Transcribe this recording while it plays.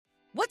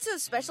What's so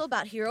special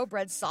about Hero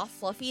Bread's soft,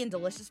 fluffy, and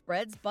delicious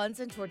breads, buns,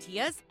 and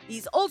tortillas?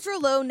 These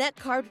ultra-low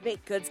net-carb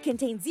baked goods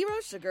contain zero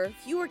sugar,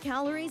 fewer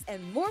calories,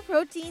 and more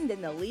protein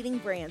than the leading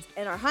brands,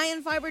 and are high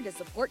in fiber to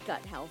support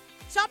gut health.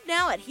 Shop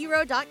now at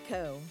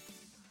hero.co.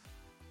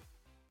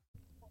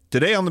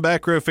 Today on the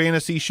Back Row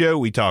Fantasy Show,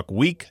 we talk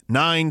Week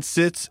 9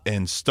 sits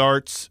and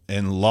starts,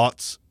 and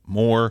lots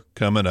more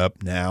coming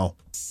up now.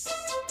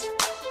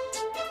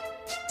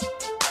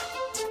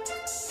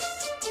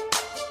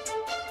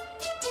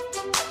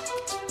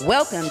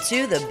 Welcome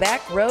to the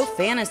Back Row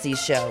Fantasy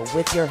Show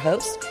with your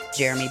hosts,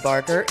 Jeremy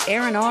Barker,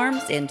 Aaron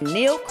Arms, and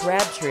Neil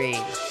Crabtree.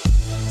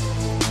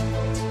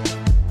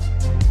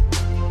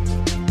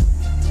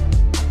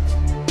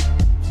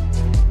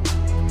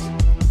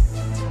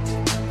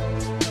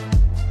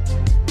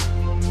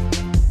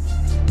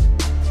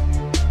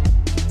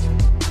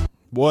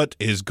 What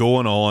is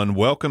going on?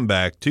 Welcome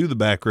back to the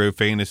Back Row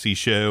Fantasy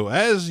Show.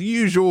 As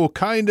usual,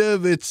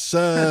 it's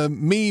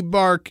me,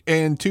 Bark,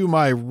 and to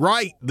my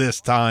right this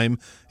time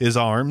is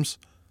Arms.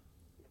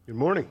 Good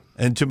morning.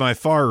 And to my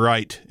far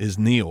right is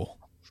Neil.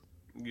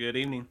 Good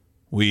evening.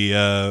 We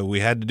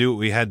had to do what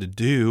we had to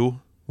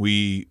do.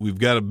 We've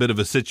got a bit of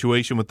a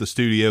situation with the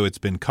studio. It's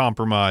been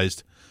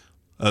compromised.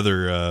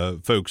 Other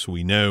folks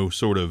we know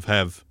sort of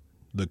have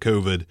the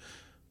COVID.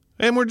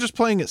 And we're just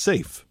playing it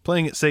safe,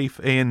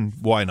 and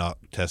why not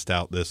test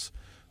out this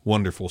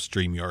wonderful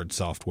StreamYard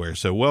software?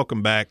 So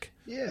welcome back.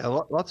 Yeah,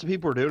 lots of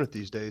people are doing it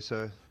these days.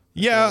 So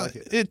yeah,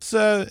 it's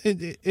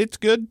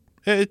good.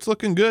 It's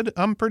looking good.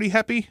 I'm pretty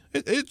happy.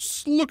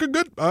 It's looking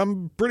good.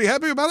 I'm pretty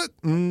happy about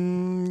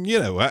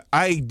it.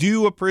 I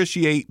do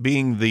appreciate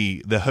being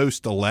the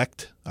host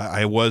elect.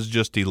 I was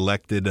just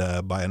elected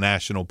by a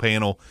national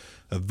panel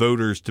of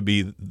voters to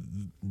be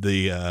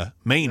the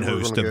main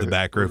host of the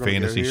Back Row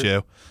Fantasy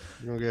Show.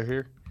 You want to go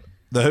here?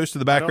 The host of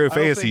the Back Row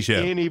Fantasy Show.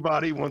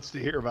 Anybody wants to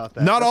hear about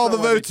that. Not all the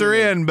votes are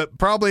in, but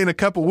probably in a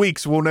couple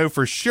weeks we'll know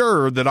for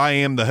sure that I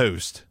am the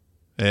host.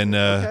 And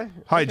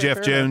hi,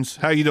 Jeff Jones.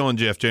 How you doing,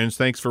 Jeff Jones?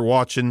 Thanks for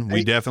watching.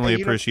 We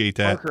definitely appreciate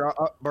that.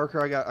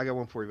 Barker, I got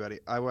one for you, buddy.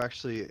 I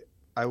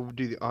will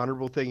do the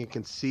honorable thing and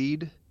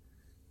concede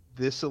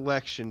this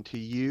election to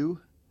you.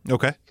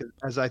 Okay.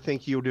 As I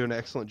think you'll do an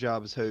excellent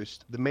job as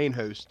host, the main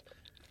host,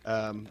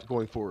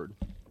 going forward.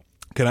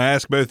 Can I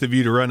ask both of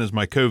you to run as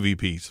my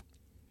co-VPs?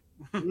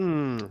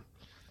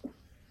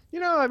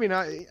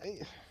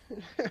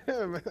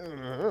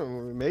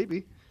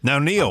 Maybe. Now,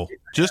 Neil,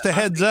 just a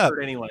heads up.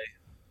 Anyway.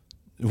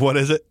 What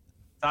is it?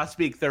 I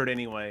speak third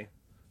anyway.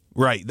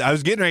 Right. I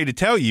was getting ready to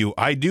tell you,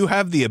 I do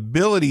have the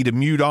ability to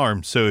mute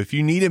Arms. So if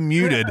you need him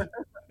muted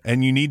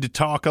and you need to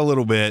talk a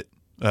little bit,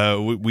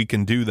 we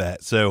can do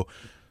that. So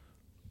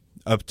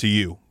up to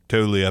you.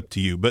 Totally up to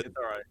you. But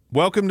all right.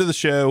 Welcome to the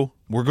show.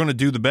 We're going to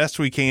do the best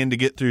we can to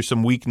get through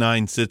some Week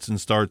 9 sits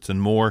and starts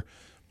and more.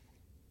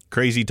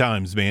 Crazy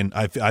times, man.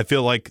 I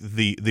feel like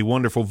the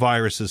wonderful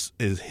virus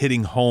is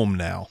hitting home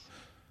now.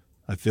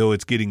 I feel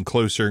it's getting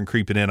closer and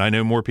creeping in. I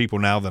know more people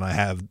now than I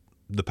have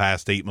the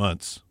past 8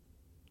 months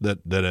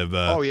that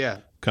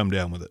have come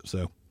down with it.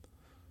 So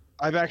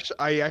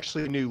I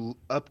actually knew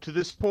up to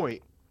this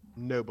point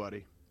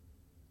nobody.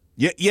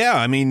 Yeah.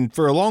 I mean,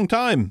 for a long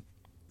time,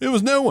 it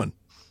was no one,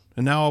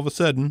 and now all of a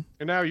sudden,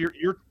 and now you're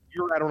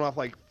rattling off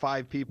like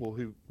 5 people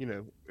who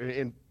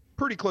in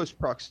pretty close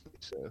proximity.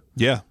 So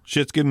yeah,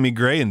 shit's giving me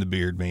gray in the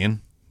beard,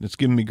 man. It's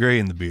giving me gray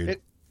in the beard.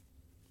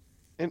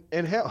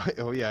 And hell,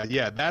 oh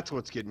yeah, that's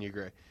what's getting you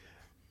gray.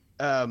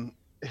 But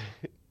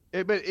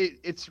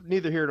it's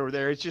neither here nor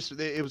there. It's just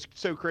it was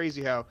so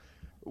crazy how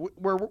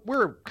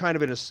we're kind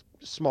of in a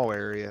small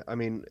area. I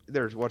mean,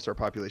 what's our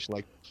population,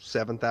 like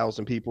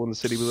 7,000 people in the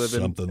city we live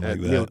in, something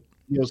like that.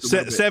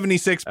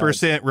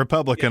 76%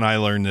 Republican. I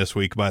learned this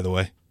week, by the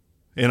way,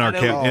 in our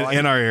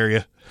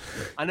area.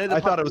 I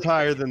thought it was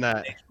higher than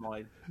that.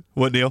 Nationwide.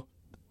 What deal?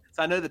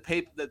 So I know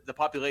the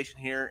population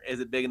here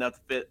isn't big enough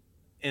to fit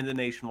in the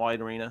nationwide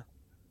arena.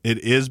 It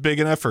is big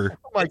enough, or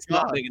it's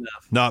not big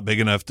enough. Not big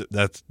enough.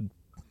 That's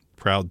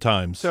proud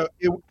times. So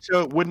it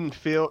would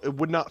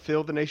not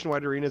fill the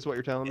nationwide arena, is what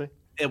you're telling me?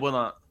 It will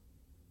not.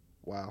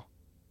 Wow.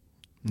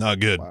 Not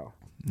good. Wow.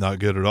 Not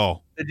good at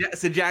all.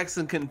 So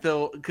Jackson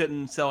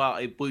couldn't sell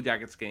out a Blue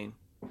Jackets game.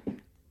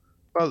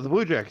 Oh, the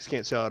Blue Jackets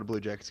can't sell out a Blue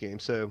Jackets game,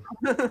 so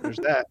there's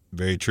that.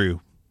 Very true.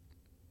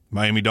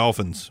 Miami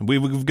Dolphins.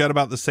 We've got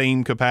about the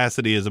same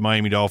capacity as a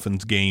Miami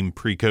Dolphins game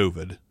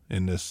pre-COVID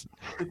in this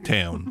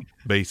town,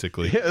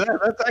 basically. Yeah,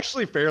 that's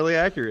actually fairly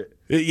accurate.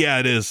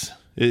 It is.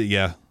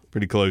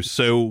 Pretty close.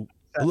 So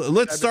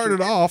let's start it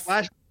off.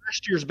 Last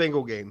year's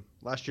Bengal game.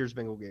 Last year's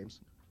Bengal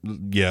games.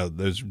 Yeah,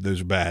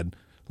 those are bad.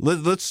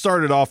 Let's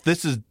start it off.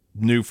 This is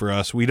new for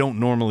us. We don't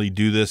normally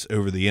do this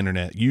over the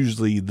internet.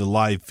 Usually the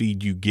live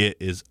feed you get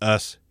is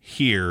us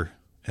here,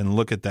 and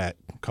look at that.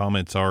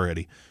 Comments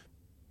already.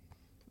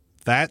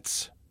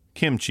 That's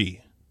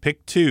Kimchi.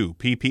 Pick 2,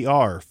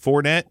 PPR.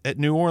 Fournette at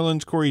New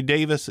Orleans, Corey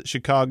Davis at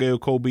Chicago,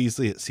 Cole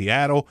Beasley at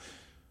Seattle.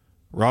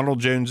 Ronald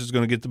Jones is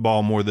going to get the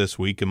ball more this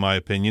week, in my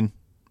opinion.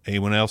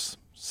 Anyone else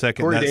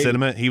second Corey that Davis.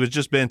 sentiment. He was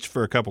just benched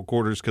for a couple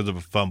quarters because of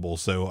a fumble,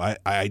 so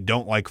I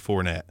don't like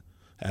Fournette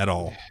at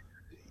all.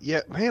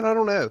 Yeah, man, I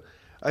don't know.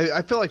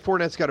 I feel like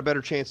Fournette's got a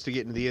better chance to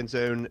get into the end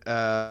zone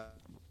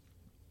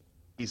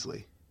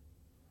easily.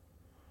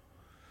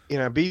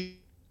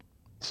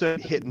 So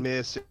hit and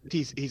miss.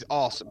 He's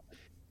awesome.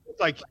 It's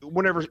like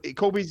whenever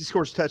Cole Beasley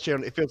scores a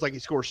touchdown, it feels like he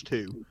scores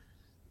 2,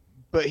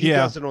 but he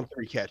does it on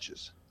 3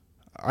 catches.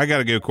 I got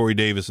to go Corey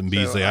Davis and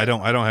Beasley. So, I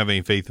don't have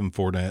any faith in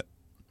Fournette.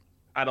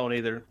 I don't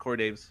either. Corey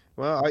Davis.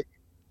 Well,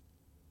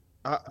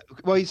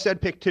 well, he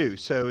said pick 2,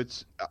 so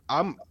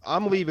I'm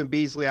leaving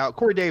Beasley out.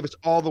 Corey Davis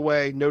all the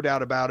way, no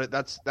doubt about it.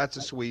 That's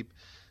a sweep,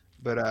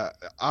 but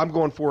I'm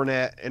going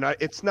Fournette, and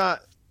it's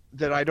not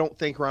that I don't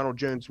think Ronald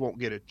Jones won't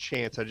get a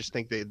chance. I just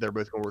think they're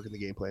both going to work in the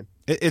game plan.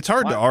 It's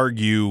hard to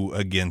argue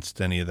against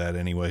any of that,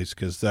 anyways,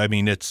 because I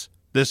mean this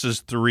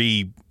is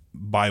 3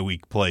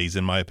 bye-week plays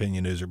in my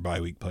opinion. Those are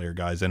bye-week player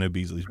guys. I know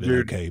Beasley's been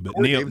okay, but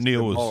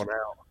Neil was.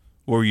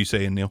 What were you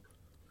saying, Neil?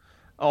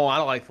 Oh, I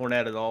don't like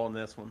Fournette at all in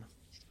this one.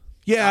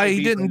 Yeah,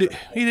 he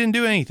didn't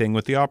do anything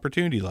with the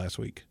opportunity last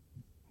week.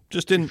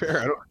 Just didn't.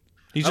 Fair,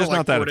 He's just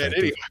not that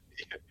effective.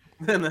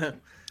 Anyway.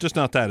 Just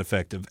not that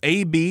effective.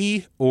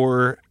 AB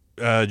or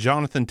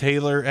Jonathan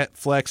Taylor at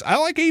flex. I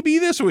like AB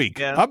this week.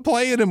 Yeah. I'm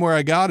playing him where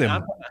I got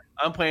him.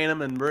 I'm playing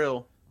him in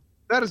real.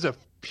 That is a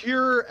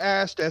pure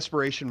ass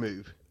desperation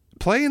move.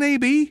 Playing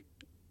AB?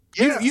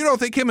 Yeah. You don't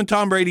think him and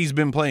Tom Brady's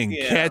been playing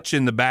catch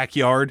in the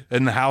backyard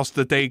in the house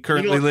that they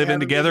currently live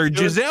in together?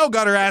 Giselle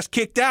got her ass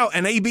kicked out,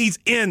 and AB's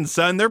in,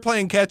 son. They're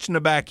playing catch in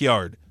the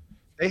backyard.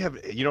 They have.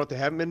 You know what they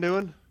haven't been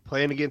doing?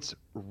 Playing against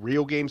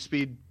real game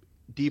speed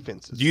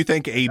defenses. Do you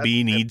think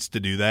AB needs to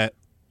do that?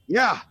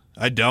 Yeah.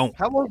 I don't.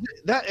 How long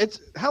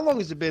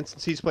has it been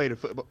since he's played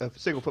a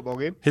single football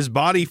game? His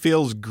body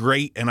feels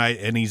great,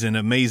 and he's in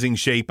amazing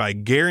shape. I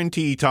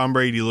guarantee Tom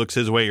Brady looks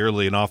his way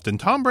early and often.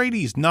 Tom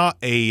Brady's not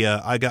a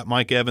I got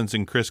Mike Evans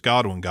and Chris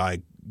Godwin guy.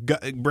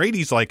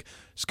 Brady's like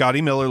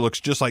Scotty Miller, looks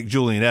just like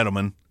Julian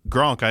Edelman.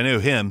 Gronk, I know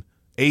him.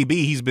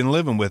 AB, he's been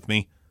living with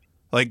me.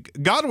 Like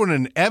Godwin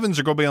and Evans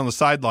are going to be on the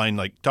sideline,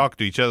 like talking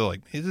to each other,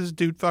 like this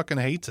dude fucking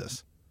hates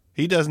us.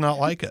 He does not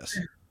like us.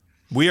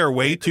 We are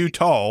way too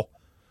tall.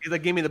 He's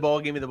like, give me the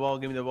ball, give me the ball,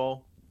 give me the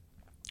ball.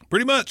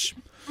 Pretty much.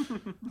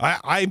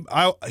 I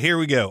here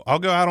we go. I'll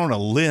go out on a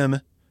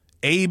limb.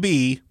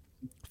 AB,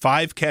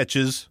 5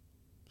 catches,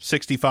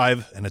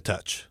 65 and a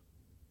touch.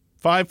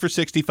 5 for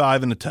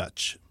 65 and a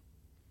touch.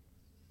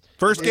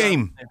 First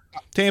game,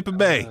 Tampa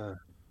Bay.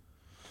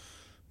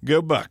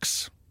 Go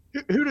Bucks.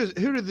 Who do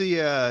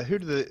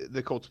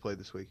the Colts play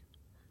this week?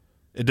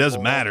 It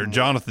doesn't matter.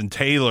 Jonathan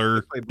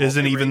Taylor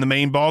isn't even the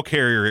main ball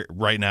carrier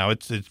right now.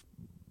 It's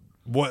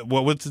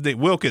what's his name?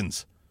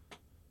 Wilkins.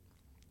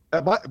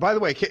 By the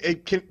way,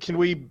 can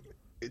we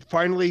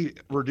finally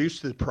reduce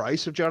the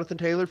price of Jonathan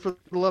Taylor, for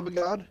the love of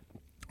God?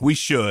 We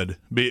should,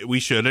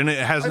 and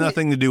it has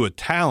nothing to do with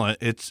talent.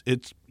 It's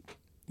it's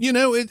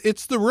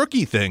the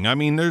rookie thing. I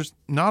mean, there's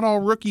not all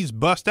rookies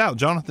bust out.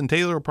 Jonathan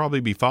Taylor will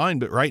probably be fine,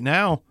 but right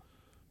now,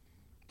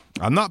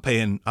 I'm not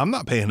paying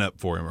up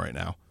for him right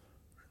now.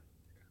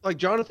 Like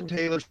Jonathan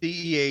Taylor,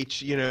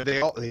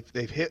 CEH,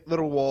 they've hit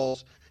little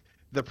walls.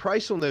 The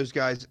price on those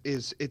guys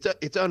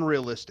it's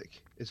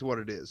unrealistic. Is what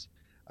it is.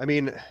 I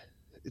mean,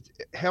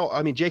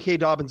 J.K.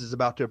 Dobbins is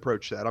about to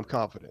approach that. I'm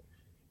confident.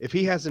 If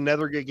he has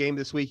another good game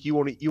this week, you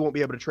won't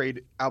be able to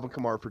trade Alvin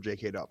Kamara for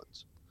J.K.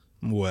 Dobbins.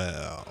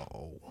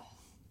 Well,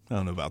 I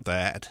don't know about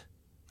that.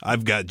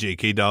 I've got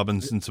J.K.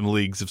 Dobbins in some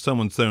leagues. If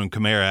someone's throwing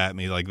Kamara at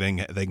me, like they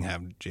can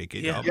have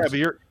J.K. Dobbins. Yeah,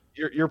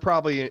 but you're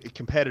probably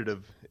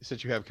competitive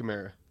since you have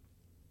Kamara.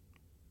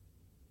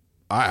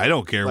 I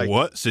don't care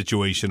what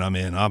situation I'm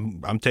in.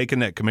 I'm taking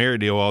that Kamara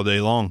deal all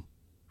day long.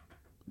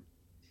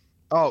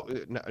 Oh,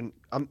 no,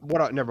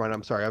 never mind.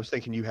 I'm sorry. I was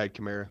thinking you had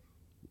Kamara.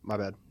 My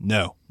bad.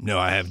 No,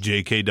 I have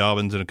J.K.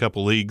 Dobbins in a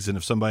couple leagues, and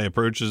if somebody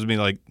approaches me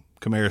like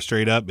Kamara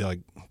straight up, be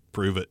like,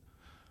 prove it.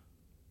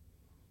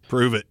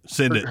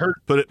 Send it.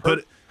 Put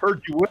it.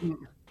 Heard you wouldn't.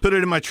 Put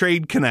it in my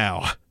trade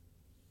canal.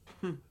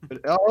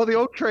 Oh, the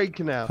old trade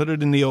canal. Put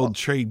it in the old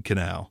trade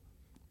canal.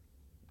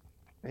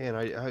 Man,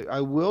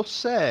 I will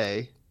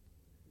say,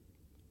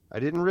 I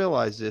didn't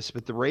realize this,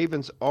 but the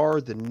Ravens are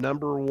the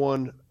number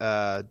 1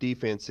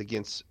 defense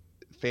against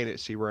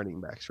fantasy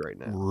running backs right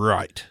now.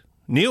 Right.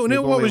 Neil,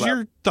 what was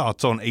your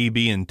thoughts on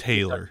AB and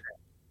Taylor?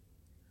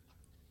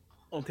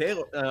 On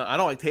Taylor, I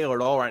don't like Taylor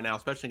at all right now,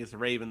 especially against the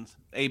Ravens.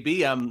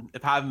 AB,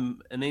 if I have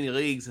him in any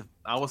leagues, if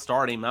I was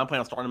starting him, I'm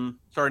planning on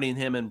starting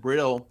him in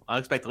Brittle. I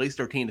expect at least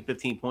 13 to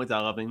 15 points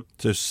out of him.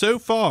 So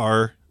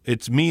far,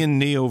 it's me and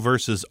Neil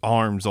versus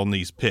Arms on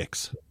these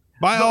picks.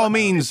 By all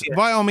means,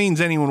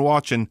 anyone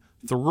watching,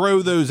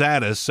 throw those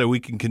at us so we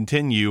can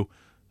continue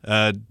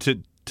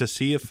to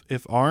see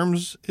if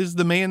Arms is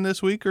the man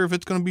this week or if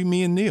it's going to be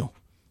me and Neil.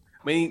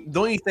 I mean,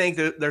 don't you think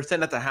they're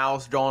sitting at the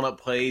house drawing up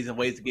plays and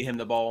ways to get him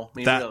the ball? I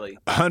mean, really?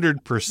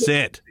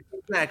 100%.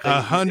 Exactly.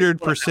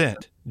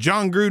 100%.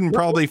 John Gruden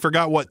probably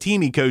forgot what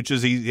team he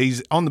coaches.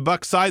 He's on the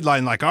Bucs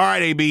sideline like, all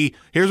right, AB,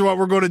 here's what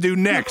we're going to do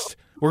next.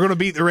 We're going to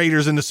beat the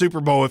Raiders in the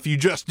Super Bowl if you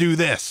just do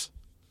this.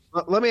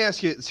 Let me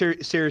ask you a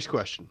serious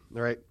question.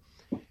 All right.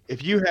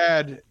 If you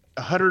had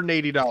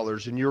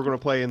 $180 and you were going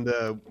to play in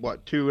the,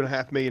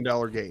 $2.5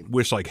 million game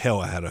Wish like hell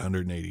I had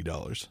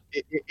 $180.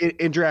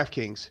 in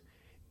DraftKings,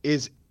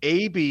 is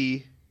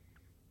AB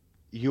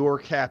your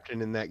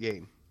captain in that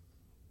game?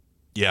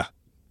 Yeah.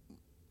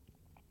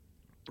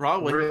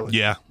 Probably. Really?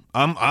 Yeah.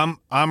 I'm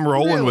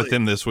rolling with Really?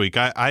 him this week.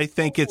 I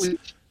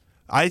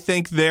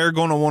think they're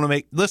going to want to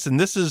make. Listen,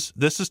 this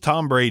is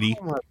Tom Brady.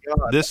 Oh my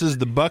God. This is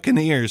the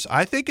Buccaneers.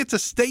 I think it's a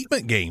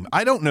statement game.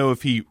 I don't know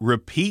if he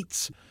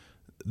repeats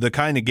the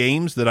kind of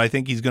games that I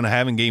think he's going to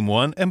have in game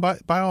one. And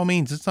by all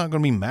means, it's not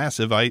going to be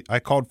massive. I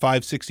called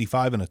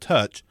 565 and a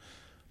touch.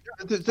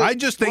 I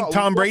just think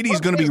Tom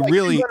Brady's going to be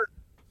really.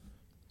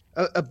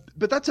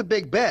 But that's a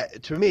big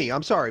bet to me.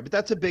 I'm sorry, but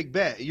that's a big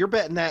bet. You're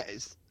betting that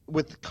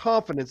with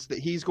confidence that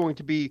he's going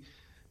to be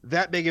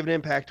that big of an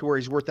impact to where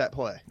he's worth that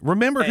play.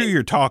 Remember who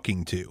you're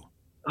talking to.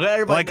 Let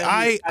everybody Like, know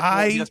who his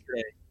captain was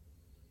yesterday.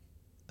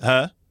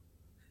 Huh?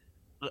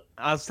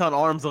 I was telling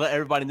Arms to let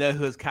everybody know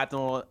who his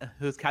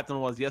captain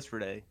was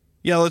yesterday.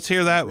 Yeah, let's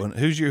hear that one.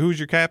 Who's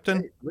your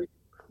captain? Hey,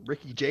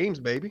 Ricky James,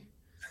 baby.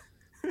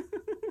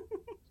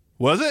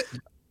 Was it?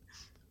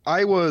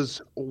 I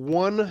was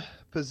one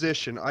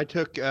position. I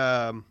took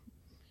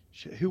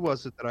who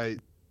was it that I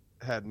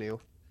had, Neil?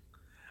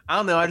 I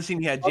don't know. I just seen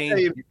he had I'll James tell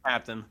you- as your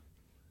captain.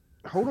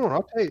 Hold on,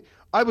 I'll tell you.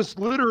 I was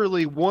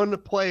literally one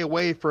play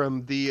away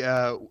from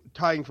the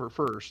tying for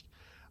first.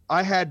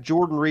 I had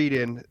Jordan Reed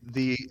in.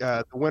 The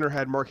winner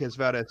had Marquez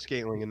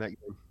Valdez-Scantling in that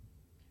game.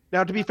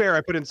 Now, to be fair,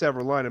 I put in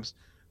several lineups,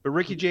 but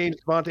Ricky James,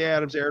 Devontae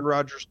Adams, Aaron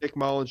Rodgers, Nick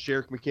Mullins,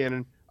 Jerick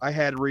McKinnon. I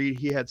had Reed.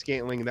 He had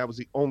Scantling, and that was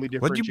the only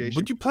differentiation.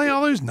 What'd you play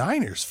all those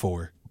Niners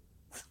for?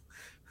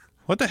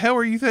 What the hell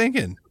were you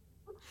thinking?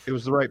 It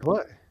was the right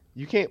play.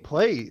 You can't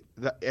play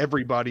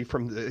everybody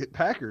from the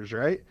Packers,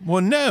 right?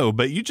 Well, no,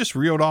 but you just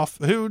reeled off.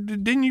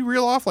 Didn't you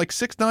reel off like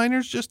 6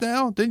 Niners just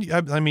now? Didn't you?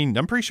 I mean,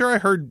 I'm pretty sure I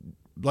heard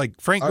like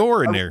Frank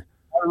Gore in there.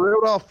 I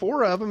reeled off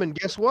 4 of them, and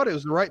guess what? It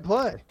was the right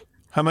play.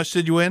 How much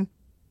did you win?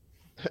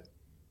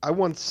 I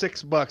won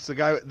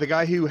 $6. The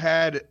guy who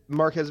had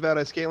Marquez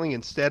Valdez-Scantling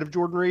instead of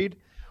Jordan Reed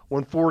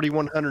won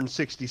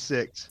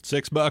 166.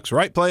 $6.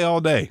 Right play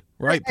all day.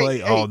 Right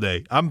play all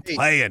day. I'm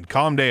playing.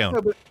 Calm down.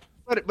 No,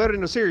 but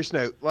in a serious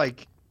note,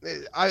 like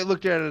I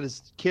looked at it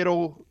as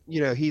Kittle.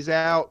 He's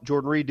out.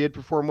 Jordan Reed did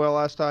perform well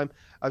last time.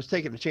 I was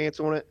taking a chance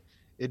on it.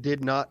 It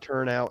did not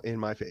turn out in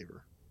my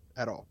favor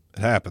at all. It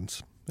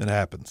happens. It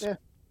happens. Yeah.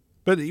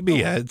 But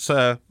yeah, it's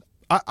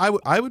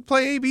I would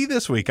play AB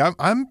this week.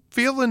 I'm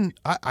feeling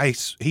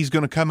he's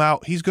going to come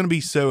out. He's going to be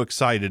so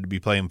excited to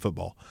be playing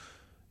football,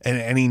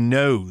 and he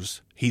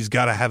knows he's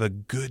got to have a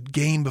good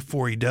game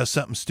before he does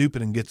something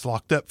stupid and gets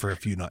locked up for a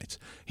few nights.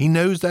 He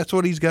knows that's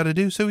what he's got to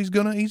do, so he's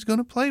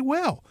gonna play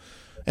well.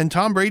 And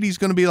Tom Brady's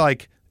going to be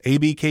like,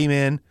 AB came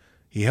in,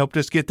 he helped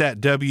us get that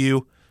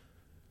W.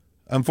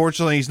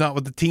 Unfortunately, he's not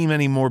with the team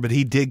anymore, but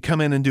he did come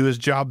in and do his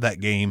job that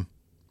game.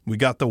 We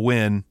got the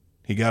win.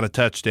 He got a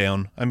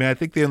touchdown. I mean, I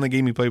think the only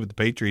game he played with the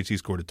Patriots, he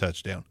scored a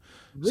touchdown.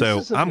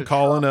 So I'm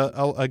calling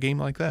a game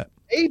like that.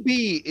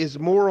 AB is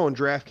more on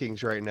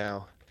DraftKings right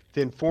now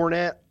than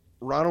Fournette,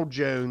 Ronald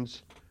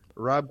Jones,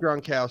 Rob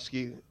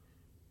Gronkowski,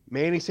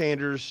 Manny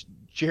Sanders,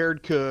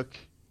 Jared Cook.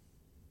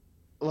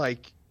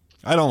 Like,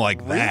 I don't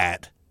like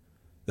that.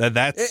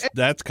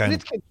 That's kind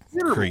of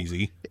considerable.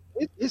 crazy.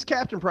 His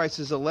captain price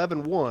is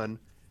 11-1.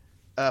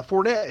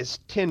 Fournette is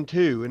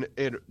 10-2, and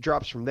it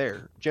drops from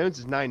there. Jones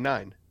is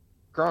 9-9.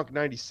 Gronk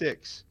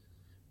 96.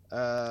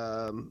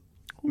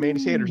 Manny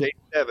Sanders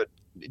 87.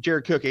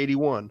 Jared Cook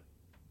 81.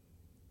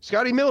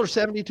 Scotty Miller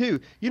 72.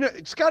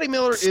 Scotty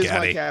Miller is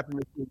my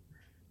captain.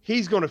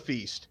 He's going to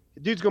feast.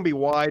 Dude's going to be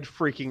wide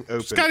freaking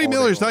open. Scotty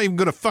Miller's not even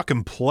going to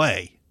fucking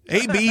play.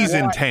 AB's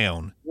in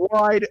town.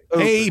 Wide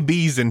open.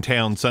 AB's in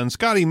town, son.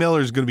 Scotty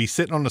Miller's going to be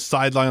sitting on the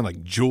sideline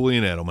like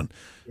Julian Edelman.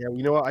 Yeah,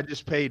 you know what? I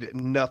just paid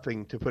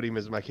nothing to put him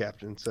as my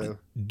captain. So,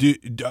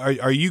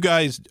 are you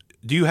guys?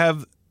 Do you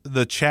have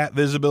the chat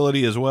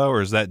visibility as well,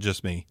 or is that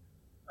just me?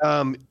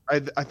 I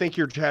think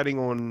you're chatting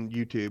on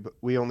YouTube.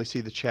 We only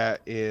see the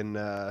chat in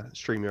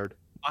StreamYard.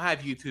 I have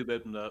YouTube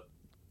opened up.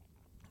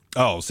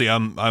 Oh, see,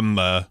 I'm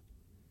the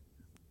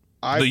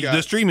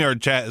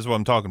StreamYard chat is what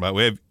I'm talking about.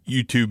 We have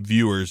YouTube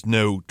viewers,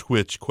 no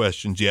Twitch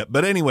questions yet.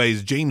 But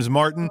anyways, James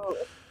Martin.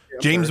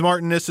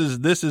 Martin, this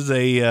is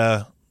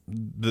a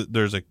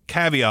there's a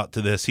caveat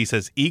to this. He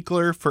says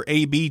Ekeler for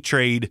AB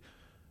trade.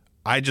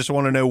 I just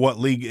want to know what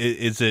league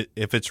is it.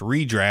 If it's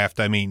redraft,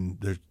 I mean,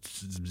 there's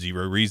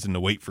zero reason to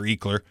wait for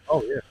Ekeler.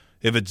 Oh yeah.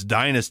 If it's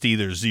dynasty,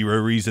 there's zero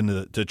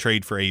reason to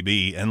trade for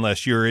AB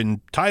unless you're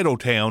in title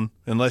town,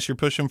 unless you're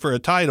pushing for a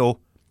title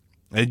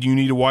and you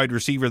need a wide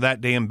receiver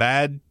that damn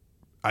bad.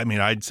 I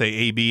mean, I'd say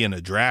AB and a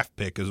draft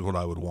pick is what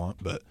I would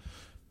want. But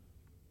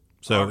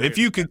so if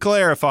you could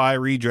clarify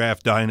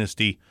redraft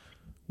dynasty,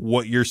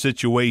 what your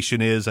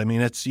situation is. I mean,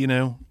 it's,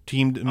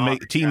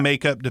 team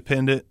makeup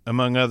dependent,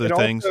 among other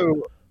things.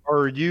 Also,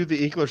 are you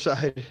the Ekeler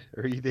side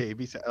or are you the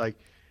AB side? Like,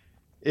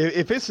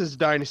 if this is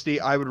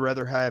dynasty, I would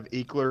rather have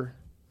Ekeler.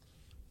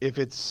 If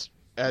it's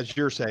as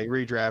you're saying,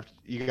 redraft,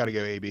 you got to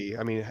go AB.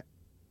 I mean,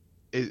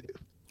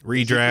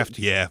 Redraft,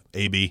 yeah,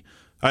 AB.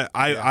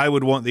 I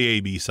would want the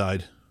AB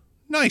side.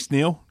 Nice,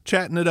 Neil.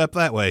 Chatting it up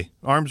that way.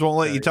 Arms won't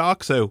let you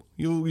talk, so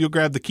you'll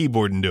grab the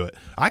keyboard and do it.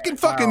 I can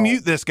fucking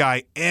mute this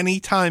guy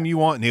anytime you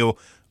want, Neil.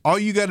 All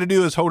you got to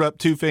do is hold up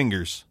 2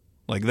 fingers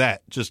like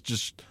that.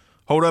 Just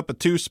hold up a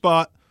 2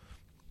 spot.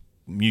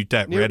 Mute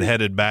that Neil,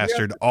 redheaded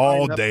bastard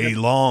all day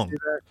long.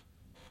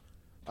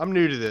 I'm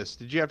new to this.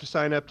 Did you have to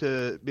sign up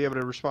to be able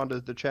to respond to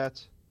the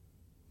chats?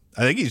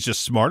 I think he's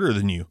just smarter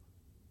than you.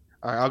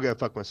 All right, I'll go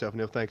fuck myself,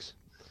 Neil. Thanks.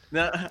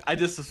 No, I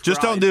just subscribed.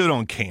 Just don't do it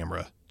on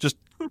camera. Just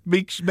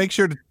make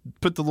sure to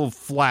put the little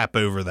flap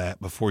over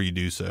that before you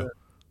do so.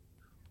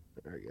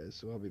 All right, guys.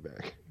 So I'll be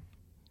back.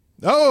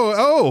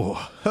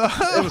 Oh.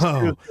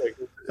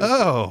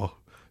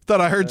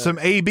 Thought I heard some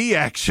AB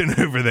action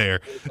over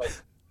there.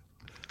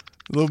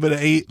 A little bit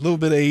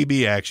of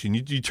AB action.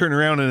 You turn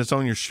around and it's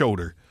on your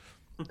shoulder.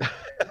 Wasn't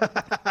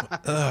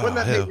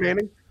that Nick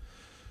Manning?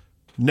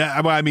 No,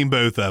 I mean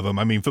both of them.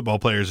 I mean, football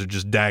players are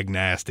just dag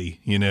nasty.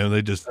 You know,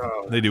 they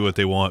do what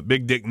they want.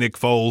 Big Dick Nick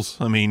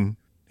Foles. I mean,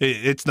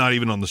 it's not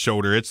even on the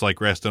shoulder. It's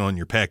like resting on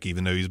your pec,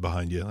 even though he's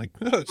behind you. Like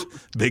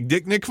Big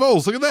Dick Nick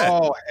Foles. Look at that.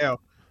 Oh hell,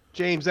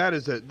 James,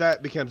 that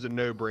becomes a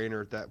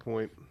no-brainer at that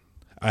point.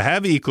 I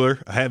have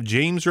Eckler. I have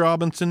James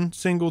Robinson,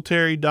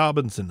 Singletary,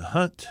 Dobbins, and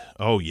Hunt.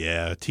 Oh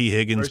yeah, T.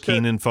 Higgins,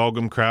 Keenan,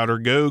 Fulgham, Crowder.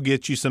 Go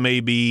get you some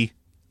AB.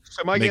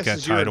 So my guess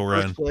is you're in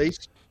first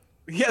place.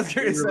 Yeah, I was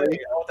going to say,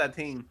 I want that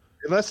team.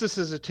 Unless this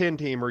is a 10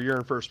 team or you're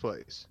in first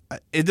place.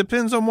 It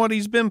depends on what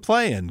he's been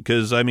playing.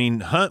 Because, I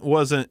mean, Hunt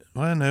wasn't...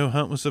 Well, no,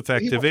 Hunt was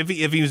effective. If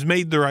he was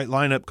made the right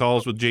lineup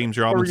calls with James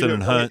Robinson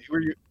and Hunt...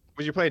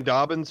 Was you playing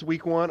Dobbins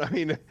week 1? I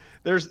mean,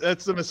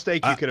 that's a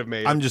mistake you could have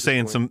made. I'm just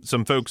saying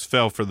some folks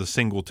fell for the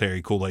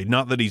Singletary Kool-Aid.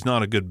 Not that he's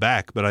not a good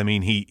back, but, I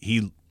mean,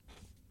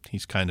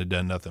 he's kind of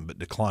done nothing but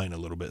decline a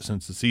little bit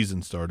since the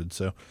season started.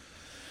 So,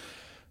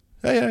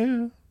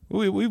 yeah.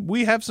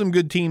 We have some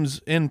good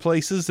teams in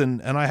places,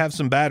 and I have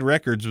some bad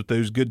records with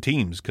those good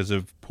teams because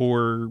of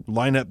poor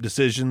lineup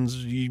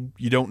decisions. You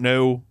don't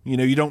know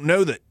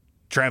that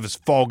Travis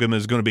Fulgham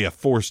is going to be a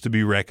force to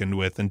be reckoned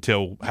with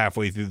until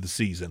halfway through the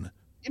season.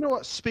 You know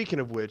what?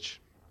 Speaking of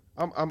which,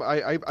 I've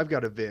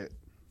got a vent.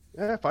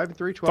 5-3,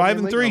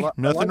 5-3.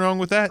 Nothing wrong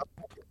with that.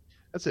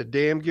 That's a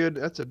damn good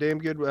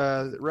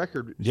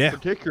record. Yeah.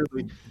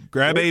 Particularly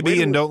grab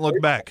AB and don't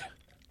look back.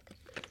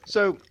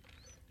 So.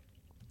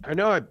 I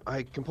know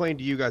I complained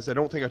to you guys. I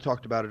don't think I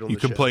talked about it on the show. You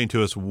complain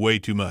to us way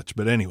too much,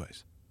 but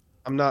anyways.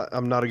 I'm not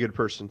a good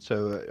person,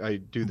 so I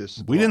do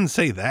this. We didn't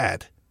say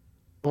that.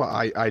 Well,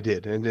 I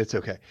did, and it's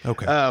okay.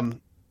 Okay.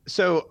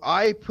 So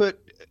I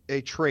put a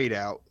trade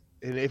out,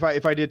 and if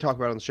I did talk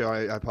about it on the show,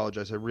 I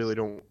apologize. I really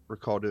don't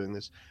recall doing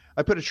this.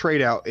 I put a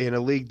trade out in a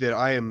league that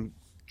I am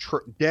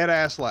dead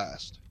ass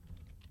last.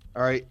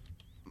 All right.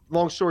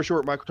 Long story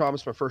short, Michael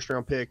Thomas, my first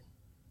round pick.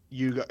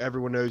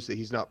 Everyone knows that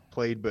he's not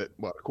played but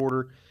a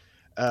quarter.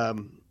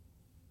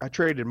 I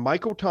traded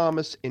Michael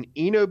Thomas and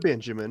Eno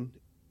Benjamin.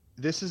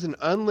 This is an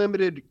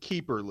unlimited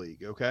keeper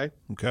league, okay?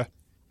 Okay.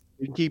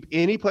 You can keep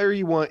any player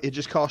you want. It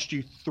just costs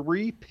you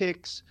 3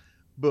 picks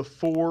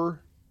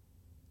before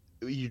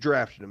you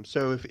drafted him.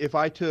 So if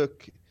I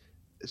took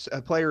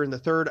a player in the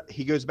 3rd,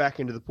 he goes back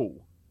into the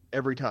pool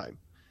every time.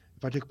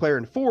 If I took a player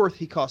in the 4th,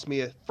 he cost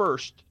me a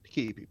 1st to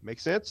keep. Make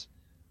sense?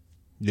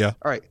 Yeah.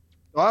 All right.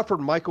 I offered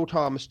Michael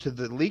Thomas to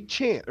the league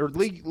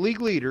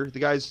league leader. The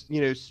guy's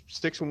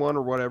 6-1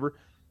 or whatever.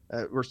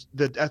 At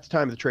the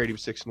time of the trade, he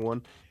was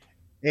 6-1,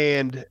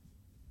 and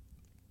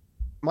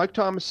Mike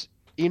Thomas,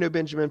 Eno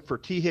Benjamin for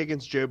T.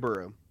 Higgins, Joe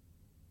Burrow.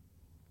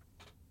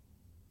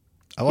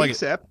 I like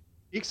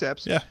He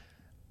accepts. Yeah.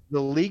 The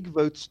league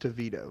votes to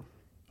veto.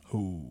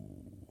 Ooh,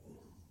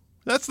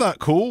 that's not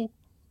cool.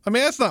 I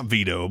mean, that's not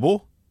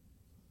vetoable.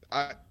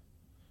 I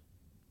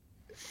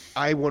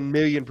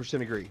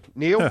 1,000,000% agree.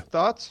 Neil,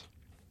 thoughts?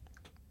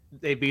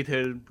 They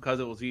vetoed because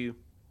it was you.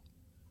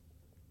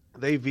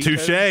 They vetoed.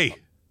 Touche.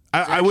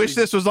 I wish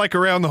this was like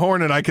around the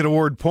horn and I could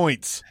award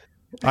points.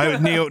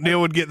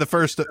 Neil would get the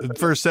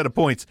first set of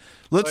points.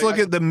 Let's look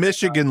at the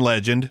Michigan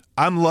legend.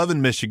 I'm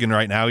loving Michigan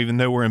right now, even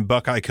though we're in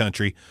Buckeye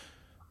country.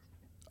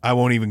 I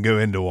won't even go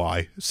into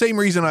why. Same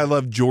reason I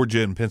love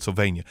Georgia and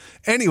Pennsylvania.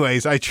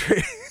 Anyways,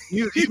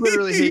 You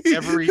literally hate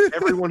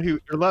everyone who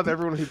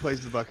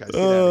plays the Buckeyes.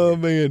 Oh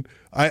man,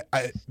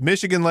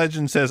 Michigan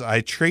legend says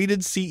I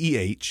traded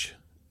CEH,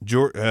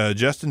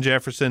 Justin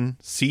Jefferson,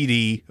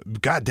 CD.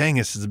 God dang,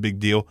 this is a big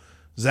deal.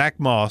 Zach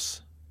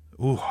Moss.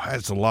 Ooh,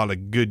 that's a lot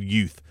of good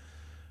youth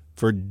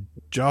for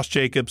Josh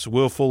Jacobs,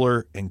 Will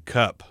Fuller, and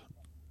Kupp.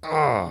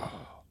 Oh,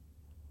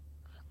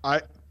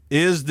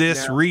 is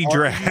this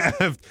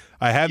redraft?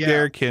 I have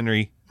Derrick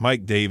Henry,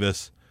 Mike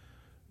Davis,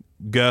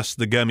 Gus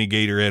the Gummy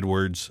Gator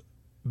Edwards,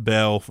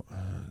 Bell,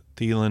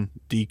 Thielen,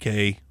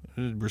 DK.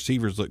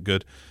 Receivers look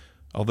good.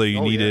 Although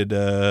you needed,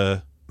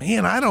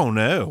 man, I don't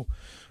know.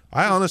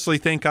 I honestly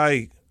think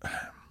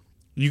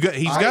he's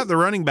got the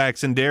running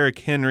backs in Derrick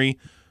Henry.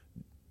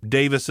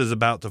 Davis is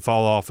about to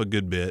fall off a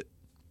good bit.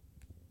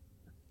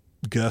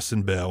 Gus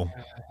and Bell.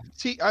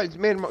 See,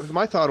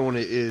 my thought on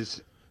it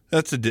is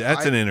That's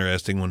an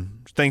interesting one.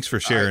 Thanks for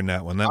sharing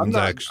that one. That one's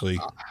actually.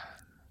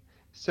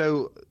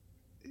 So,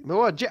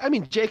 well,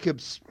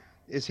 Jacobs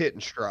is hitting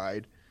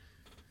stride.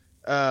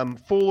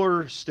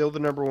 Fuller still the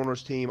number one on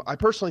his team. I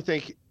personally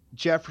think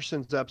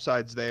Jefferson's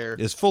upside's there.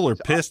 Is Fuller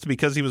pissed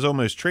because he was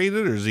almost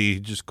traded, or is he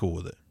just cool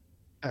with it?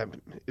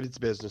 It's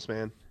business,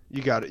 man.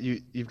 You got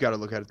it. You've got to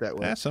look at it that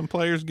way. Yeah, some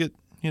players get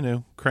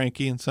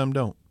cranky and some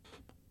don't.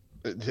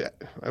 Yeah,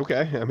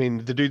 okay. I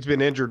mean, the dude's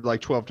been injured like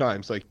 12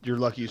 times. Like, you're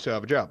lucky you still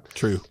have a job.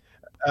 True.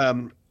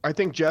 I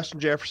think Justin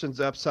Jefferson's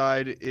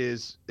upside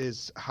is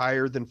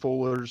higher than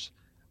Fuller's.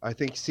 I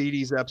think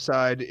CeeDee's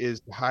upside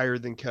is higher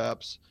than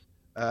Kupp's.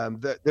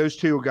 Those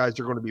two guys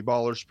are going to be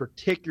ballers,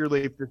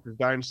 particularly if this is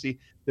Dynasty.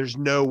 There's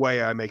no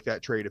way I make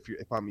that trade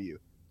if I'm you.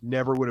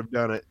 Never would have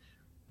done it.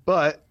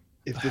 But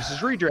if this is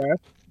redraft,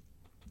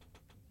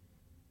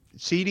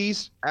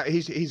 CeeDee's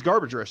he's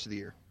garbage the rest of the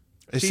year.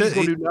 CeeDee's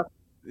going to do nothing.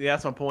 Yeah,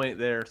 that's my point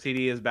there.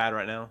 CD is bad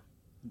right now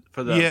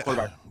for the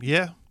quarterback.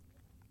 Yeah.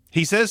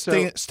 He says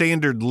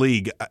standard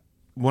league.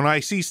 When I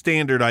see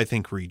standard, I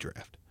think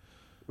redraft.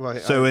 Well,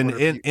 so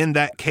in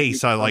that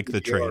case, I like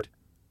the trade.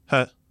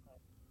 Huh?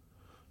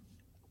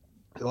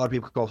 A lot of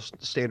people call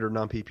standard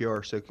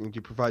non-PPR. So can you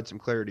provide some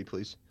clarity,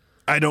 please?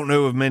 I don't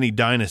know of many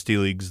dynasty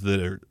leagues that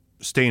are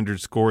standard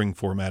scoring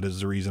format is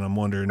the reason I'm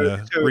wondering.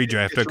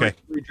 Redraft, okay.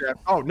 Redraft.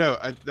 Oh, no,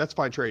 that's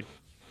fine trade.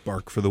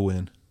 Bark for the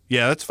win.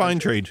 Yeah, that's fine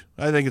trade.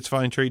 I think it's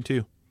fine trade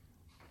too.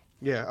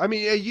 Yeah, I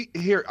mean,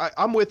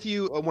 I'm with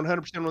you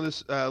 100% on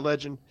this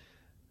legend.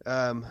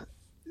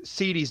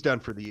 CeeDee's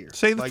done for the year.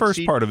 Say the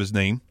first part of his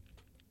name.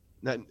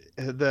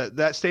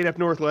 That state up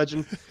north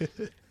legend.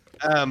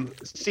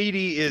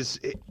 CeeDee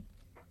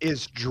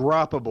is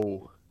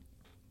droppable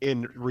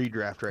in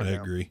redraft right now. I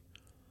agree.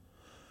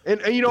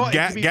 And you know,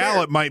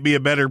 Gallup might be a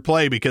better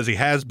play because he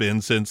has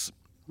been since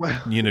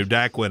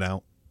Dak went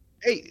out.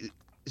 Hey,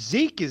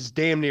 Zeke is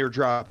damn near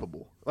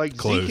droppable. Like,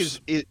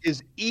 close. Zeke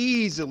is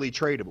easily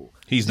tradable.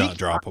 He's not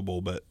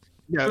droppable, but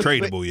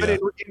tradable, yeah.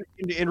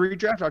 But in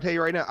redraft, I'll tell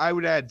you right now, I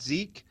would add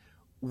Zeke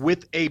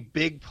with a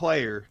big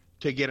player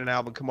to get an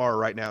Alvin Kamara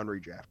right now in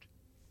redraft.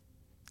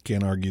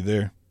 Can't argue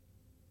there.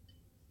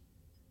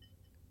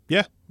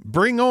 Yeah,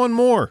 bring on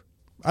more.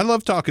 I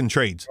love talking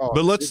trades,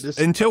 but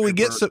until we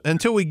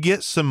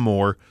get some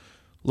more,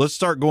 let's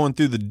start going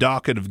through the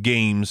docket of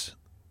games.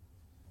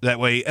 That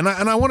way, and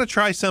I want to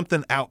try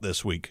something out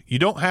this week. You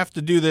don't have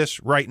to do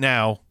this right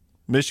now.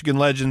 Michigan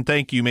Legend,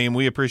 thank you, man.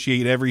 We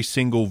appreciate every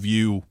single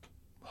view,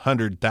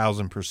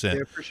 100,000%. Yeah,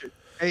 appreciate it.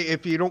 Hey,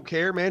 if you don't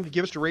care, man,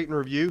 give us a rate and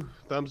review,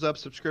 thumbs up,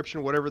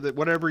 subscription,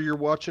 whatever you're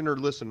watching or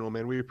listening to,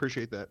 man. We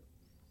appreciate that.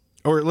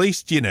 Or at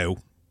least,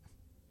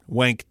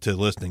 wank to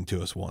listening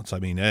to us once. I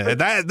mean,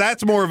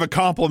 that's more of a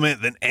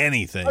compliment than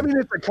anything. I mean,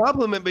 it's a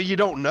compliment, but you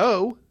don't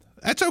know.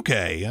 That's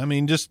okay. I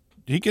mean, just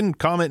he can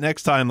comment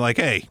next time like,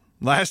 hey,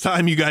 last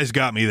time you guys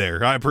got me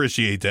there. I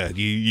appreciate that.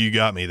 You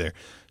got me there.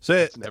 So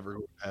it's never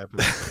going to happen.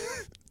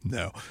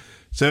 No.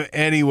 So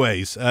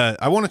anyways,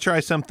 I want to try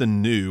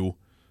something new.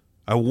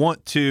 I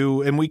want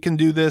to, and we can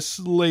do this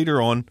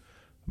later on,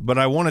 but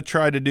I want to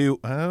try to do,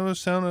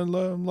 sounded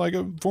like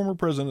a former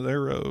president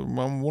there. I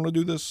want to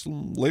do this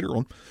later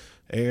on,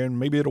 and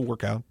maybe it'll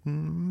work out.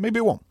 Maybe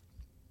it won't.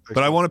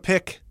 But I want to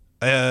pick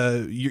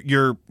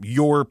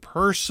your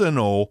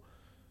personal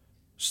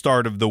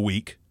start of the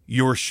week.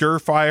 Your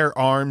surefire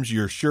Arms,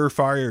 your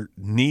surefire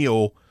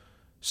Neil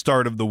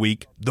start of the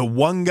week. The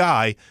one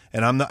guy,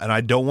 and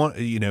I don't want,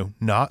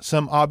 not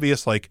some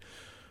obvious like,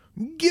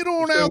 get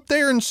on out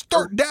there and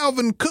start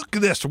Dalvin Cook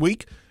this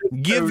week.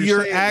 Give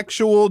your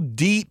actual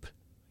deep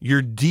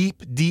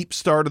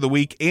start of the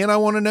week, and I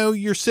want to know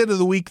your sit of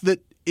the week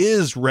that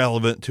is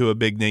relevant to a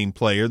big name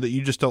player that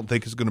you just don't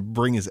think is going to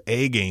bring his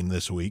A game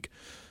this week.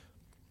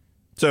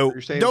 So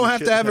don't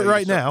have to have it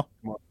right now,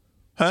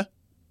 huh?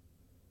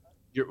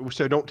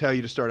 So don't tell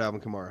you to start Alvin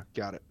Kamara.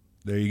 Got it.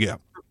 There you go.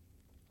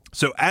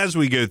 So as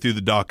we go through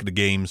the docket of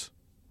games,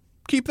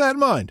 keep that in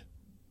mind.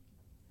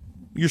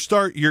 Your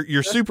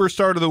super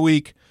start of the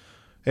week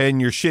and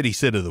your shitty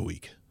sit of the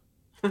week.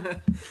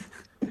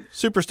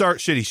 Super start,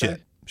 shitty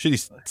shit. Shitty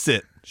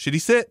sit.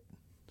 Shitty sit.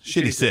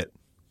 Shitty sit.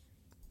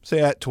 Say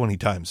that 20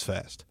 times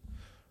fast.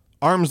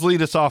 Arms,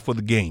 lead us off with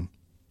a game.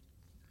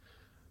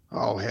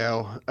 Oh,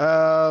 hell.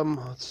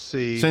 Let's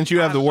see. Since you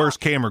have the worst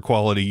camera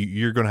quality,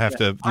 you're going to have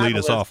to lead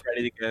us off.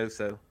 Ready to go,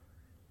 so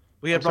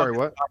we have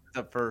what?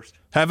 Up first.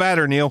 Have at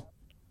her, Neil.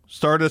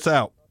 Start us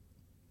out.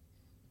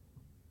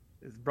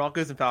 It's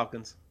Broncos and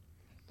Falcons.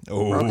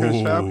 Oh,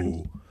 Broncos,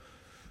 Falcons.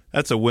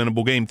 That's a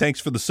winnable game. Thanks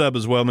for the sub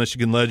as well,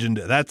 Michigan Legend.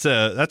 That's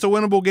a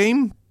winnable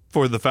game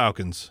for the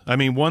Falcons. I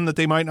mean, one that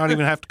they might not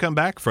even have to come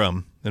back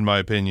from, in my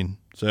opinion.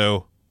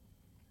 So.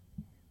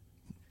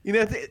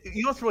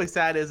 What's really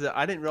sad is that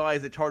I didn't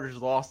realize that Chargers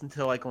lost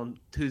until like on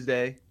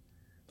Tuesday.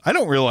 I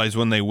don't realize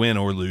when they win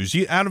or lose.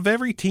 Out of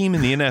every team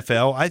in the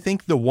NFL, I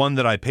think the one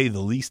that I pay the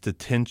least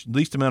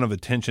amount of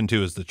attention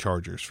to is the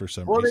Chargers for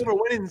some reason. Well, they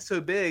were winning so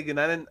big, and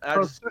I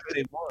just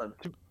they won.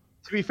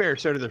 To be fair,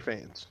 so do their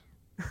fans.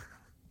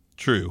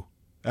 True.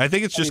 I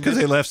think it's just because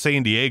they left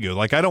San Diego.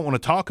 Like, I don't want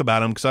to talk about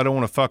them because I don't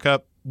want to fuck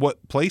up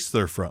what place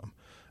they're from.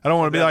 I don't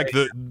want to be like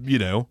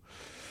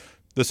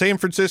the San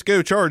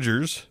Francisco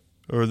Chargers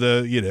or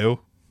if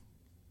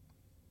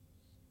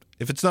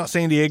it's not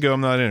San Diego,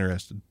 I'm not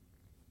interested.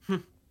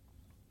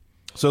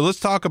 So let's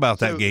talk about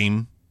that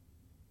game.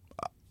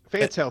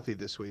 Fant's healthy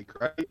this week,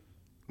 right?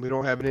 We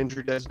don't have an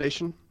injury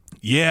designation.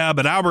 Yeah,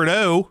 but Albert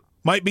O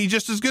might be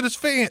just as good as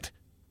Fant.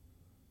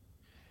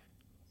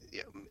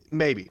 Yeah,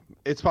 maybe.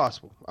 It's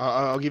possible.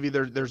 I'll give you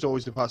there's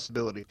always the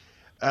possibility.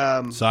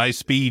 Size,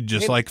 speed,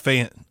 just like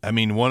Fant. I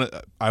mean,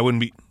 I wouldn't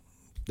be.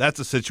 That's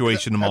a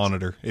situation to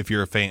monitor if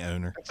you're a Fant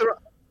owner.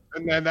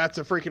 And then that's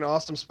a freaking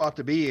awesome spot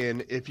to be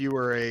in if you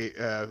were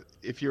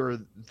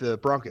the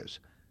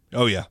Broncos.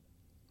 Oh yeah,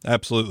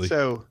 absolutely.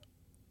 So,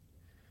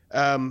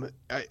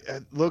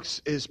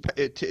 is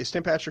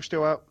Tim Patrick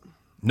still out?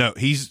 No,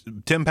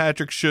 Tim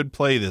Patrick should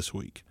play this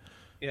week.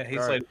 Yeah,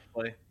 he's slated to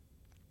play.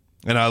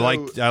 And I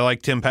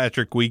like Tim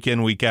Patrick week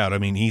in, week out. I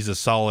mean, he's a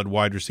solid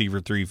wide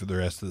receiver 3 for the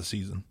rest of the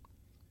season.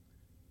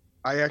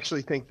 I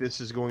actually think this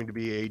is going to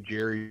be a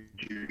Jerry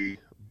Jeudy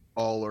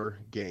baller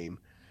game.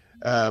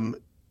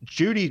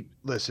 Jeudy,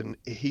 listen,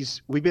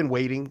 we've been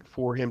waiting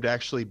for him to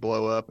actually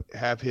blow up,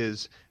 have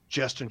his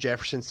Justin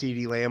Jefferson,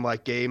 CeeDee Lamb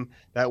like game,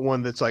 that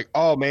one that's like,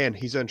 oh man,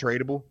 he's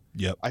untradeable.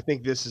 Yep. I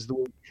think this is the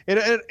one.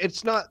 And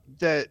it's not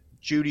that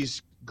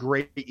Judy's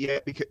great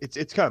yet because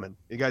it's coming,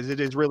 you guys. It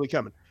is really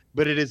coming,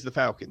 but it is the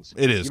Falcons.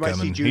 It is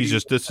coming.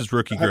 This is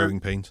rookie growing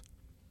pains.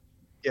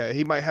 Yeah,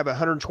 he might have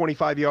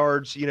 125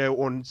 yards,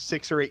 on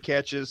 6 or 8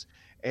 catches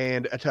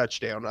and a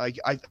touchdown. I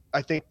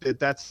think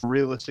that's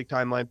realistic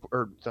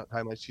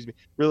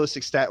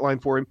realistic stat line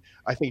for him.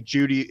 I think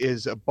Jeudy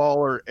is a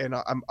baller, and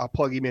I'll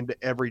plug him into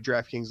every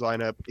DraftKings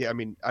lineup. Yeah, I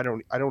mean, I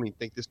don't even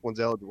think this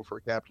one's eligible for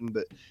a captain,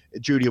 but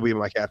Jeudy will be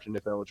my captain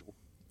if eligible.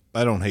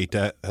 I don't hate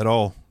that at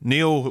all.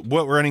 Neil,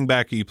 what running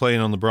back are you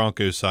playing on the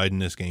Broncos side in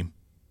this game?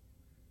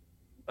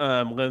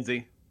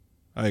 Lindsey.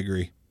 I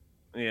agree.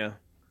 Yeah.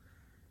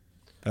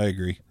 I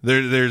agree.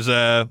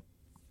 I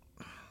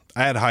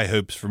had high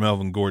hopes for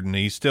Melvin Gordon.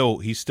 He's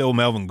still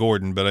Melvin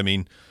Gordon, but I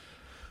mean,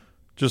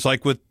 just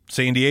like with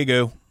San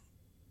Diego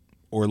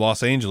or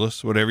Los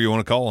Angeles, whatever you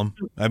want to call him.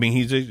 I mean,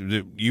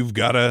 you've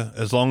got to,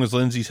 as long as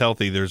Lindsey's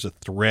healthy, there's a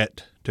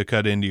threat to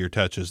cut into your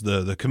touches.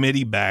 The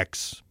committee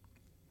backs.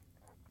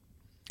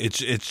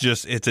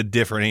 It's a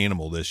different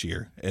animal this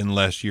year,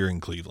 unless you're in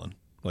Cleveland.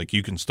 Like,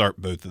 you can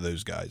start both of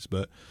those guys,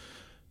 but.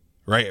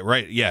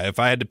 Right. Yeah, if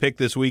I had to pick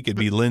this week, it'd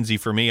be Lindsey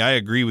for me. I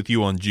agree with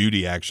you on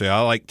Jeudy, actually. I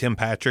like Tim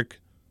Patrick,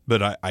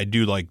 but I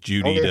do like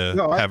Jeudy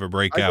have a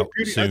breakout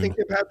soon. I think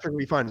Tim Patrick will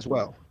be fine as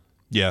well.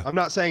 Yeah. I'm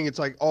not saying it's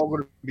like all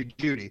going to be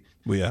Jeudy.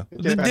 Well, yeah.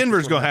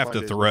 Denver's going to have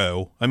to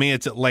throw. I mean,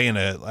 it's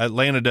Atlanta.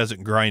 Atlanta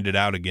doesn't grind it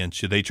out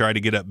against you. They try to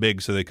get up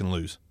big so they can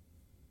lose.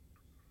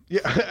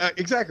 Yeah,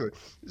 exactly.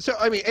 So,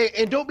 I mean,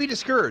 and don't be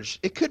discouraged.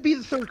 It could be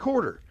the third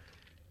quarter.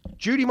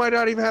 Jeudy might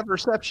not even have a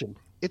reception.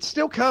 It's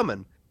still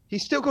coming.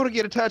 He's still going to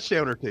get a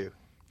touchdown or two.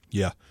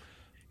 Yeah.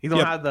 He's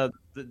going to have the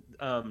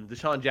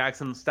Deshaun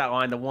Jackson stat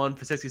line, the 1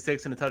 for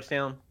 66 and a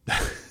touchdown.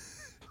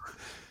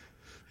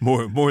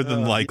 more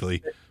than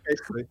likely.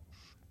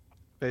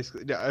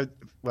 Basically.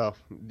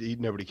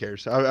 Nobody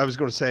cares. I was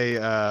going to say,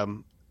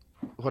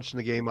 watching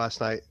the game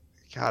last night,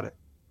 God,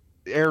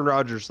 Aaron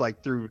Rodgers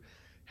through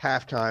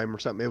halftime or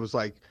something. It was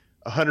like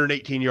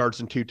 118 yards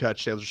and 2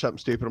 touchdowns or something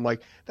stupid. I'm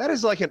like, that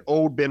is like an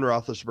old Ben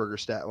Roethlisberger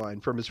stat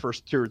line from his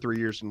first 2 or 3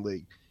 years in the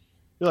league.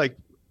 You're like,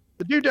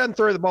 the dude doesn't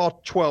throw the ball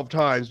 12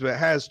 times, but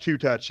has 2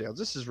 touchdowns.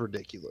 This is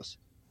ridiculous.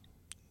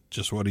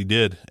 Just what he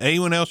did.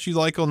 Anyone else you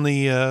like on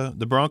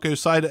the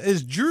Broncos side?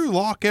 Is Drew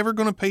Lock ever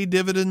going to pay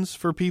dividends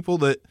for people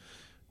that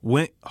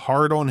went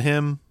hard on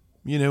him?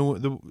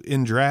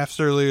 In drafts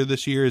earlier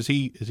this year, is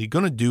he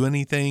going to do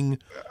anything?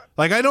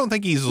 Like, I don't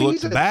think he's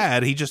looked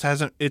bad. He just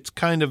hasn't. It's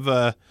kind of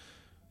a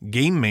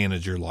game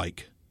manager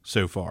like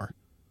so far.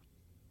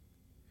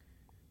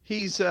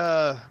 He's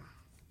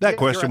That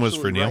question was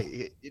for Neil.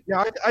 Right.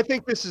 No, I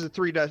think this is a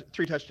 3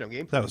 touchdown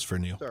game. That was for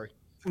Neil. Sorry.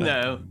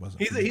 No,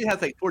 he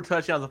has 4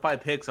 touchdowns and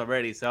 5 picks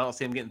already, so I don't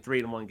see him getting 3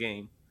 in one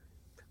game.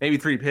 Maybe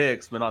 3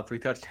 picks, but not 3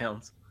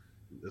 touchdowns.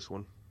 This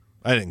one.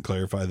 I didn't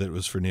clarify that it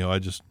was for Neil. I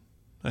just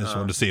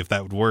wanted to see if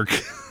that would work.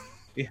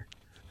 Yeah,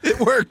 it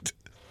worked.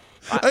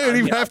 I didn't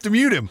even have to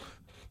mute him.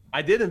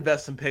 I did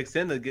invest some picks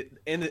into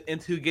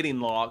getting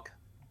Locke,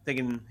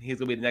 thinking he's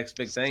gonna be the next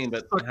big thing,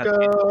 but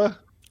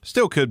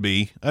still could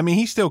be. I mean,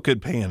 he still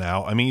could pan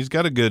out. I mean, he's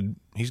got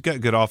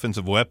good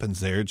offensive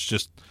weapons there. It's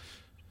just,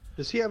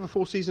 does he have a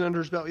full season under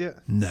his belt yet?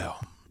 No.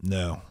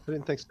 I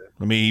didn't think so.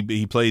 I mean,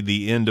 he played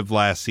the end of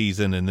last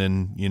season, and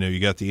then you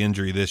got the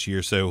injury this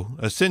year. So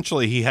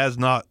essentially, he has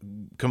not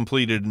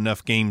completed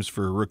enough games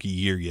for a rookie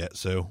year yet.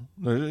 So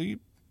there's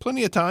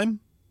plenty of time.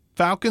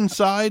 Falcons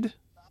side,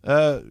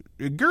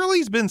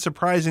 Gurley's been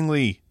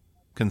surprisingly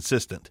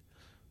consistent.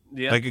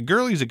 Yeah, like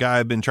Gurley's a guy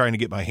I've been trying to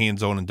get my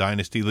hands on in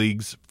dynasty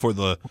leagues for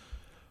the.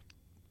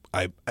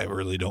 I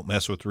really don't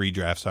mess with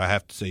redrafts, so I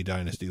have to say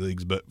dynasty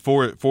leagues. But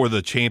for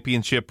the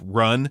championship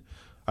run,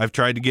 I've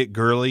tried to get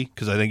Gurley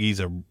because I think he's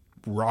a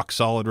rock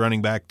solid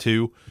running back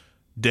too.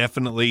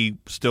 Definitely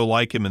still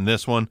like him in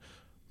this one.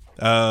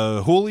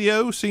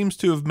 Julio seems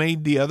to have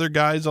made the other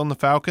guys on the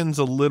Falcons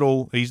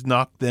he's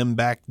knocked them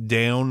back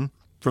down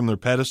from their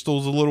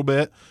pedestals a little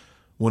bit.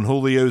 When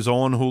Julio's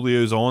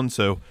on.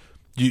 So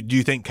do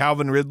you think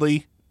Calvin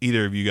Ridley,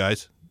 either of you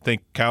guys,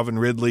 think Calvin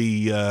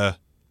Ridley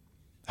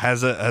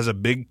has a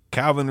big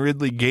Calvin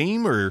Ridley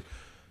game, or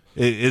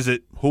is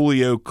it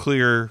Julio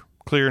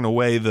clearing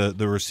away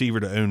the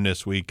receiver to own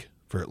this week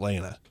for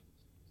Atlanta?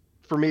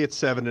 For me, it's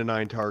 7 to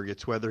 9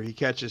 targets. Whether he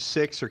catches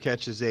 6 or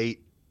catches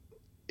 8,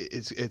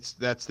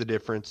 that's the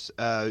difference.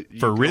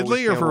 For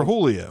Ridley or for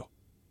Julio?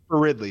 For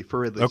Ridley.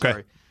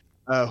 Okay.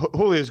 Sorry.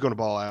 Julio's going to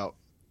ball out.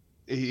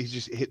 He's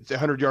just hit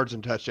 100 yards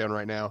and touchdown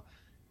right now,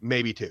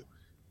 maybe 2.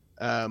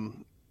 I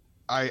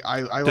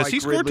Does like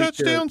he score Ridley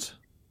touchdowns?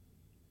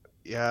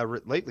 Yeah,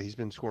 lately he's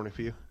been scoring a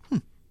few.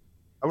 I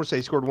want to say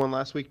he scored 1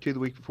 last week, 2 the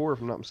week before,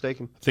 if I'm not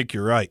mistaken. I think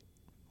you're right,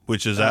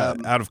 which is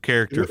out of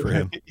character for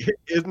him.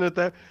 Isn't it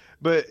that?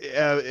 But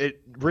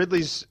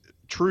Ridley's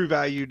true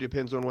value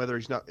depends on whether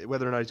or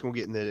not he's going to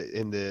get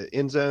in the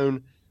end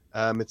zone.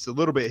 It's a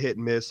little bit hit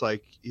and miss,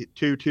 like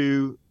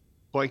 2-2,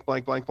 blank,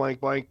 blank, blank,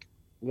 blank, blank,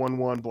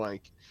 1-1,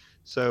 blank.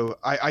 So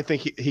I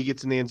think he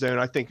gets in the end zone.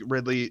 I think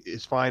Ridley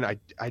is fine.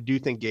 I do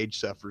think Gage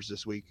suffers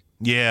this week.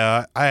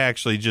 Yeah, I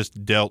actually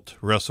just dealt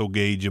Russell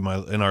Gage in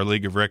our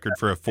league of record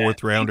for a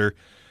 4th rounder.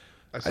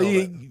 I saw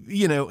that.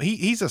 You know,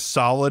 he's a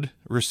solid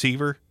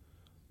receiver,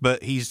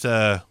 but he's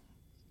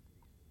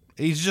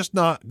just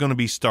not going to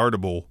be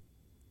startable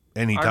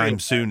anytime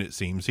soon. It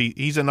seems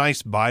he's a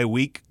nice bye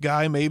week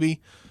guy, maybe.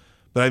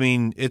 But I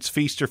mean, it's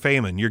feast or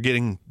famine. You're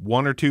getting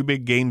 1 or 2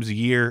 big games a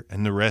year,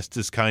 and the rest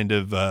is kind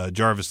of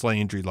Jarvis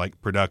Landry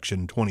like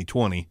production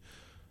 2020,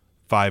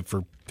 5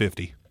 for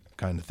 50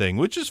 kind of thing,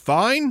 which is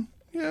fine.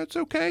 Yeah, it's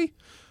okay,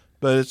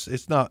 but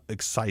it's not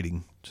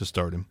exciting to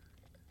start him.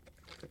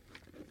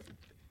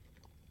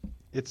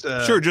 It's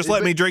sure. Just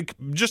let me drink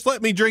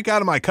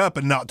out of my cup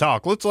and not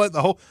talk. Let's let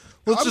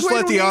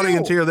the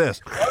audience hear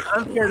this.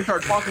 I'm scared to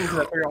start talking because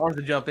I figure I wanted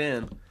to jump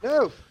in.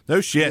 No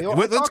shit. Neil,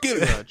 Let's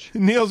get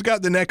Neil's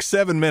got the next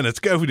 7 minutes.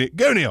 Go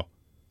Neil.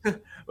 Well,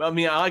 I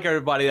mean, I like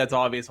everybody that's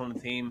obvious on the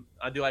team.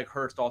 I do like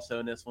Hurst also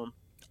in this one.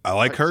 I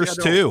like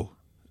Hurst too.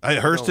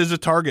 Hurst is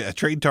a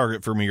trade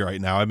target for me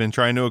right now. I've been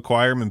trying to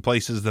acquire him in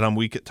places that I'm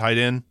weak at tight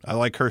end. I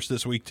like Hurst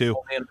this week too.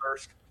 And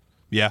Hurst.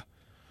 Yeah.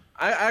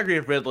 I agree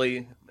with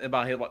Ridley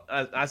about him.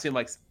 I see him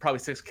like probably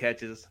 6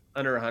 catches,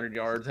 under 100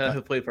 yards. He'll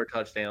play for a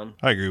touchdown.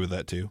 I agree with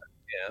that too.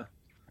 Yeah.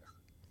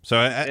 So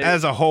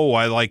as a whole,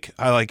 I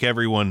like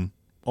everyone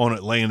on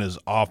Atlanta's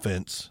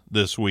offense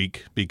this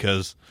week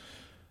because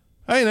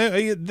I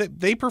know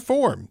they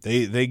perform.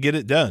 They get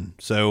it done.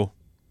 So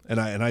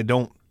I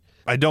don't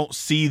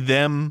see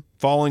them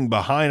falling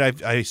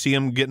behind. I see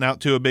them getting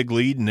out to a big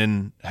lead and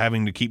then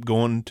having to keep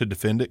going to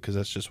defend it because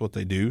that's just what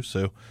they do.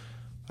 So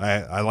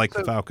I like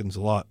the Falcons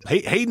a lot.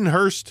 Hayden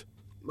Hurst,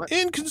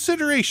 in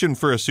consideration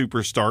for a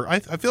superstar. I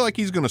feel like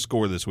he's going to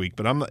score this week,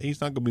 but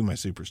he's not going to be my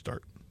superstar.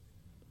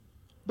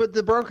 But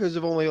the Broncos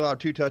have only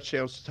allowed 2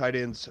 touchdowns to tight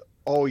ends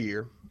all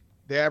year.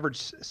 They average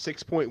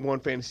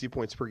 6.1 fantasy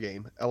points per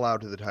game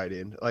allowed to the tight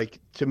end. Like,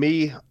 to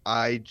me,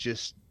 I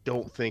just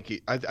don't think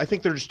I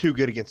think they're just too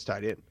good against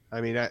tight end. I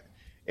mean,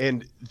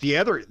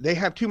 they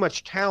have too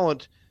much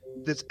talent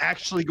that's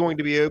actually going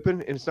to be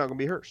open, and it's not going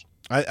to be Hurst.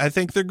 I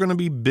think they're going to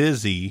be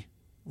busy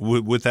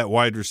with that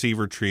wide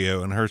receiver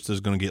trio, and Hurst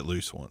is going to get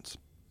loose once.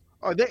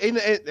 Oh,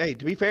 hey,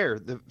 to be fair,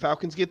 the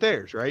Falcons get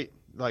theirs, right?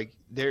 Like,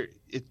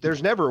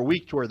 there's never a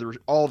week to where there's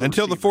all the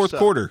until the 4th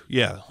quarter.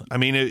 Yeah, I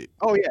mean,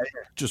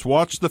 just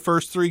watch the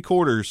first 3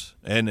 quarters,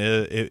 and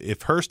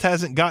if Hurst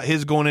hasn't got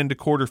his going into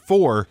quarter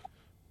 4,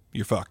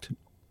 you're fucked.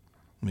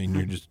 I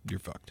mean, you're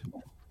fucked.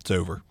 It's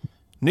over.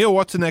 Neil,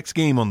 what's the next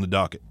game on the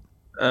docket?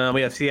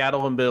 We have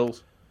Seattle and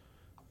Bills.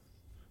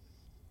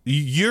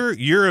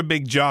 You're a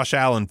big Josh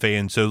Allen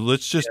fan, so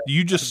let's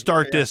just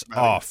start this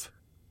off.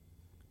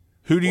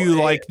 Who do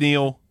you like,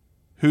 Neil?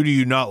 Who do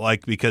you not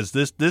like? Because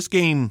this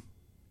game,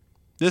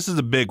 this is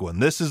a big one.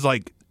 This is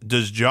like,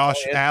 does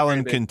Josh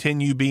Allen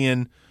continue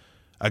being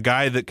a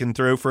guy that can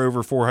throw for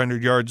over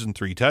 400 yards and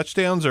 3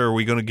 touchdowns, or are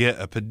we going to get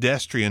a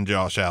pedestrian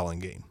Josh Allen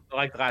game?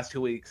 Like the last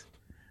 2 weeks.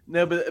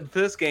 No, but for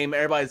this game,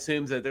 everybody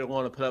assumes that they're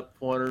going to put up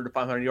 400 to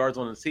 500 yards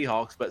on the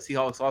Seahawks, but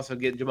Seahawks also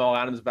get Jamal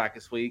Adams back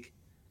this week,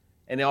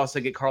 and they also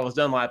get Carlos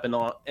Dunlap in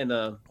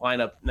the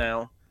lineup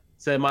now.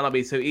 So it might not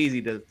be so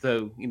easy to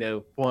throw,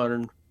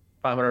 400,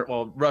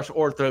 500, rush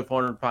or throw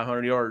 400,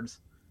 500 yards.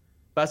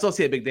 But I still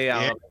see a big day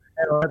out of it.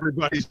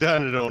 Everybody's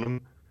done it on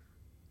them.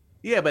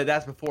 Yeah, but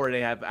that's before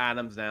they have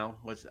Adams now,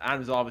 which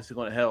Adams is obviously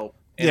going to help.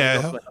 And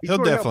yeah, he'll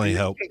definitely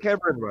help. He can't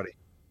cover everybody.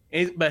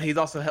 But he's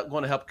also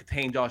going to help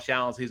contain Josh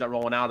Allen, so he's not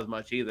rolling out as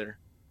much either.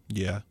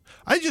 Yeah.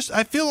 I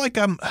feel like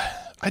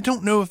I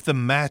don't know if the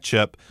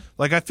matchup,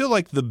 like I feel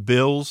like the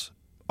Bills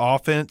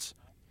offense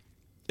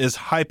is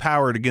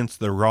high-powered against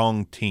the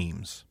wrong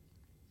teams.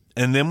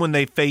 And then when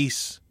they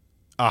face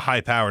a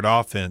high-powered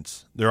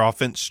offense, their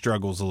offense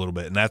struggles a little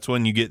bit. And that's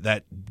when you get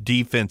that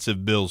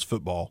defensive Bills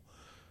football.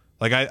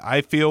 Like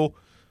I feel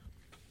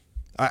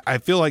I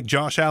feel like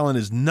Josh Allen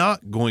is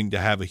not going to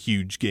have a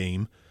huge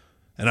game,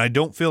 and I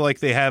don't feel like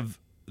they have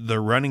the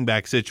running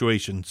back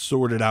situation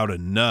sorted out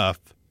enough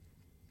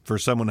for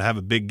someone to have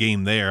a big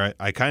game there.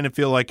 I kind of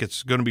feel like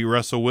it's going to be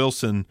Russell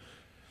Wilson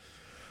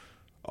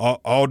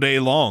all day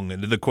long.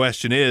 And the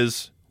question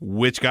is,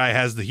 which guy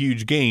has the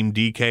huge game,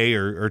 DK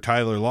or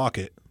Tyler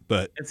Lockett?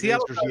 But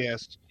Seattle,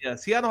 yes. Yeah,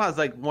 Seattle has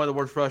like one of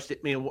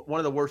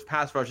the worst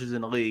pass rushes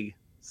in the league.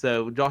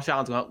 So Josh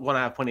Allen's going to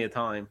have plenty of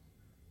time.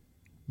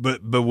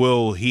 But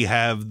will he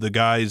have the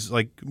guys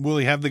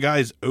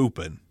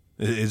open?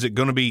 Is it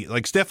going to be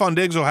like Stephon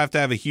Diggs will have to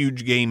have a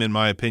huge game, in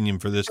my opinion,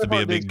 for this to be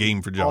a big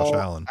game for Josh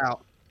Allen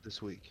out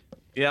this week?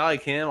 Yeah, I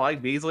like him. I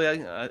like Beasley.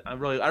 I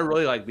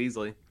really like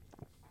Beasley.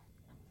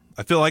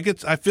 I feel like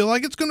it's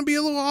going to be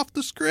a little off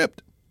the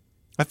script.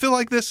 I feel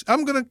like this.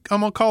 I'm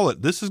gonna call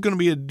it. This is going to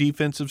be a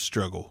defensive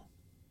struggle.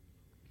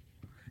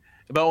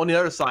 But on the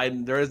other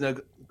side, there is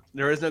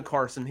no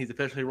Carson. He's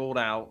officially ruled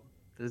out.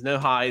 There's no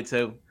Hyde,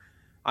 so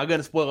I'm going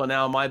to spoil it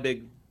now. My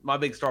big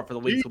start for the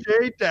week.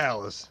 DJ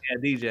Dallas. Yeah,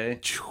 DJ.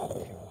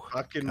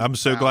 I'm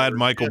so glad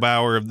Michael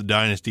Bauer of the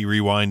Dynasty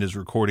Rewind is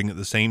recording at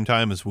the same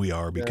time as we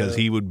are, because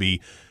he would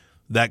be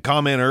that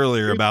comment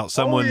earlier about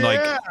someone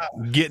like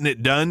getting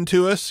it done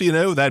to us.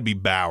 That'd be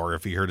Bauer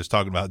if he heard us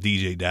talking about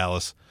DJ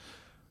Dallas.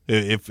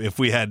 If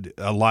we had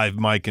a live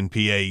mic in PA,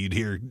 you'd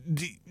hear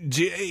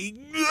DJ.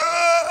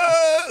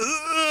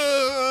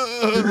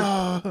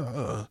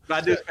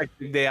 I do expect a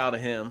big day out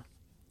of him.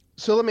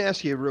 So let me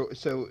ask you,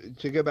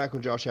 to go back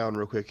on Josh Allen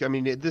real quick. I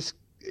mean,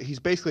 he's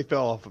basically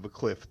fell off of a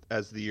cliff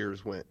as the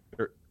years went.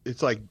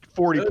 It's like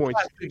 40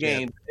 points. The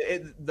game.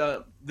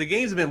 The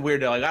games have been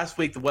weird though. Like last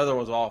week, the weather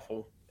was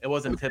awful. It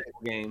wasn't a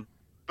typical game.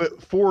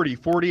 But 40,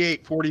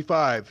 48,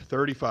 45,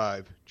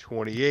 35,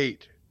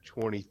 28,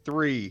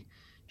 23,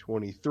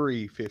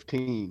 23,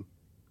 15.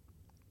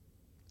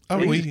 Oh,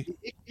 he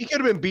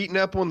could have been beaten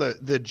up on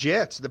the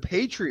Jets. The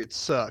Patriots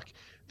suck.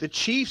 The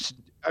Chiefs,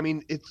 I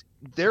mean, it's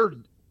their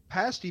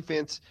pass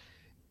defense.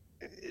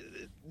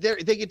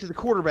 They get to the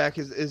quarterback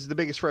is the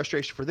biggest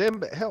frustration for them.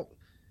 But hell,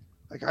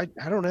 like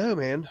I don't know,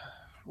 man.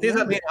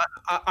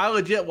 I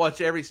legit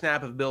watch every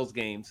snap of Bills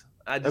games.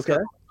 I just got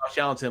Josh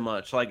Allen too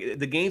much. Like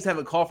the games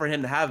haven't called for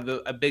him to have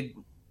a big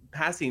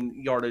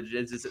passing yardage.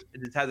 It just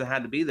hasn't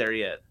had to be there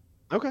yet.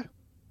 Okay.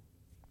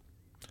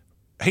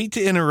 Hate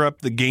to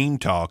interrupt the game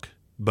talk,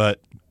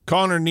 but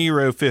Connor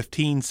Nero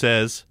 15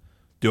 says,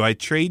 "Do I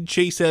trade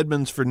Chase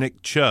Edmonds for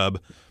Nick Chubb?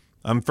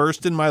 I'm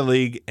first in my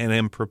league and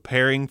am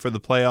preparing for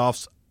the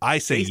playoffs." I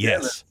say Chase yes.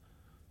 Edmonds.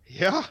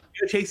 Yeah.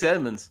 Chase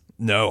Edmonds.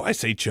 No, I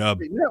say Chubb.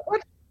 Yeah,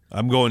 what?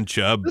 I'm going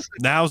Chubb.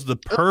 Now's the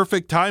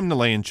perfect time to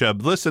land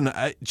Chubb. Listen,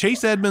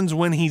 Chase Edmonds,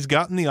 when he's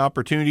gotten the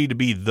opportunity to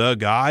be the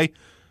guy,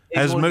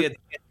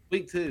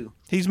 week 2.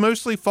 He's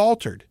mostly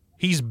faltered.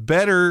 He's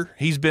better.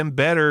 He's been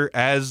better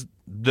as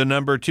the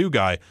number 2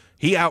 guy.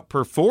 He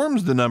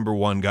outperforms the number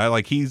 1 guy.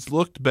 Like, he's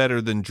looked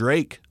better than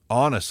Drake,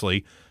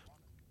 honestly.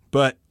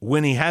 But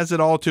when he has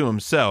it all to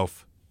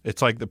himself,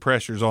 it's like the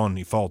pressure's on and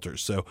he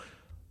falters. So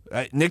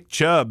Nick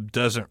Chubb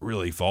doesn't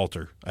really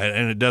falter,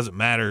 and it doesn't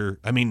matter.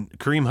 I mean,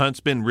 Kareem Hunt's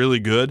been really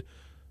good,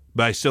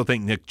 but I still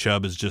think Nick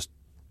Chubb is just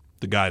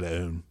the guy to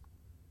own.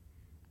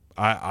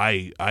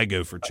 I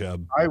go for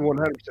Chubb. I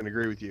 100%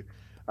 agree with you.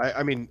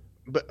 I mean,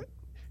 but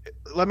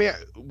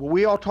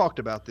we all talked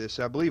about this.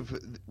 I believe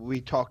we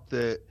talked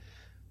that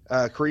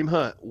Kareem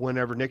Hunt,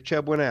 whenever Nick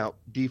Chubb went out,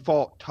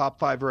 default top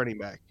 5 running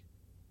back.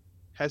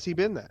 Has he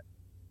been that?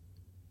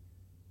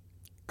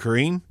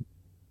 Kareem?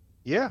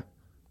 Yeah.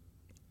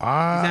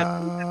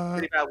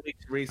 Pretty bad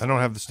weeks recently. I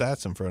don't have the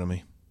stats in front of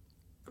me.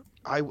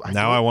 I want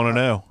to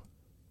know.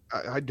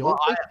 I don't.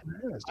 I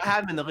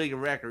have him in the league of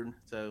record,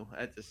 so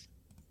I just.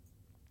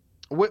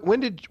 When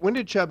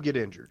did Chubb get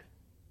injured?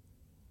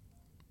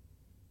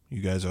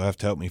 You guys will have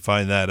to help me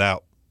find that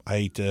out. I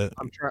hate to.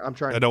 I'm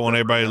trying. I don't want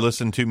everybody to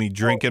listen to me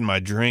drinking my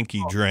drink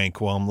he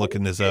drank while I'm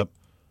looking this up.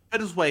 I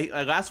just wait.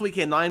 Last week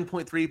he had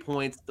 9.3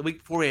 points. The week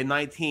before he had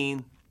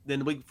 19. Then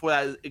the week before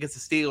that against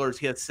the Steelers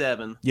he had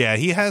 7. Yeah,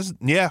 he has.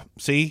 Yeah,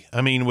 see,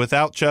 I mean,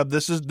 without Chubb,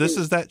 this is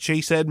that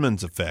Chase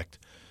Edmonds effect.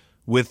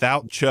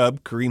 Without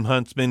Chubb, Kareem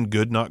Hunt's been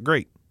good, not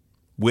great.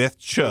 With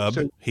Chubb,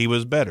 he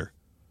was better.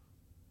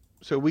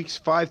 So weeks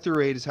 5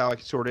 through 8 is how I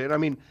can sort it. I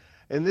mean,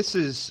 and this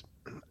is.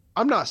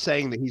 I'm not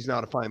saying that he's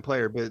not a fine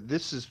player, but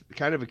this is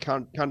kind of a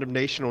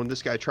condemnation on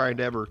this guy trying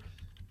to ever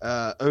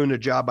own a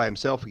job by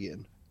himself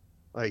again.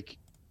 Like,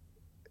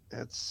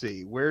 let's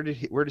see, where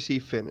does he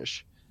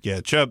finish? Yeah,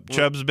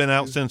 Chubb's been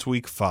out since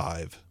week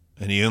 5,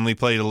 and he only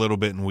played a little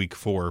bit in week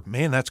 4.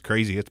 Man, that's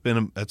crazy. It's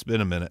been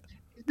a minute.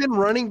 He's been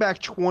running back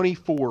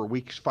 24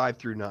 weeks 5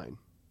 through 9.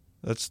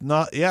 That's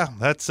not. Yeah,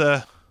 that's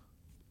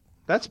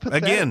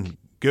pathetic. Again,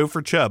 go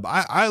for Chubb.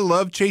 I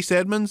love Chase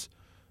Edmonds.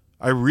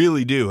 I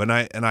really do, and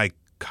I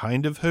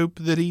kind of hope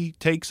that he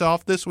takes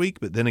off this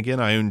week. But then again,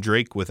 I own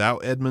Drake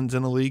without Edmonds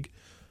in a league.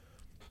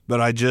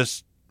 But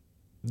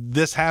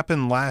this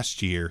happened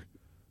last year.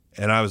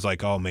 And I was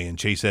like, oh, man,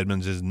 Chase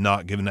Edmonds is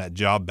not giving that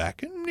job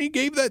back. And he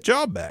gave that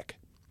job back.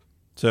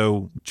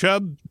 So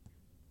Chubb,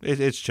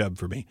 It's Chubb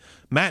for me.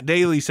 Matt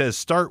Daly says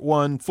start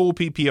one, full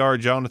PPR,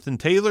 Jonathan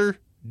Taylor,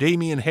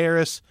 Damian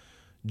Harris,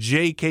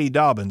 J.K.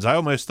 Dobbins. I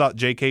almost thought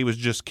J.K. was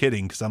just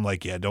kidding because I'm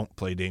like, yeah, don't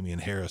play Damian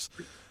Harris.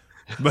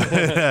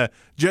 But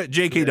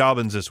J.K.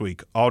 Dobbins this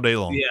week, all day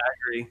long. Yeah, I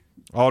agree.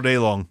 All day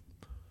long.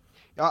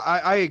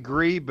 I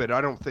agree, but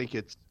I don't think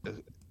it's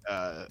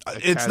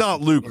it's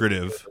not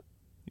lucrative.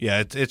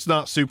 Yeah, it's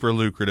not super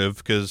lucrative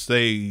because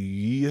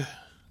they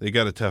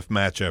got a tough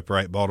matchup,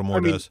 right?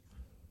 Baltimore does.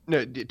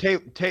 No,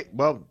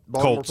 Baltimore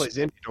Colts. plays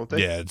Indy, don't they?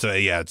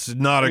 Yeah, it's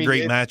not a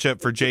great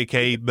matchup for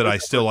JK, but I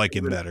still like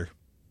him better.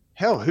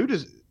 Hell, who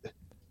does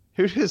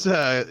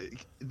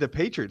the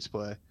Patriots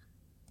play?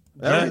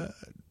 Man,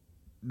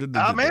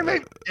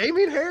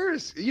 Damian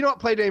Harris. You don't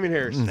play Damian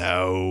Harris.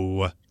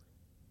 No.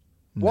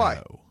 Why?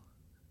 No.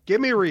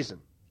 Give me a reason.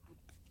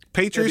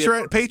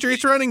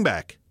 Patriots running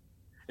back.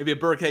 Maybe a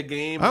Burkhead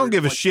game. I don't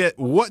give a shit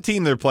what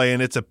team they're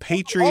playing. It's a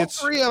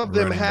Patriots. All three of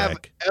them have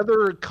back.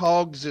 other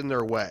cogs in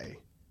their way.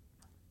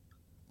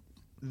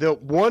 The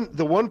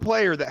one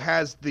player that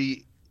has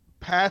the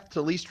path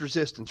to least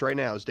resistance right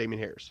now is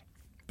Damian Harris.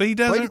 But he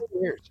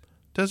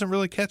doesn't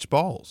really catch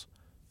balls.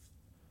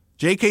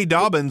 J.K.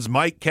 Dobbins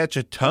might catch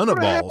a ton of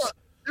balls.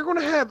 They're going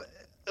to have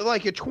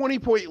like a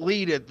 20-point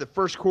lead at the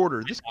first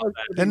quarter.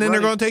 And then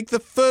they're going to take the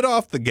foot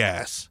off the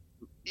gas.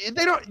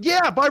 They don't.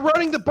 Yeah, by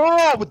running the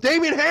ball with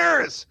Damian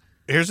Harris.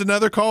 Here's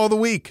another call of the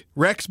week.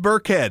 Rex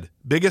Burkhead,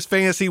 biggest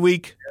fantasy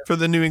week for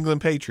the New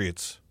England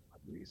Patriots.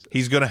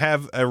 He's going to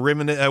have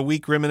a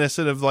week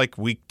reminiscent of like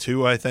week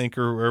 2, I think,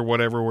 or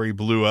whatever, where he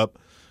blew up.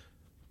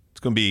 It's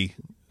going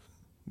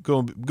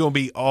to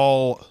be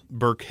all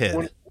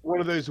Burkhead. One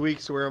of those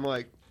weeks where I'm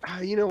like,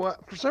 you know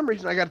what? For some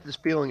reason, I got this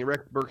feeling that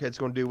Rex Burkhead's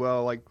going to do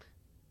well. Like,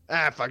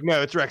 fuck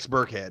no, it's Rex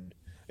Burkhead.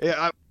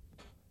 Yeah.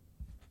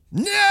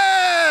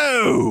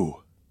 No.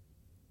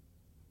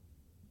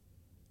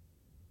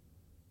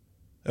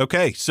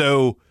 Okay,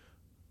 so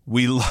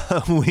we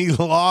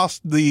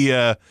lost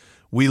the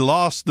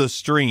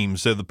stream,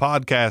 so the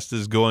podcast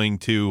is going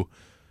to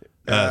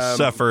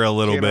suffer a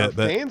little bit.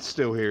 But fans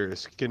still hear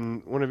us. Can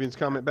one of you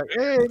comment back?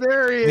 Hey,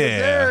 there he is. Yeah.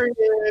 There he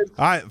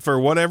is. For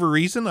whatever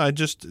reason, I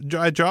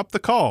dropped the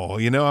call.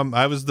 You know,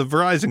 I was the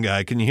Verizon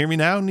guy. Can you hear me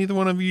now? Neither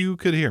one of you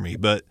could hear me,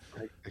 but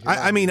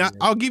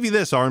I'll give you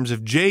this, Arms.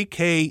 If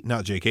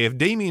if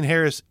Damian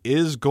Harris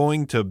is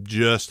going to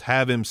just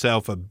have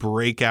himself a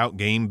breakout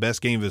game,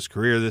 best game of his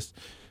career, this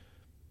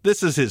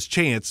is his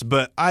chance.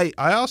 But I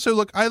also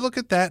look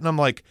at that and I'm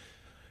like,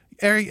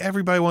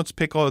 everybody wants to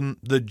pick on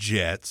the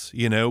Jets,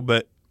 you know,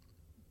 but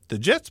the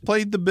Jets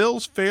played the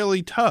Bills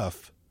fairly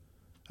tough.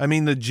 I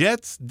mean, the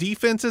Jets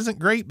defense isn't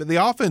great, but the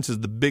offense is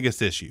the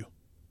biggest issue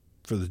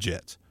for the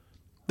Jets.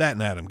 That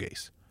and Adam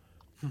Gase.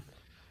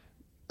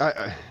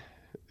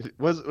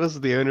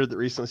 Was the owner that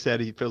recently said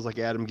he feels like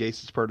Adam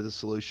Gase is part of the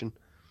solution?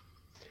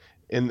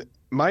 And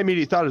my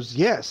immediate thought is,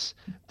 yes,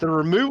 the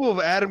removal of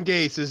Adam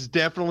Gase is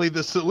definitely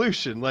the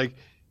solution. Like,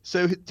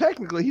 so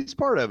technically he's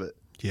part of it.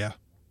 Yeah,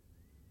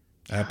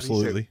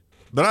 absolutely.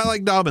 But I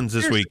like Dobbins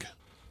this week.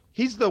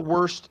 He's the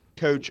worst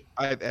coach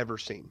I've ever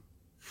seen.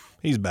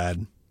 He's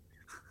bad.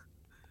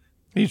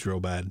 He's real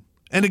bad.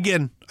 And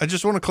again, I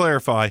just want to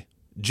clarify,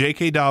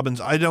 J.K. Dobbins,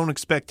 I don't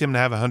expect him to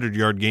have a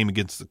 100-yard game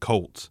against the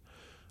Colts.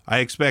 I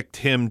expect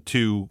him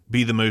to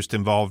be the most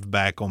involved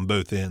back on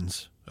both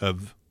ends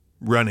of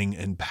running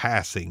and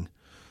passing.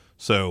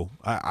 So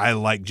I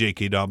like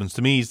J.K. Dobbins.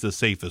 To me, he's the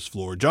safest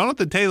floor.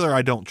 Jonathan Taylor,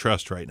 I don't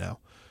trust right now.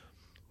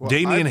 Well,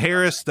 Damian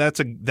Harris,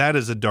 that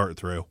is a dart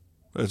throw.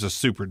 That's a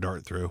super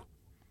dart throw.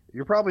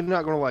 You're probably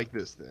not going to like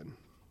this then.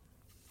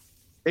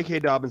 J.K.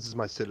 Dobbins is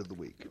my sit of the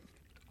week.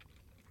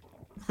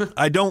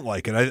 I don't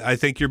like it. I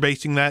think you're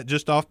basing that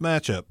just off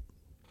matchup.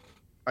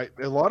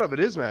 A lot of it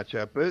is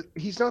matchup, but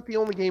he's not the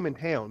only game in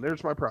town.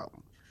 There's my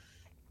problem.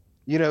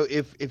 You know,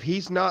 if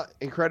he's not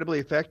incredibly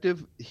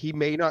effective, he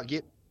may not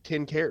get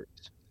 10 carries.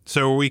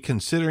 So are we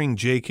considering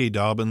J.K.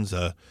 Dobbins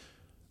a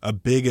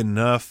big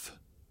enough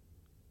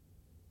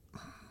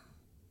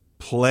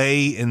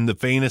play in the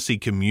fantasy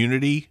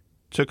community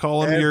to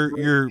call him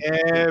your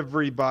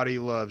Everybody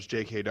loves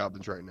J.K.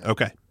 Dobbins right now.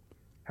 Okay.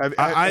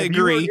 I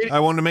agree. I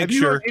want to make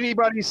sure.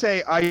 Anybody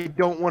say, I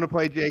don't want to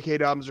play J.K.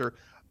 Dobbins, or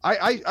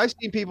I've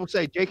seen people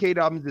say J.K.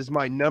 Dobbins is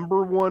my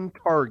number one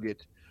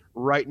target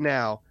right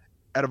now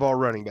out of all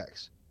running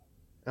backs.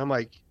 And I'm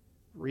like,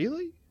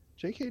 really?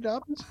 J.K.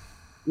 Dobbins?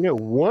 You know,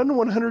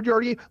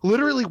 100-yard game,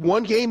 literally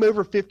one game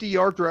over 50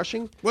 yards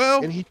rushing.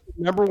 Well, and he's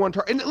number one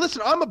target. And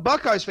listen, I'm a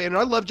Buckeyes fan, and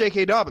I love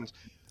J.K. Dobbins.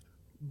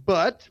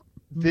 But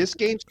this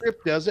game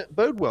script doesn't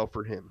bode well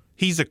for him.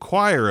 He's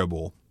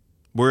acquirable,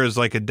 whereas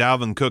like a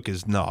Dalvin Cook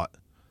is not.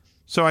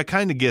 So I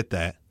kind of get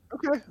that.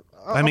 Okay.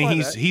 I mean,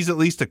 he's at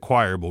least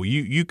acquirable.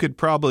 You could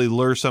probably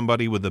lure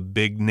somebody with a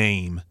big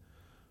name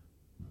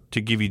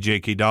to give you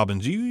J.K.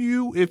 Dobbins.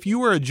 If you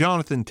were a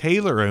Jonathan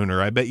Taylor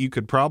owner, I bet you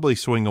could probably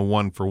swing a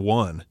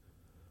 1-for-1.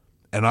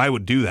 And I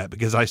would do that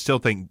because I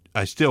still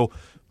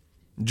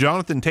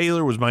Jonathan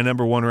Taylor was my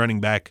number one running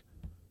back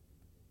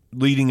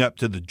leading up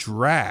to the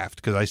draft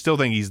because I still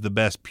think he's the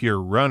best pure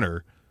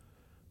runner.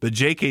 But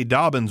J.K.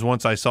 Dobbins,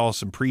 once I saw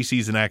some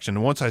preseason action,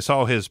 and once I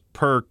saw his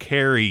per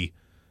carry,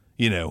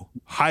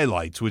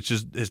 highlights, which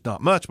is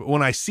not much, but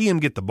when I see him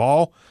get the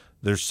ball,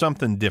 there's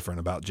something different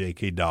about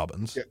J.K.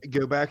 Dobbins.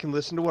 Go back and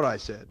listen to what I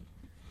said.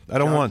 I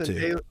don't want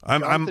to.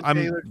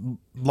 I'm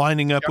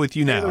lining up with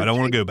you now. I don't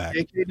want to go back.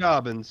 J.K.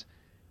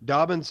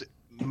 Dobbins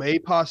may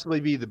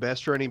possibly be the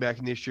best running back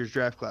in this year's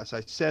draft class.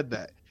 I said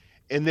that.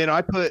 And then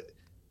I put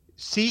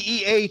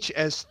CEH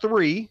as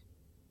 3,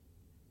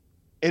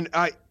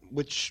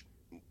 which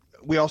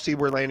we all see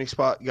where landing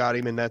spot got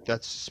him, and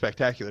that's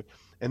spectacular.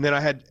 And then I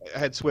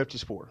had Swift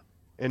as 4.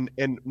 And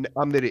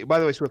I'm the idiot. By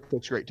the way, Swift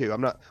looks great too.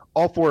 I'm not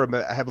all 4 of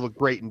them have looked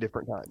great in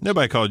different times.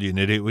 Nobody called you an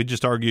idiot. We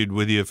just argued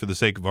with you for the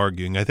sake of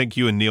arguing. I think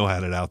you and Neil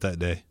had it out that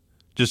day,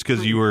 just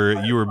because you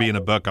were being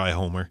a Buckeye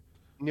homer.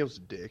 Neil's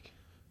a dick.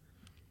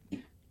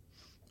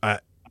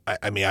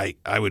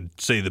 I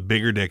would say the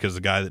bigger dick is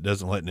the guy that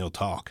doesn't let Neil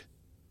talk.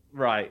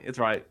 Right, it's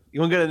right.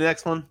 You want to go to the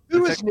next one?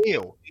 Who is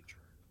Neil?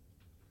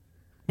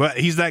 Well,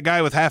 he's that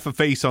guy with half a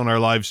face on our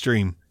live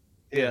stream.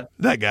 Yeah,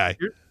 that guy.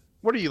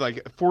 What are you, like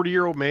a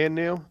 40-year-old man,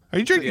 Neil? Are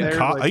you drinking?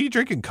 Are you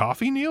drinking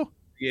coffee, Neil?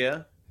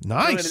 Yeah.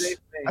 Nice.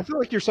 I feel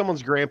like you're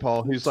someone's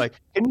grandpa who's like,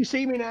 "Can you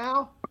see me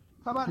now?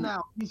 How about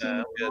now? Can you see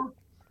me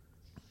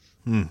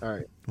now?" All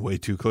right. Way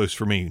too close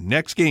for me.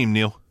 Next game,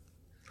 Neil.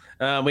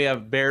 We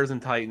have Bears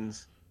and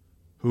Titans.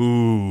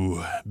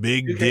 Ooh,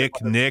 Big Dick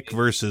Nick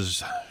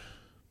versus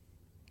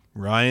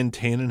Ryan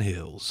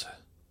Tannenhills.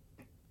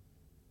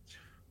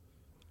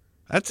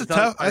 That's a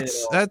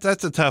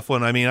tough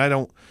one. I mean, I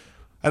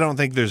don't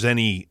think there's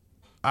any.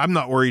 I'm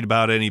not worried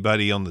about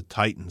anybody on the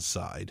Titans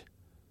side.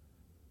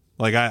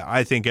 Like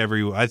I think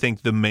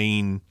the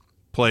main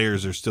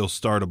players are still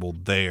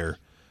startable there.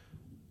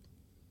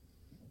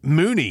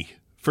 Mooney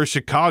for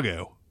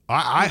Chicago.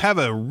 I have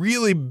a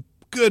really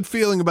good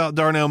feeling about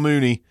Darnell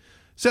Mooney.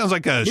 Sounds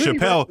like a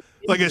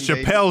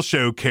Chappelle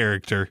show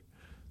character.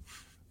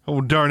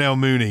 Oh, Darnell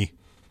Mooney.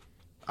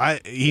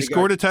 He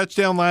scored a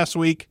touchdown last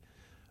week.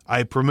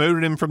 I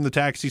promoted him from the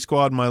taxi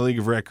squad in my league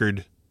of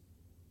record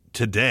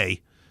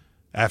today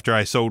after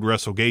I sold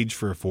Russell Gage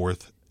for a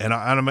 4th. And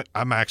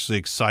I'm actually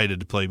excited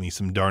to play me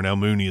some Darnell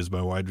Mooney as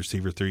my wide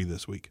receiver 3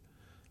 this week.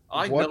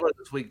 I like Miller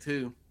this week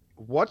too.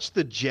 Watch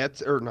the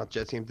Jets, or not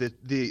Jets game,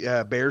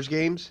 the Bears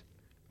games.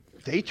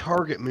 They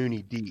target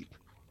Mooney deep,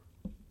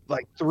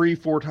 like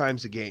 3-4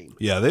 times a game.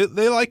 Yeah,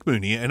 they like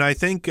Mooney, and I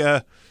think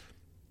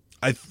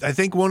I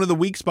think one of the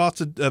weak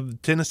spots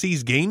of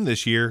Tennessee's game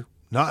this year,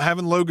 not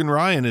having Logan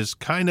Ryan, is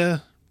kind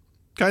of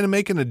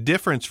making a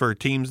difference for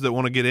teams that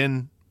want to get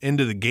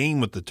into the game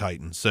with the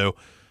Titans. So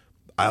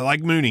I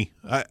like Mooney.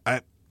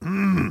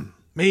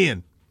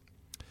 Man.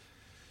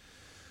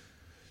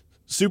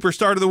 Super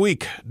start of the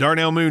week,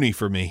 Darnell Mooney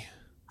for me.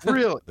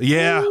 Really?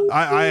 Yeah,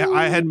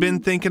 I had been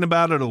thinking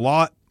about it a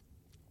lot,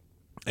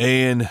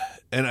 and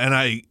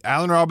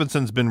Allen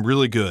Robinson's been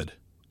really good,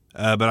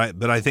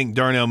 but I think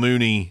Darnell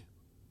Mooney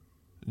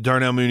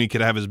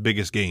could have his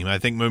biggest game. I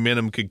think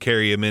momentum could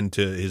carry him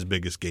into his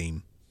biggest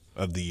game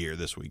of the year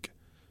this week.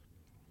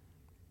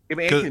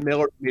 Yeah, Anthony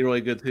Miller could be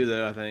really good too,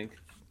 though. I think.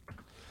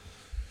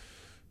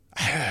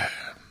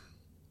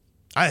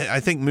 I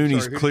think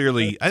Mooney's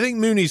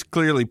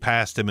clearly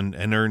passed him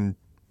and earned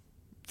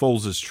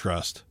Foles'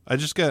 trust. I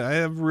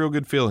have a real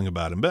good feeling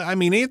about him. But I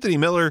mean, Anthony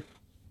Miller,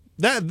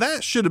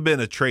 that should have been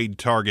a trade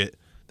target.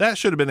 That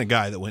should have been a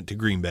guy that went to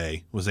Green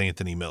Bay, was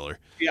Anthony Miller.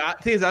 Yeah,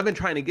 the thing is, I've been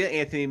trying to get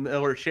Anthony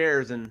Miller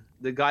shares, and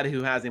the guy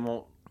who has him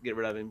won't get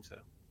rid of him. So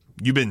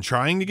you've been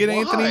trying to get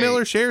Anthony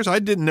Miller shares? I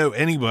didn't know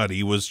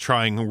anybody was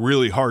trying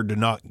really hard to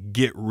not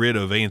get rid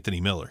of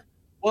Anthony Miller.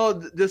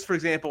 Well, just for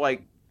example,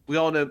 like we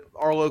all know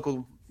our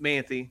local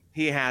Manthe,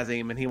 he has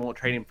him, and he won't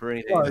trade him for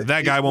anything. Well,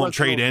 that guy won't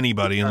trade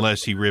anybody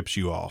unless he rips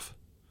you off.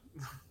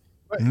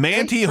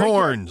 Manthe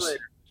Horns.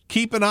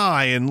 Keep an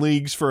eye in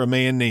leagues for a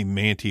man named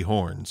Manthe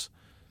Horns.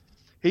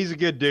 He's a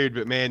good dude,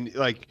 but man,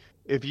 like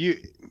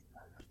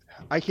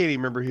I can't even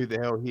remember who the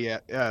hell he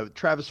had.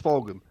 Travis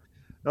Fulgham. And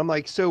I'm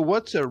like, so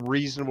what's a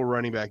reasonable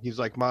running back? He's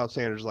like, Miles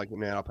Sanders. Like,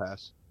 man, I'll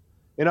pass.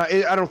 And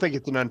I don't think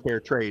it's an unfair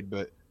trade,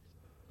 but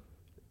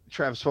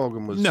Travis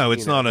Fulgham was. No,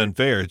 it's not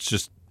unfair. It's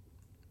just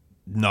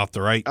not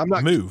the right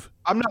move.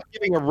 I'm not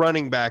giving a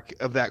running back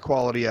of that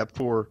quality up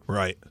for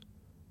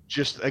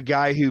just a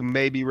guy who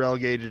may be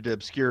relegated to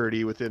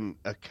obscurity within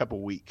a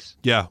couple weeks.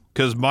 Yeah,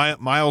 because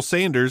Miles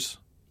Sanders,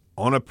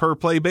 on a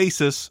per-play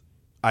basis,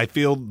 I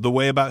feel the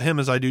way about him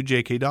as I do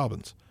J.K.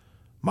 Dobbins.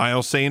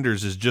 Miles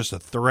Sanders is just a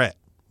threat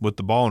with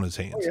the ball in his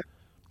hands. Oh, yeah.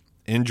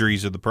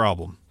 Injuries are the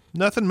problem.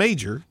 Nothing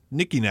major.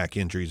 Nicky-knack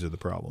injuries are the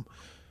problem.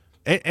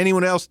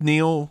 Anyone else,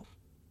 Neil?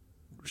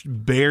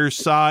 Bears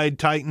side,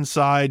 Titans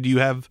side, do you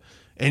have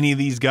any of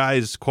these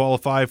guys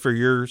qualify for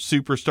your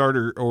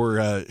superstar or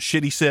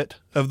shitty sit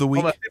of the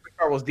week? Well, my favorite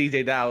part was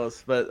DJ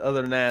Dallas, but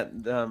other than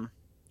that,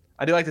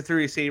 I do like the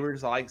 3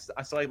 receivers. I still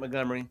like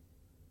Montgomery.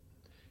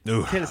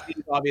 Ooh.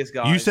 Tennessee's obvious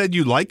guy. You said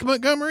you like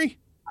Montgomery?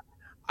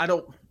 I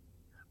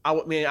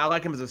mean, I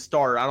like him as a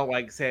starter. I don't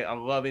like say I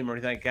love him or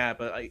anything like that,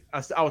 but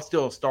I was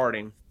still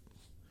starting.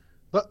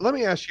 Let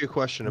me ask you a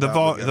question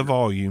about the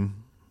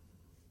volume.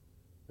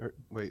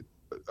 Wait.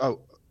 Oh,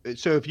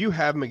 so if you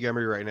have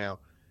Montgomery right now,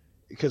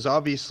 because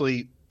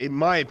obviously, in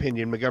my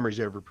opinion, Montgomery's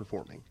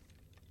overperforming.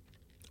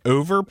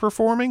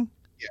 Overperforming?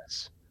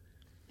 Yes.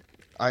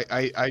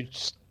 I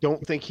just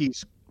don't think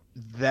he's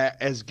that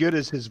as good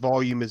as his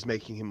volume is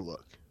making him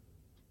look.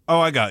 Oh,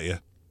 I got you.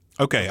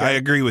 Okay, I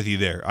agree with you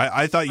there.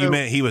 I thought you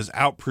meant he was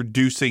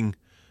outproducing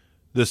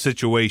the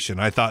situation.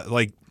 I thought,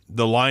 like,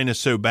 the line is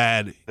so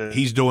bad,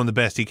 he's doing the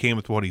best he can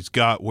with what he's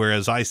got,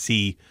 whereas I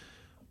see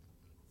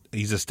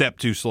he's a step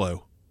too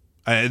slow.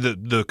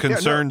 The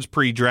concerns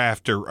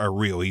pre-draft are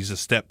real. He's a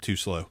step too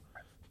slow.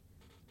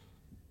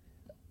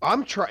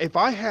 If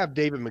I have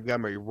David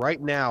Montgomery right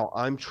now,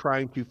 I'm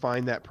trying to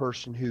find that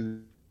person who.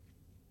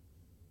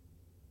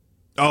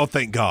 Oh,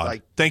 thank God!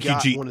 Like, thank you,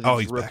 G. Oh,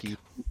 he's rookies.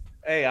 back.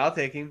 Hey, I'll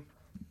take him.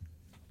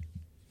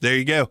 There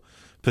you go.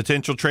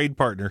 Potential trade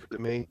partner.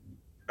 Me,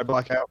 I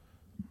black out.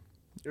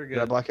 You're Did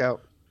I good. black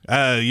out?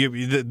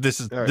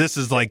 This is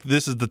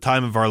the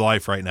time of our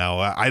life right now.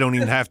 I don't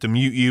even have to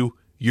mute you.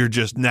 You're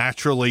just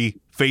naturally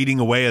fading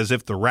away as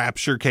if the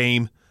rapture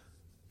came.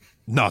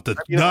 Not that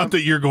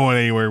you're going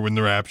anywhere when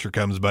the rapture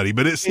comes, buddy.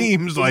 But it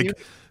seems like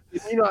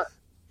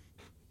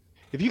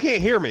if you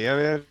can't hear me, I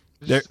mean,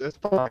 that's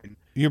fine.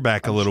 You're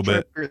back a little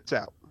bit. Figure this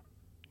out.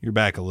 You're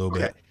back a little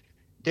bit.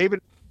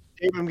 David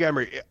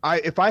Montgomery.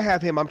 If I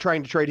have him, I'm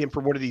trying to trade him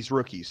for one of these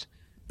rookies.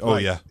 Oh,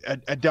 yeah.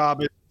 A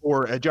Dobbins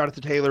or a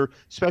Jonathan Taylor,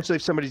 especially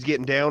if somebody's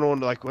getting down on,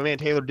 like, well, man,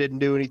 Taylor didn't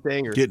do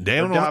anything, or Getting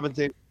down or on Dobbins.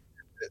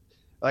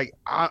 Like,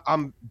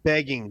 I'm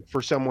begging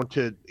for someone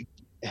to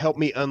help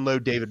me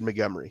unload David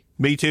Montgomery.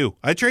 Me too.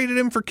 I traded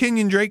him for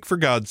Kenyon Drake, for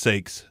God's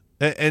sakes.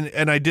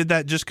 And I did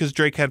that just because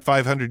Drake had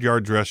 500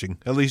 yards rushing.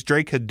 At least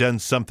Drake had done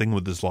something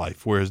with his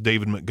life, whereas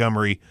David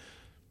Montgomery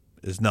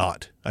is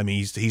not. I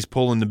mean, he's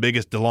pulling the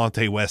biggest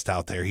Delonte West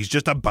out there. He's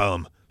just a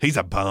bum. He's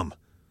a bum.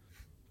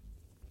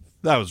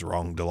 That was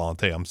wrong,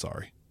 Delonte. I'm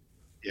sorry.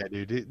 Yeah,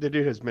 dude. The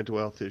dude has mental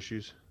health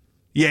issues.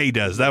 Yeah, he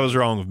does. That was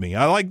wrong of me.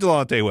 I like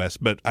Delonte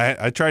West, but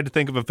I tried to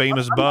think of a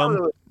famous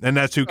bum, and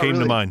that's who came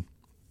to mind.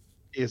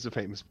 He is a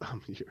famous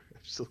bum here.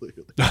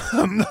 Absolutely.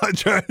 I'm not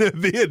trying to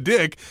be a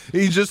dick.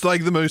 He's just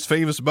like the most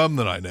famous bum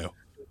that I know.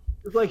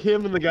 It's like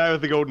him and the guy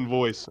with the golden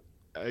voice.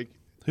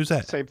 Who's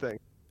that? Same thing.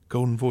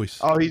 Golden voice.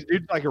 Oh, he's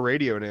like a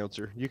radio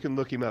announcer. You can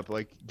look him up,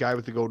 like guy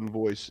with the golden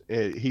voice.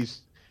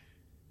 He's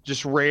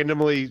just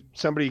randomly,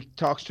 somebody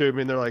talks to him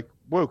and they're like,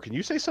 whoa, can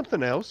you say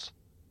something else?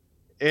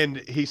 And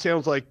he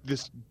sounds like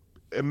this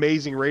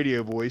amazing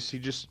radio voice.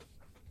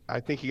 I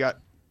think he got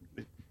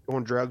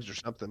on drugs or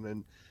something,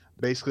 and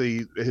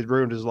basically it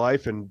ruined his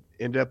life and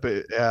ended up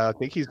I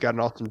think he's got an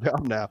awesome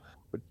job now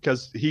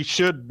because he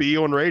should be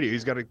on radio.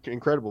 He's got an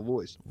incredible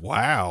voice.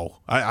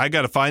 Wow. I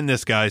got to find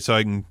this guy so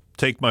I can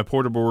take my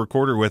portable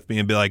recorder with me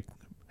and be like,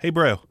 hey,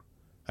 bro,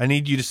 I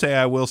need you to say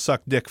I will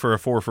suck dick for a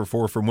 4 for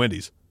 $4 from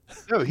Wendy's.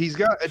 No, he's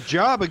got a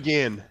job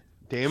again.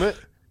 Damn it.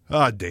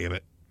 Ah, damn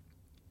it.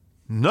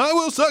 I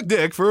will suck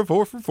dick for a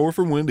 4 for $4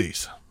 from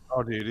Wendy's.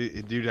 Oh,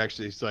 dude,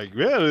 actually, it's like,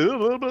 yeah, a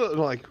little bit. I'm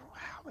like,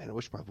 wow, man, I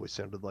wish my voice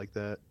sounded like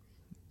that.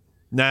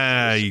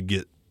 Nah,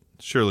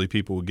 surely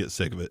people would get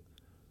sick of it.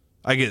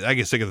 I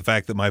get sick of the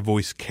fact that my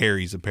voice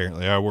carries,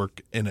 apparently. I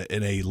work in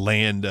a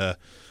land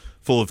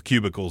full of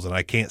cubicles, and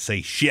I can't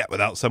say shit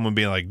without someone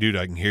being like, dude,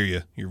 I can hear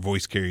you. Your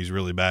voice carries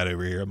really bad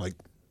over here. I'm like,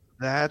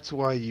 that's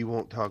why you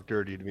won't talk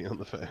dirty to me on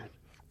the phone.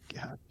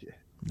 Gotcha.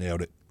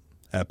 Nailed it.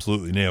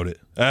 Absolutely nailed it.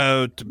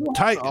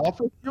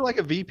 You're like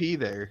a VP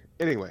there.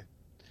 Anyway.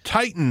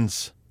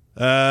 Titans.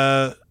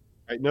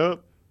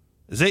 Nope.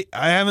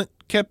 I haven't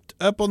kept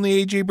up on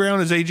the A.J.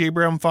 Brown. Is A.J.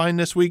 Brown fine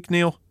this week,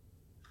 Neil?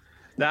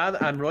 No,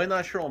 I'm really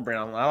not sure on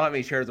Brown. I don't have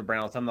any shares of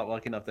Brown, so I'm not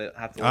lucky enough to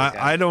have to look at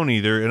it. I don't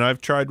either, and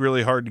I've tried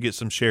really hard to get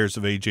some shares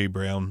of A.J.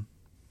 Brown.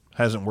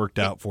 Hasn't worked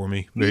out for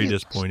me. Very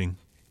disappointing.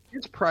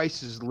 His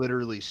price is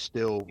literally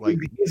still like...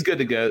 He's good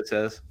to go, it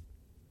says.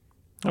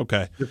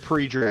 Okay. The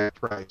pre-draft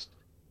price.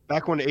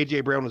 Back when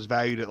A.J. Brown was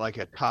valued at like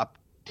a top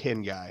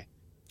 10 guy.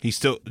 He's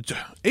still...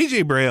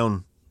 A.J.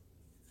 Brown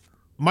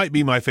might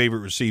be my favorite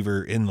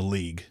receiver in the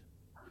league,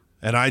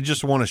 and I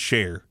just want a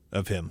share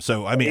of him.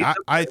 So, I mean,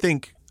 I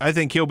think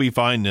he'll be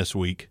fine this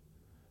week.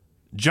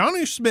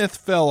 Jonnu Smith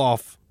fell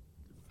off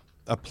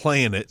a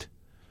planet.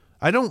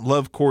 I don't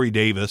love Corey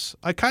Davis.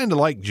 I kind of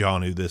like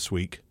Jonnu this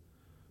week.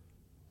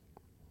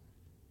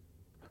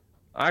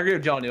 I agree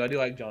with Jonnu. I do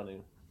like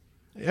Jonnu.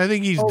 I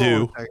think he's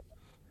due.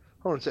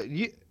 Hold on a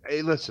second.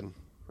 Hey, listen.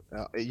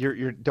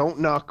 You don't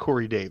knock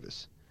Corey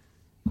Davis.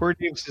 Corey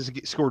Davis has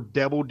scored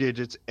double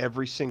digits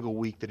every single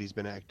week that he's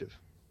been active.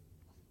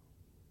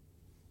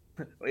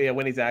 Yeah,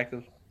 when he's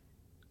active.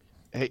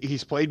 Hey,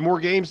 he's played more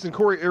games than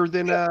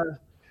AJ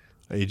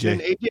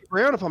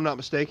Brown, if I'm not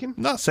mistaken.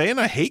 I'm not saying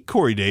I hate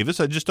Corey Davis.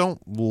 I just don't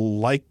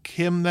like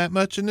him that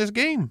much in this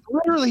game.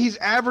 Literally, he's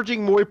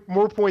averaging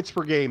more points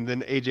per game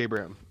than AJ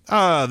Brown.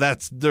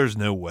 There's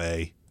no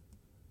way.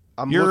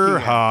 You're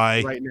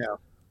high right now.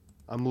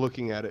 I'm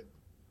looking at it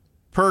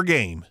per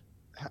game.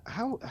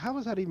 How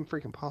is that even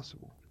freaking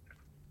possible?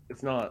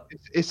 It's not.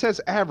 It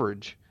says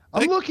average.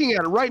 I'm looking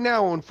at it right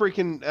now on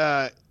freaking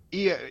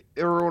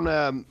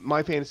on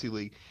My Fantasy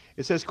League,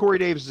 It says Corey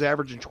Davis is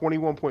averaging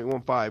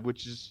 21.15,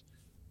 which is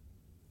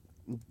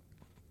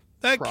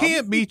That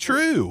can't be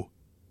true.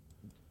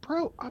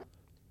 bro.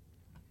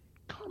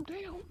 Calm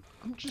down.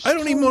 I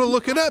don't even want to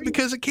look it up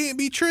because it can't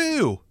be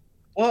true.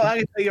 Well, I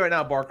can tell you right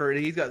now, Barker,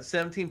 he's got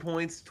 17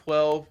 points,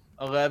 12,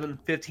 11,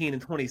 15,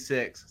 and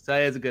 26. So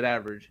that is a good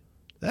average.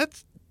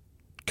 That's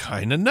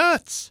kind of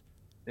nuts.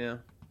 Yeah.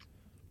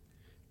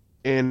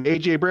 And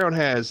A.J. Brown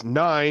has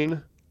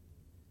 9,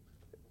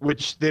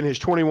 which then his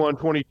 21,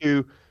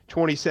 22,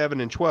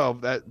 27, and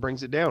 12. That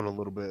brings it down a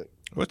little bit.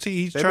 What's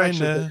he? He's They've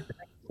trying actually-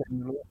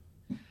 to.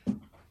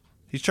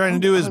 He's trying to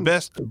do his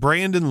best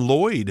Brandon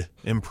Lloyd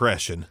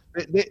impression.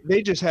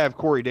 They just have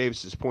Corey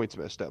Davis's points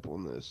messed up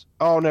on this.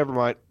 Oh, never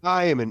mind.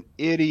 I am an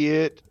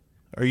idiot.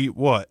 Are you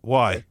what?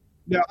 Why?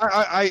 No,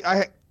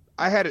 I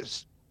had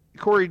it.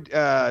 Corey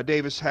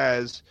Davis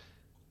has.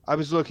 I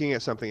was looking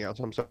at something else.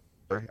 I'm sorry.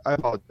 I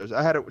apologize.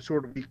 I had it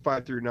sort of week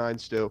 5 through 9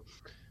 still.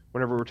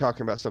 Whenever we're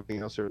talking about something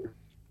else earlier.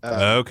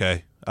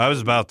 Okay, I was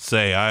about to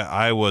say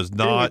I was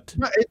not.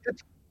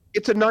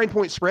 It's a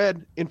 9-point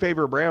spread in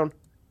favor of Brown.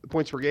 The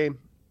points per game.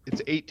 It's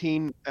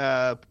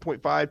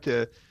 18.5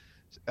 to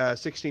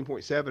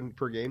 16.7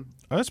 per game.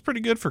 Oh, that's pretty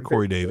good for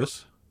Corey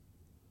Davis.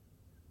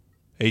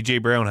 A.J.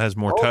 Brown has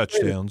more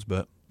touchdowns,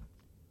 but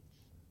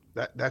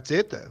that's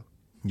it though.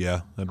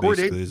 yeah, that Corey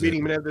basically Davis is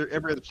beating it. him in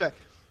every other stat.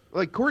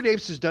 Like Corey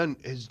Davis has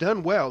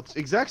done well. It's the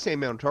exact same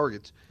amount of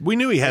targets. We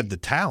knew he had the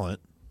talent.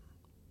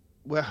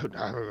 Well,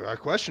 I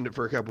questioned it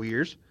for a couple of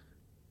years.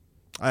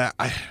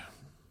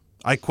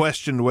 I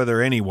questioned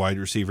whether any wide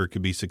receiver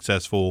could be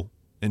successful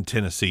in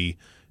Tennessee,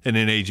 and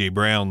then A.J.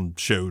 Brown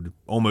showed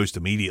almost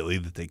immediately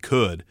that they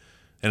could.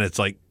 And it's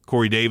like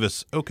Corey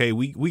Davis, okay,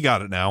 we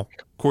got it now.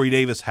 Corey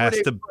Davis has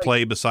to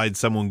play beside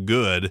someone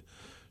good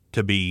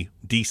to be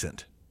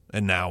decent,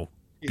 and now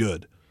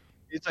good.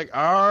 It's like,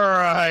 all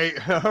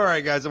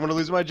right, guys, I'm going to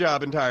lose my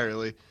job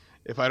entirely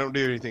if I don't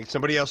do anything.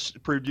 Somebody else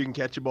proved you can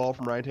catch a ball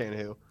from Ryan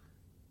Tannehill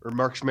or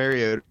Marcus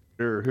Mariota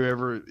or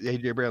whoever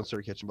A.J. Brown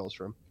started catching balls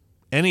from.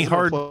 Any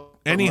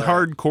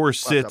hardcore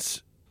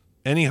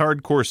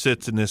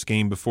sits in this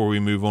game before we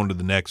move on to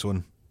the next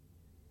one?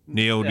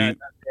 Neil, Nick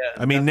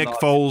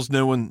Foles,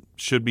 no one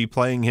should be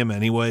playing him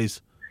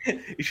anyways.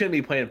 You shouldn't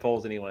be playing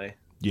Foles anyway.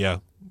 Yeah.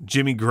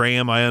 Jimmy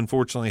Graham, I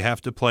unfortunately have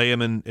to play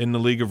him in the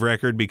league of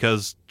record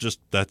because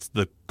just that's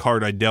the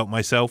card I dealt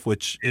myself,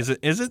 which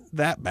isn't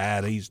that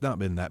bad. He's not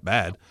been that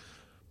bad.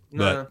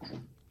 No. But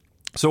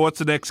so what's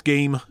the next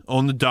game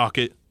on the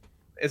docket?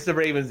 It's the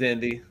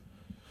Ravens-Indy.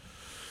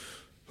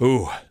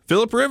 Ooh,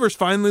 Phillip Rivers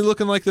finally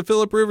looking like the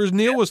Phillip Rivers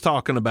Neil was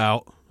talking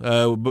about.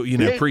 But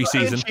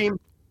preseason.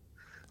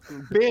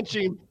 Bench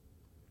him.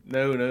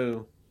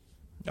 No.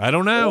 I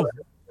don't know.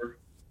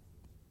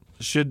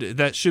 Should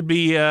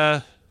be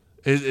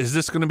is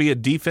this going to be a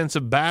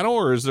defensive battle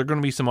or is there going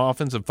to be some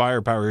offensive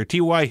firepower?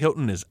 T.Y.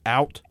 Hilton is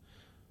out.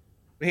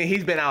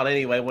 He's been out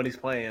anyway when he's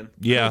playing.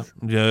 Yeah.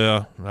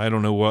 I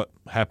don't know what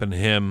happened to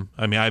him.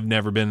 I mean, I've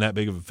never been that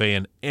big of a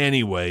fan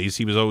anyways.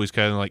 He was always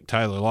kind of like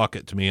Tyler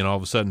Lockett to me, and all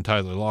of a sudden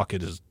Tyler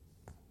Lockett is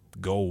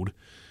gold.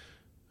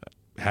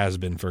 Has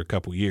been for a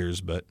couple years,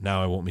 but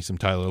now I want me some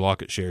Tyler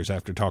Lockett shares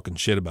after talking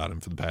shit about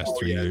him for the past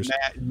 3 years.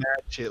 Mad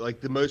shit,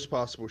 like the most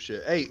possible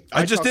shit. Hey,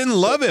 I just didn't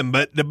love him,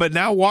 but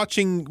now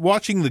watching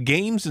the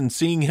games and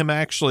seeing him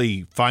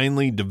actually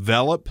finally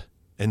develop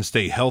and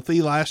stay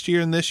healthy last year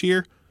and this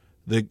year,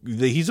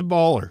 he's a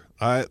baller.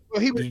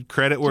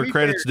 Credit where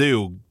credit's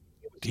due.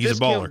 He's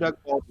a baller. Doug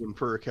Baldwin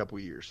for a couple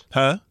years.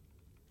 Huh?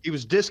 He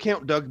was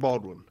discount Doug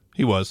Baldwin.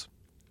 He was.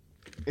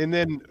 And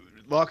then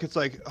Lockett's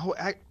like, oh,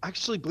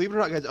 actually, believe it or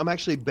not, guys, I'm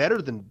actually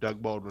better than Doug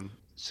Baldwin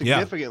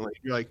significantly. Yeah.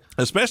 You're like,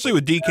 especially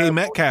with DK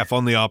Metcalf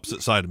on the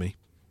opposite side of me.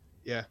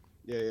 Yeah.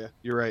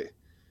 You're right.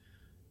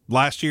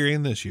 Last year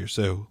and this year.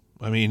 So,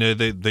 I mean,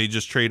 they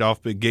just trade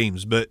off big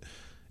games. But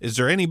is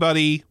there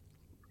anybody?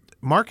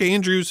 Mark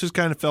Andrews has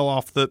kind of fell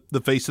off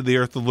the face of the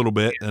earth a little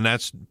bit, and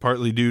that's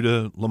partly due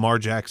to Lamar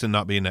Jackson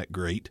not being that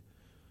great.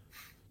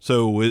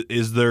 So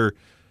is there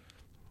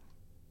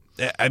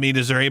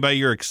anybody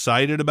you're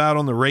excited about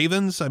on the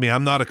Ravens? I mean,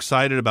 I'm not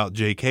excited about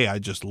J.K. I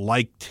just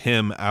liked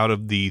him out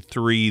of the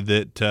three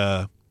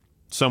that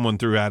someone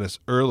threw at us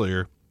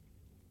earlier.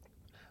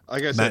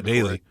 Like I said Matt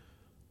before, Daly.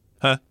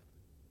 Huh?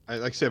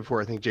 Like I said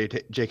before, I think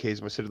J.K.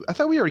 is my citizen. I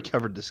thought we already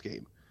covered this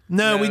game.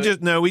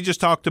 We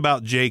just talked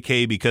about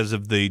J.K. because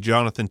of the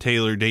Jonathan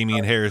Taylor,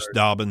 Damian Harris,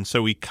 Dobbins.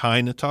 So we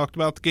kind of talked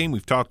about the game.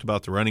 We've talked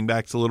about the running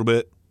backs a little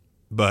bit,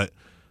 but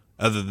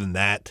other than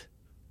that,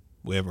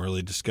 we haven't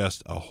really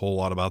discussed a whole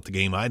lot about the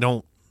game.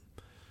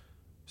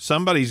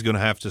 Somebody's going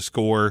to have to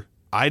score.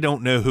 I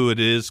don't know who it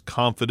is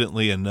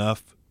confidently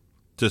enough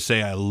to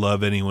say I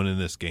love anyone in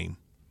this game.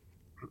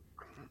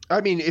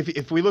 I mean,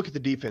 if we look at the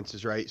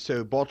defenses, right?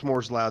 So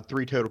Baltimore's allowed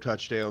 3 total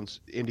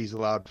touchdowns. Indy's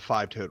allowed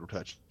 5 total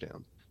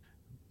touchdowns.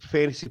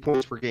 Fantasy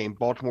points per game,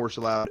 Baltimore's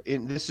allowed,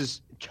 and this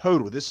is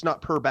total. This is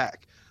not per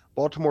back.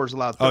 Baltimore's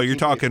allowed. Oh, you're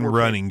talking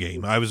running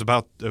game. I was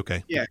about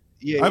okay. Yeah.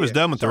 I was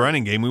done with the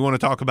running game. We want to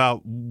talk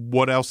about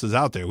what else is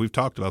out there. We've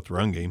talked about the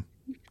run game.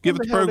 Give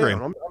it the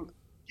program. I'm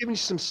giving you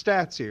some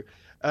stats here.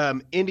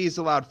 Indy has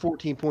allowed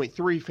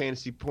 14.3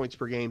 fantasy points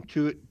per game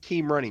to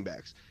team running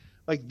backs.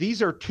 Like,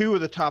 these are two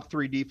of the top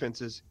 3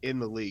 defenses in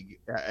the league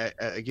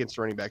against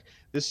running back.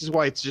 This is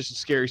why it's just a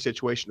scary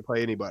situation to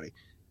play anybody.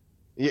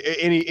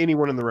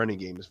 Anyone in the running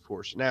game, of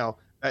course. Now,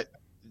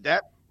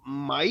 that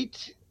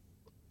might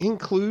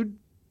include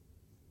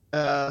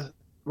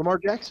Lamar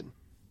Jackson.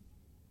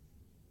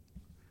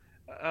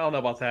 I don't know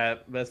about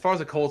that, but as far as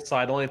the Colts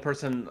side, the only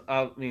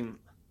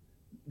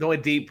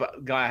deep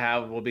guy I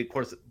have will be, of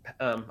course,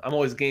 I'm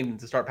always game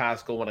to start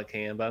Pascal when I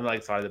can, but I'm not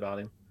excited about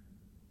him.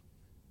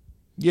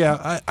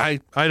 Yeah, I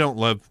don't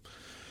love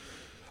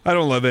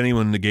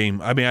anyone in the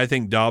game. I mean, I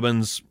think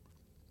Dobbins,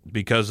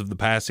 because of the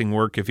passing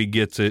work, if he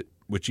gets it,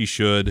 which he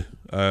should,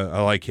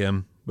 I like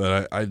him.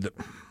 But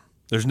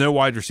there's no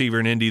wide receiver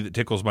in Indy that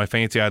tickles my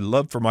fancy. I'd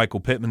love for Michael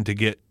Pittman to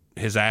get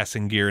his ass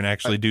in gear and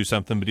actually do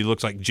something, but he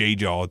looks like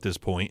J-Jaw at this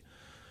point.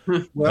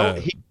 Well,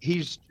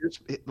 he's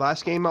just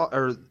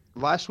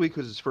last week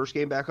was his first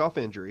game back off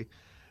injury.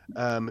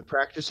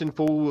 Practicing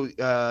full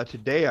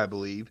today, I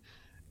believe.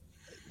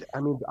 I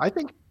mean, I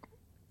think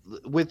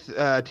with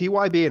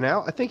Ty being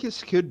out, I think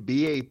this could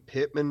be a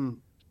Pittman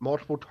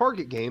multiple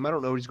target game. I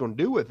don't know what he's going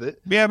to do with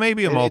it. Yeah,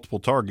 maybe a multiple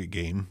target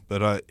game,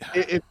 but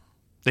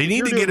they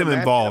need to get him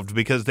involved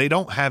because they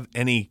don't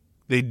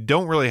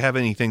really have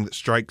anything that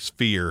strikes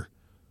fear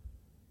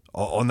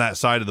on that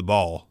side of the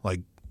ball.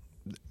 Like,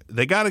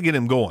 they got to get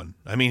him going.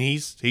 I mean,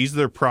 he's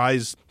their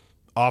prize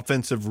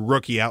offensive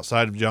rookie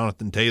outside of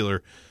Jonathan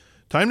Taylor.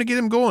 Time to get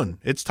him going.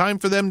 It's time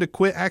for them to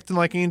quit acting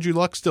like Andrew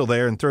Luck's still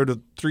there and throw to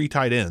 3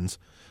 tight ends.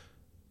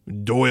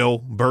 Doyle,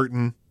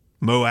 Burton,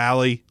 Mo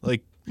Alley.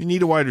 Like, you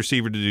need a wide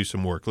receiver to do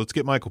some work. Let's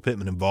get Michael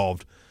Pittman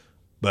involved.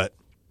 But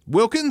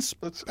Wilkins,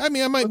 I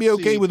might be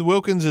okay with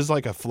Wilkins as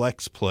like a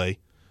flex play.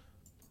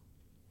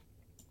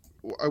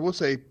 I will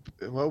say,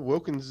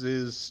 Wilkins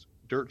is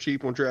dirt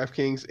cheap on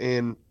DraftKings,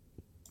 and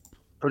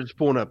I'm just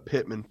pulling up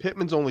Pittman.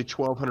 Pittman's only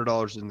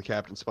 $1,200 in the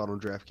captain spot on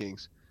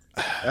DraftKings.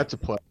 That's a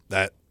play.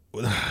 That's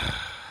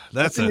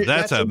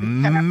a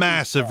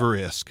massive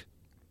risk.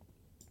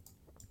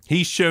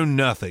 He's shown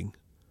nothing.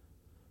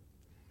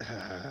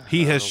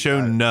 He has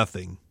shown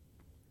nothing.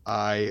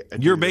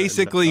 You're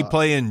basically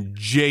playing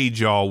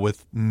J-Jaw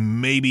with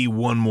maybe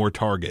one more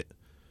target.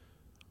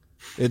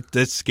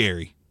 That's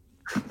scary.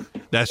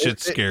 That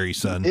shit's scary,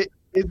 son.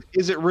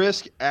 Is it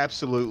risk?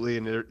 Absolutely,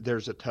 and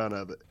there's a ton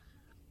of it.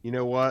 You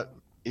know what?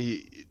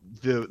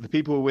 The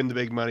people who win the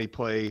big money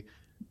play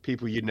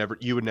people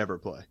you would never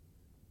play.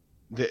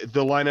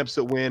 The lineups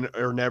that win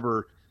are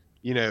never,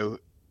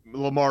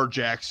 Lamar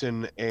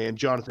Jackson and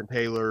Jonathan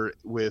Taylor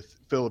with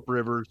Phillip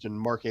Rivers and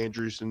Mark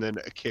Andrews and then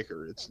a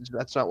kicker.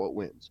 That's not what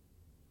wins.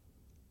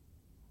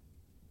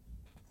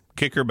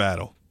 Kicker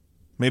battle.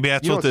 Maybe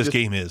that's what this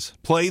game is.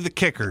 Play the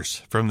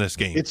kickers from this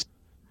game.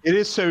 It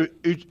is so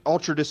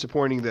ultra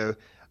disappointing, though.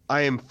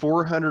 I am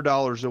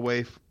 $400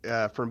 away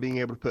from being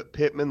able to put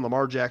Pittman,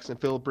 Lamar Jackson,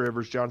 Phillip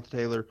Rivers, Jonathan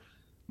Taylor,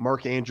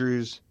 Mark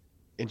Andrews,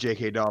 and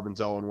J.K.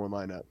 Dobbins all in one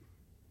lineup.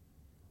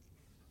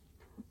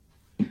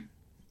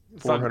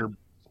 400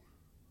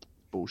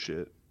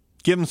 bullshit.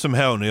 Give him some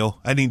hell, Neil.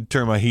 I need to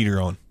turn my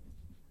heater on.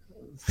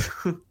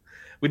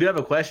 We do have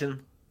a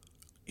question.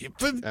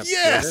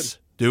 Yes.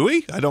 Do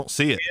we? I don't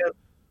see it.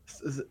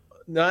 Yeah.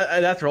 No,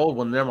 that's our old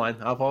one. Never mind.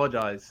 I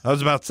apologize. I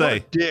was about to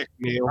say. Dick,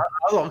 Neil. I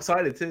was all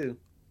excited too.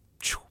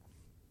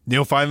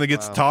 Neil finally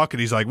gets to talk,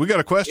 and he's like, "We got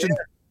a question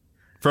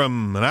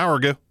from an hour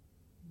ago."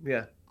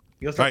 Yeah.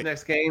 You want to start the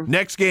next game?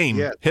 Next game.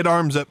 Yeah. Hit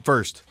arms up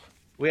first.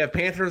 We have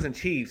Panthers and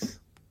Chiefs.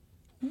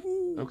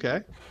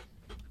 Okay.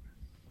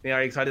 Yeah,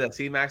 are you excited that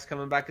C-Mac's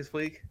coming back this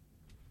week?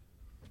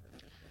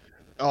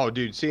 Oh,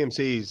 dude,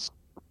 CMC's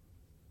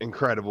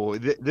incredible.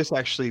 This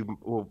actually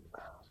will.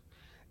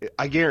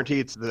 I guarantee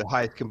it's the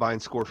highest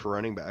combined score for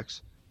running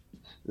backs.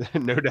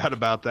 No doubt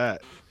about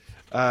that.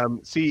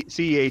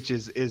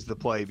 CEH is the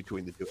play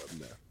between the two of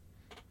them, though.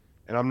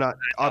 And I'm not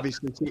 –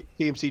 obviously,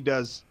 CMC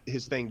does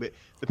his thing, but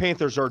the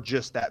Panthers are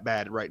just that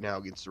bad right now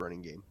against the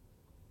running game.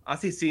 I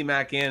see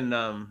C-Mac and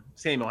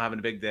Samuel having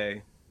a big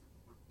day.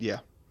 Yeah,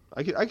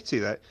 I could see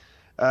that.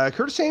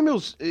 Curtis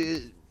Samuel's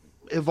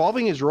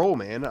evolving his role,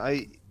 man.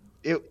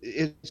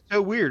 It's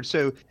so weird.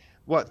 So,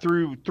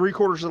 through 3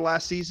 quarters of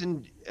last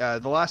season,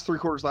 the last 3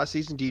 quarters last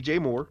season, DJ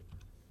Moore.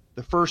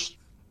 The first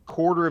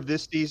quarter of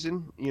this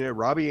season,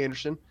 Robbie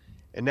Anderson.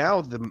 And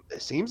now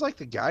it seems like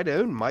the guy to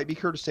own might be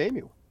Curtis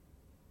Samuel.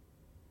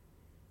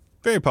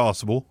 Very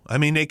possible. I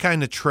mean, they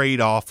kind of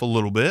trade off a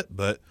little bit,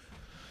 but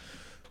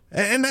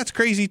and that's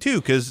crazy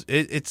too because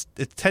it's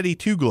Teddy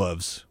Two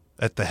Gloves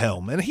at the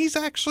helm, and he's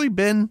actually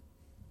been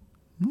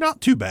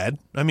not too bad.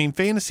 I mean,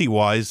 fantasy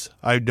wise,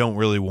 I don't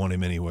really want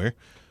him anywhere,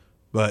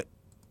 but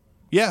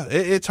yeah,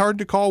 it's hard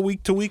to call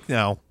week to week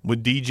now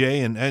with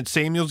DJ and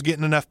Samuel's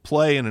getting enough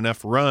play and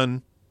enough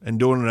run and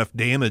doing enough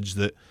damage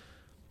that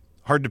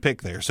hard to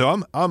pick there.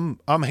 So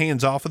I'm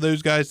hands off of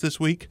those guys this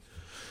week.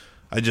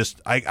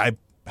 I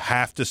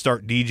have to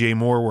start DJ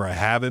Moore where I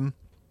have him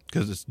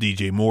because it's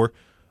DJ Moore.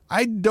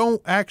 I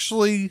don't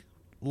actually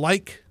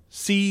like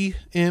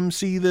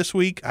CMC this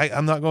week.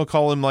 I'm not going to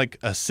call him like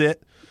a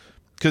sit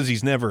because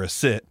he's never a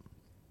sit.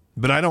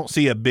 But I don't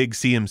see a big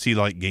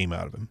CMC-like game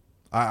out of him.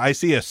 I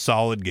see a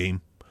solid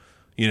game,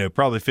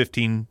 probably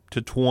 15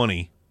 to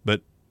 20,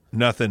 but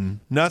nothing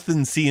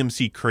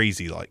CMC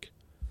crazy like.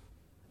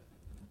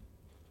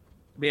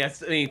 Yes,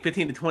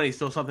 15 to 20 is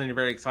still something you're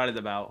very excited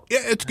about. Yeah,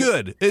 it's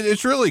good.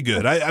 It's really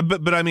good.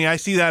 But I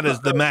see that as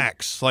the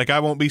max. Like, I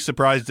won't be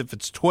surprised if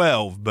it's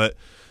 12. But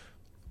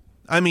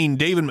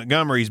David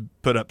Montgomery's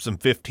put up some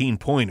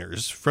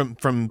 15-pointers from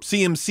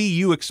CMC.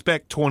 You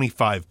expect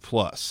 25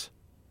 plus.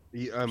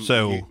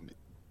 So, in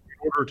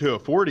order to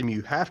afford him,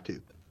 you have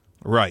to.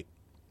 Right.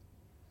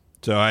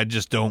 So I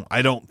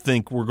don't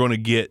think we're going to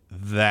get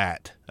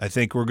that. I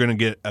think we're going to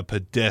get a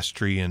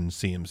pedestrian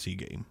CMC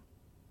game.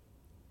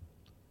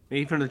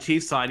 Maybe from the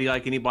Chiefs side, do you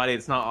like anybody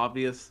that's not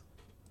obvious?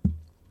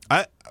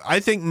 I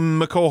think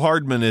Mecole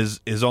Hardman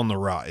is on the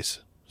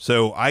rise.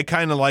 So I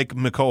kind of like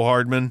Mecole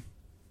Hardman.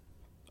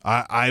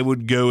 I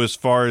would go as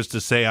far as to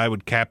say I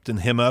would captain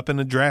him up in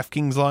a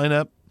DraftKings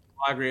lineup.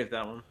 I agree with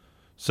that one.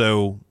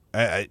 So,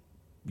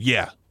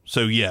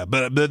 yeah.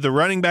 But the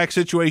running back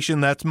situation,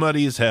 that's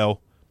muddy as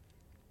hell.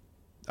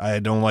 I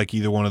don't like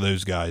either one of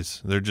those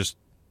guys.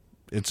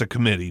 It's a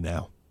committee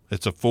now.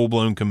 It's a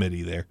full-blown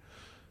committee there.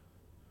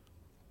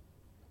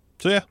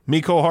 So, yeah,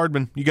 Mecole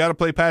Hardman. You got to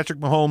play Patrick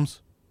Mahomes.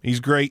 He's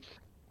great.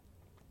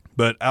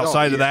 But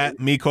outside of that,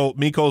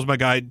 Mecole's my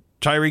guy.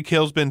 Tyreek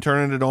Hill's been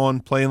turning it on,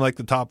 playing like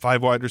the top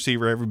 5 wide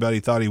receiver everybody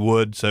thought he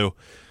would. So,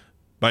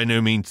 by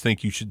no means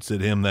think you should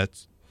sit him.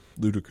 That's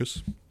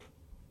ludicrous.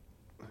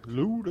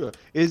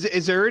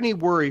 Is there any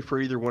worry for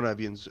either one of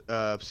you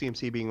of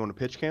CMC being on a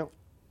pitch count?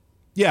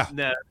 Yeah.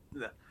 No.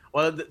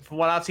 Well, from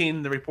what I've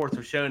seen, the reports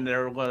have shown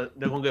they're going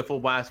to go full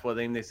blast with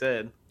him, they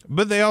said.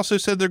 But they also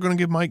said they're going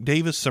to give Mike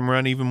Davis some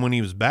run even when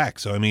he was back.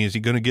 So, is he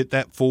going to get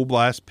that full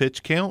blast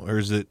pitch count, or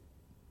is it?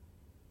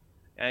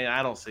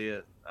 I don't see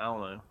it. I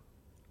don't know.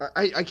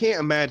 I can't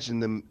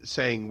imagine them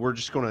saying, we're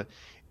just going to,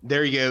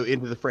 there you go,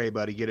 into the fray,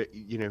 buddy, get it,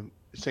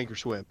 sink or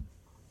swim.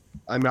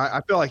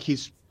 I feel like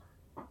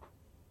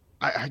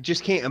I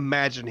just can't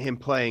imagine him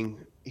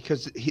playing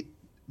because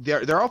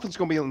their offense is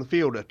going to be on the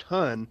field a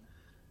ton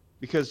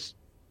because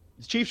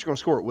the Chiefs are going to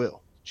score at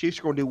will. Chiefs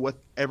are going to do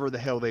whatever the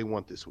hell they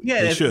want this week.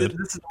 Yeah, this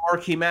is a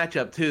marquee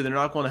matchup, too. They're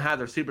not going to have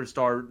their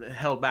superstar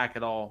held back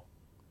at all.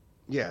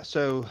 Yeah,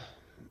 so,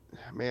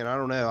 man, I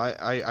don't know.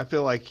 I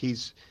feel like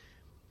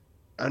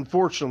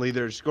unfortunately,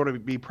 there's going to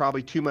be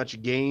probably too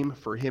much game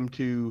for him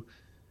to,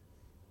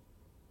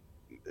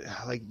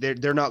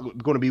 they're not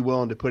going to be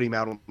willing to put him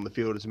out on the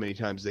field as many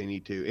times as they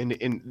need to.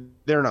 And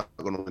they're not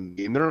going to win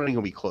the game. They're not even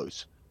going to be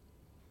close.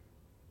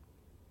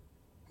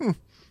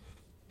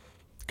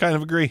 Kind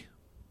of agree.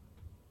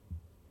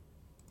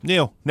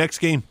 Neil, next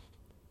game.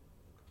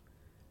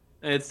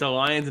 It's the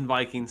Lions and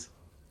Vikings.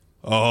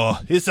 Oh,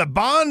 it's a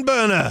barn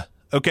burner.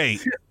 Okay,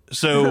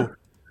 so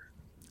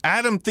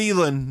Adam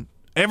Thielen,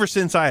 ever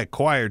since I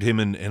acquired him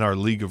in our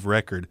league of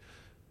record,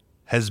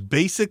 has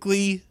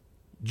basically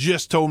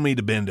just told me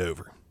to bend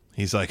over.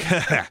 He's like,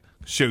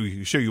 show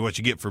you what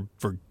you get for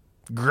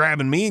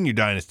grabbing me in your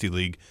dynasty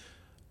league.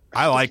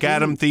 I like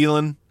Adam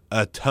Thielen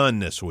a ton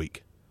this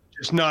week.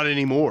 Just not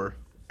anymore.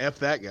 F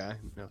that guy.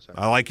 No, sorry.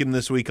 I like him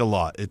this week a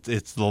lot.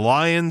 It's the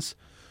Lions.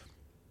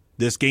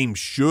 This game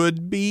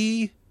should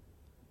be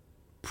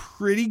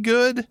pretty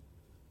good.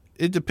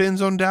 It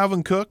depends on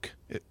Dalvin Cook.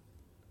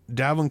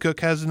 Dalvin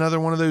Cook has another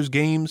one of those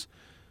games.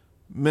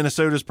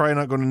 Minnesota's probably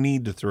not going to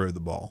need to throw the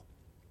ball.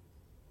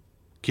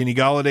 Kenny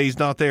Galladay's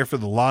not there for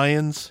the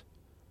Lions.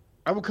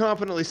 I will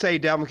confidently say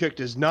Dalvin Cook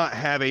does not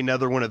have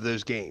another one of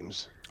those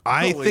games.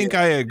 I think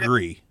I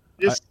agree.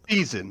 This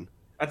season.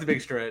 That's a big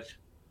stretch.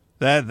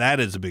 That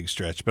is a big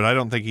stretch, but I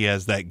don't think he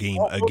has that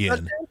game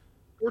again.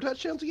 4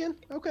 touchdowns again?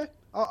 Okay.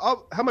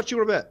 How much you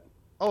want to bet?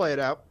 I'll lay it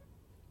out.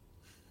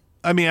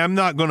 I'm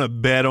not going to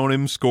bet on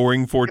him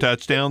scoring 4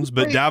 touchdowns,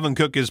 but Dalvin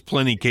Cook is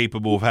plenty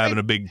capable of having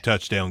a big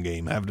touchdown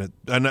game. I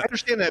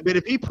understand that, but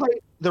if he played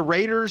the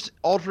Raiders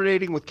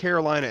alternating with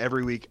Carolina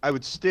every week, I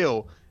would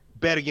still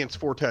bet against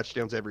 4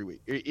 touchdowns every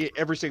week,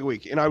 every single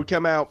week, and I would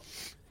come out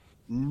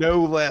no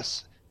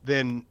less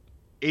than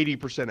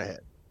 80%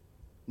 ahead.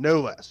 No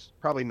less,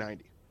 probably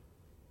 90.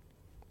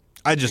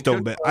 I just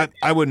don't bet.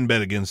 I wouldn't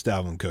bet against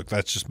Dalvin Cook.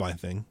 That's just my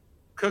thing.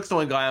 Cook's the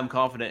only guy I'm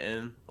confident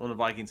in on the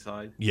Vikings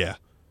side. Yeah.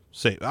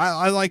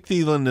 I like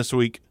Thielen this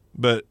week,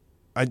 but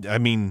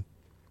Thielen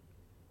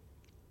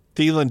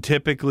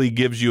typically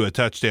gives you a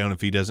touchdown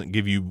if he doesn't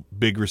give you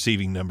big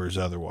receiving numbers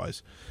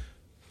otherwise.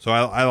 So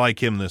I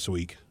like him this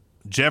week.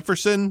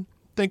 Jefferson,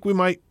 think we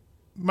might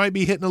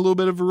be hitting a little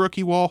bit of a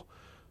rookie wall.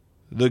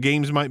 The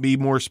games might be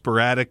more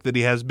sporadic that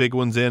he has big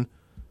ones in.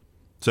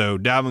 So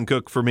Dalvin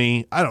Cook for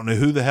me. I don't know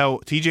who the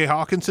hell. TJ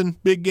Hawkinson,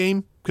 big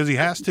game because he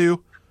has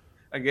to.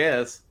 I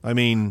guess.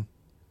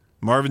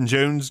 Marvin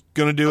Jones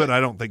going to do it? I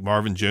don't think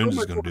Marvin Jones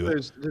is going to do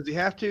it. Does he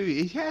have to?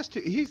 He has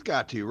to. He's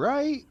got to,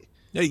 right?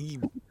 Yeah,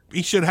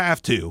 he should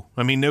have to.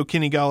 No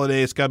Kenny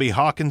Galladay. It's got to be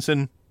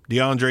Hawkinson,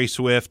 DeAndre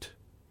Swift.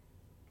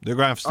 They're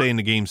going to have to stay in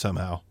the game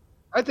somehow.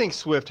 I think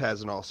Swift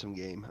has an awesome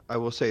game. I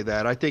will say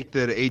that. I think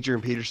that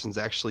Adrian Peterson's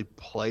actually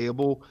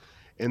playable.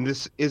 and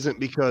this isn't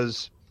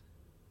because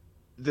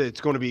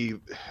it's going to be.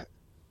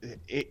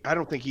 I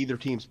don't think either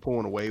team's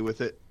pulling away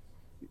with it.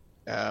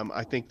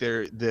 I think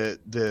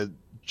the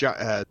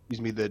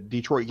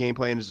Detroit game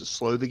plan is to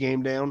slow the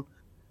game down,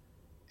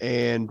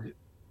 and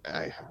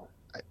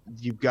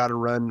you've got to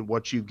run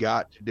what you've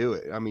got to do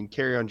it. I mean,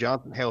 Kerryon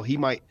Johnson, hell, he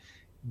might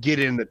get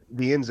in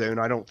the end zone.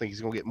 I don't think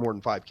he's going to get more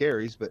than 5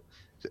 carries, but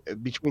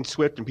between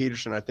Swift and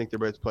Peterson, I think they're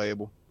both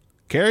playable.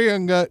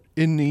 Kerryon got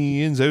in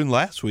the end zone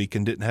last week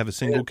and didn't have a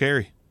single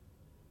carry.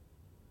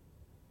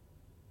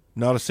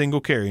 Not a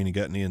single carry, and he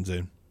got in the end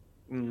zone.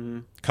 Mm-hmm.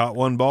 Caught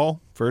one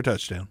ball for a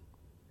touchdown.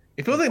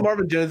 It feels like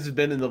Marvin Jones has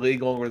been in the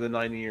league longer than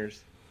 9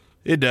 years.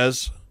 It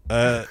does.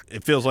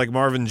 It feels like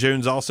Marvin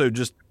Jones also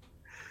just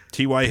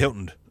T.Y.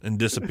 Hilton'd and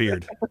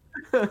disappeared.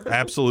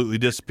 Absolutely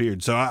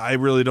disappeared. So I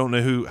really don't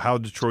know how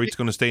Detroit's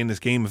going to stay in this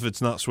game if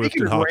it's not Swift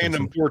and Hawkins.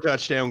 Random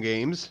 4-touchdown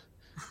games.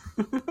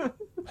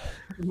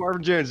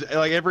 Marvin Jones,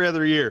 like every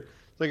other year.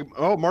 It's like,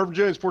 oh, Marvin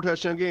Jones,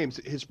 4-touchdown games.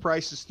 His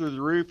price is through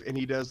the roof, and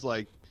he does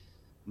like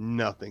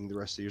nothing the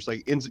rest of the year. It's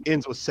like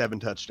ends with 7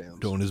 touchdowns.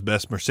 Doing his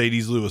best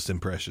Mercedes Lewis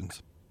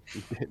impressions.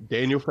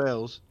 Daniel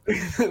Fells.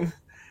 You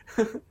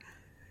want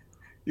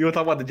to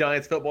talk about the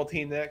Giants football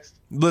team next?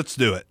 Let's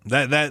do it.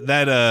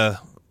 That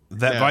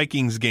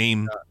Vikings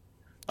game.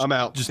 I'm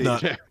out. Just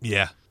not.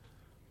 Yeah,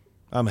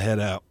 I'm head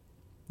out.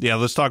 Yeah,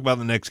 let's talk about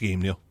the next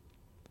game, Neil.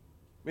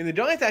 I mean, the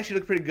Giants actually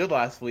looked pretty good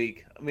last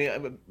week. I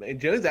mean,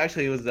 Jones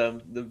actually was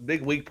the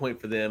big weak point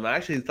for them. I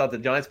actually thought the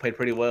Giants played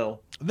pretty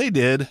well. They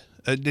did.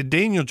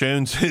 Daniel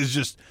Jones is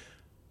just.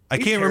 I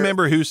can't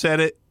remember who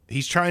said it.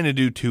 He's trying to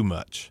do too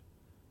much.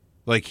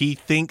 Like he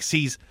thinks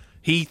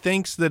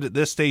that at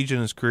this stage in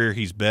his career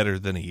he's better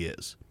than he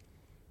is.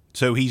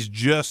 So he's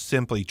just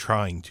simply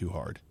trying too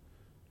hard.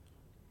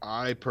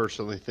 I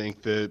personally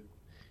think that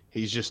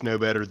he's just no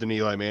better than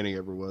Eli Manning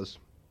ever was.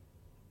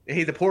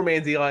 He's a poor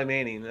man's Eli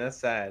Manning. That's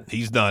sad.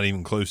 He's not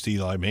even close to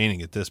Eli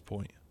Manning at this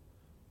point.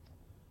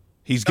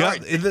 He's got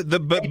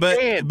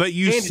but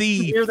you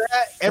see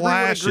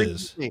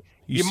flashes.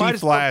 You see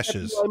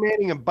flashes. Eli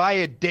Manning and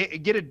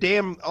get a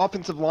damn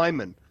offensive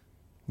lineman.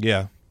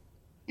 Yeah.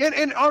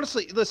 And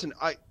honestly, listen,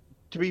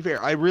 to be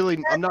fair,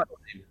 I'm not.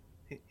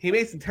 He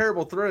made some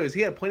terrible throws.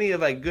 He had plenty of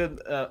like good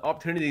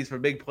opportunities for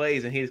big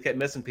plays, and he just kept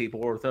missing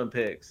people or throwing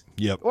picks.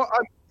 Yep. Well,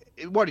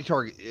 what did he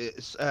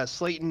target?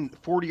 Slayton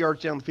 40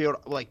 yards down the field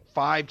like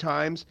 5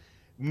 times,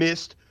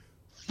 missed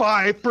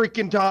 5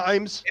 freaking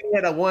times. And he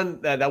had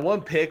that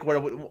one pick where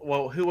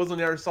who was on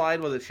the other side?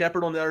 Was it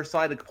Shepard on the other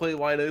side, completely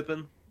wide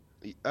open?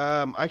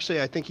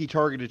 Actually, I think he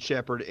targeted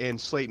Shepard, and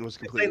Slayton was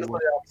completely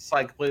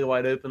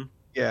wide open.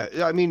 Yeah,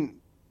 I mean.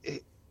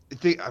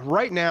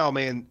 Right now,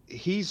 man,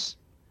 he's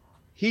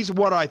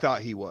what I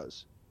thought he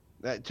was.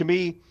 To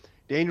me,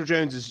 Daniel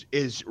Jones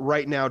is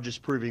right now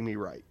just proving me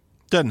right.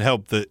 Doesn't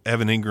help that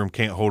Evan Ingram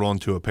can't hold on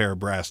to a pair of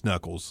brass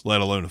knuckles, let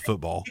alone a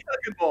football. He had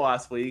a good ball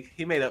last week.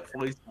 He made up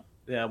for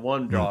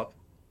one drop.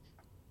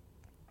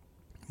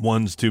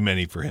 One's too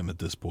many for him at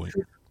this point.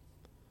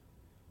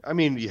 I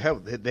mean,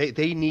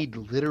 they need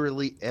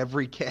literally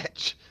every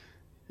catch.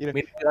 You know,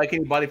 like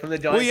anybody from the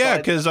Giants. Well, yeah,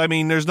 because I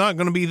mean, there's not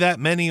going to be that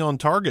many on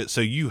target, so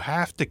you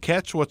have to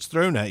catch what's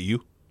thrown at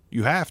you.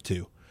 You have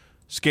to.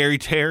 Scary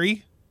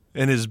Terry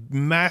and his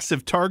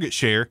massive target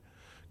share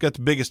got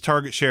the biggest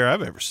target share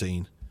I've ever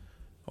seen.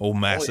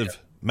 Massive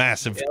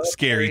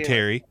Scary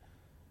Terry.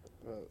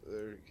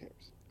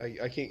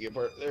 I can't get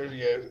part. There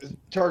you go.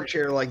 Target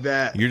share like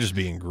that. You're just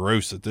being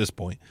gross at this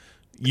point.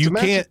 You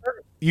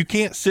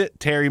can't sit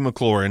Terry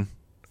McLaurin.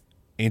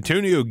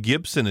 Antonio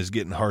Gibson is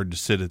getting hard to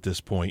sit at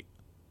this point.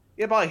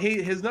 Yeah, but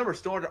his numbers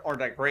still aren't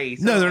that great.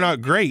 So no, they're not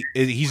great.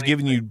 He's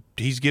giving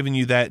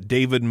you that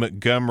David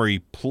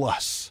Montgomery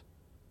plus.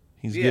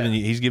 He's giving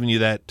you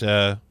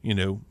that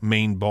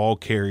main ball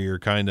carrier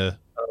kind of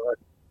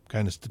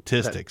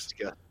statistics.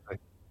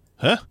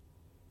 Huh?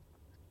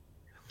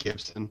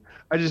 Gibson.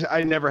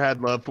 I never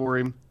had love for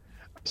him.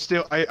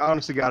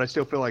 Honestly, God, I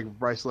still feel like if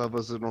Bryce Love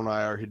wasn't on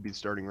IR, he'd be the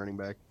starting running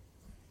back.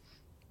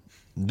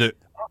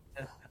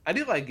 I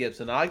do like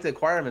Gibson. I like to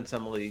acquire him in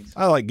some leagues.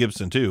 I like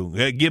Gibson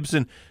too.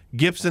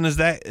 Gibson is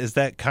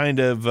that kind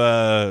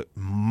of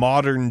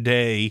modern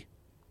day.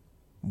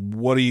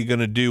 What are you going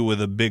to do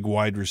with a big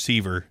wide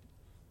receiver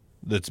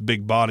that's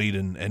big bodied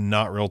and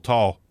not real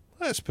tall?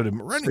 Let's put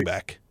him at running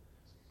back.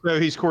 So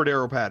he's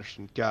Cordero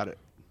Patterson. Got it.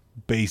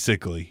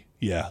 Basically,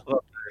 yeah.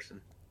 Love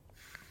Patterson.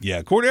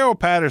 Yeah, Cordero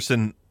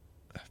Patterson.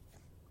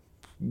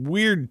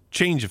 Weird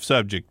change of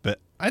subject, but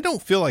I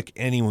don't feel like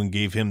anyone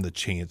gave him the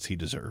chance he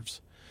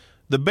deserves.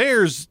 The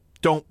Bears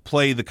don't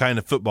play the kind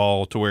of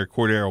football to where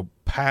Cordero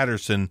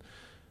Patterson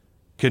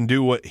can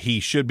do what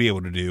he should be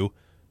able to do.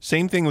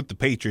 Same thing with the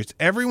Patriots.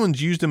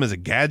 Everyone's used him as a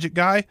gadget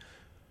guy.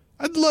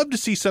 I'd love to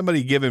see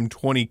somebody give him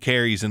 20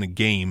 carries in a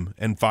game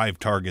and 5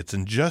 targets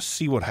and just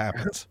see what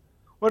happens.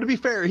 Well, to be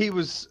fair, he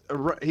was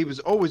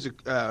always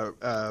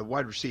a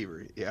wide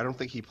receiver. Yeah, I don't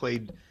think he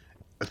played.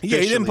 Yeah,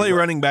 he didn't play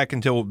running back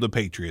until the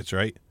Patriots,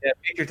 right? Yeah,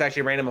 Patriots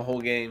actually ran him a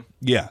whole game.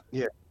 Yeah.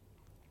 Yeah.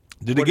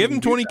 Did they give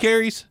him 20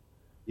 carries?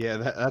 Yeah,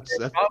 that's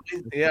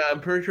probably, yeah, I'm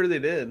pretty sure they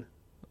did.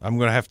 I'm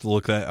gonna have to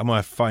look that. I'm gonna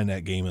have to find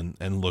that game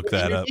and look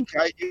that up.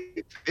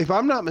 If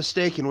I'm not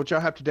mistaken, which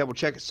I'll have to double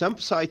check, some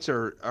sites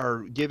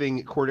are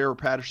giving Cordero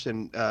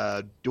Patterson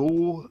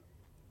dual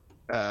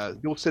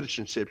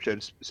citizenship,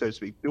 so to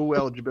speak, dual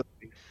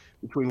eligibility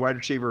between wide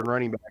receiver and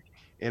running back.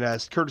 And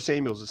Curtis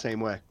Samuel's the same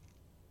way.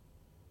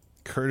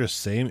 Curtis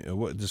Samuel.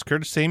 What does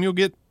Curtis Samuel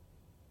get?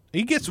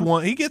 He gets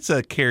one. He gets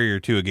a carry or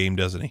two a game,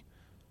 doesn't he?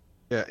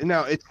 Yeah.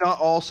 Now it's not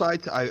all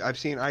sites. I've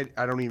seen. I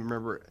don't even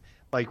remember.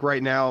 Like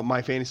right now,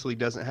 my fantasy league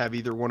doesn't have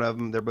either one of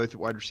them. They're both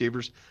wide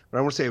receivers. But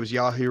I want to say it was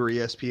Yahoo or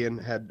ESPN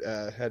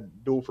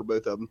had dual for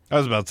both of them. I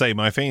was about to say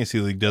my fantasy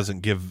league doesn't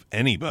give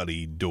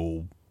anybody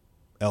dual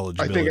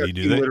eligibility. I think I've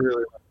do seen they?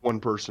 literally one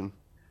person.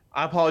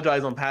 I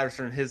apologize on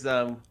Patterson. His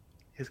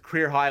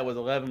career high was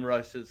 11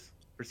 rushes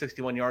for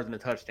 61 yards and a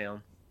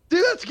touchdown.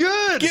 Dude, that's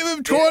good. Give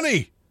him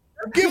 20.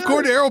 Give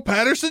Cordero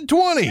Patterson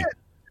 20.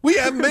 We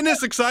haven't been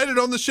this excited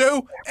on the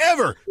show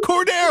ever.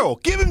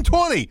 Cordero, give him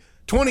 20.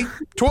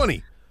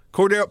 20.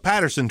 Cordero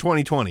Patterson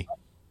 2020.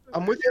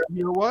 I'm with you.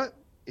 You know what?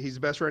 He's the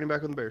best running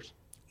back on the Bears.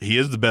 He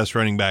is the best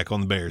running back on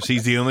the Bears.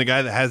 He's the only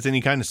guy that has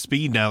any kind of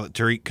speed now that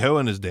Tariq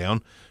Cohen is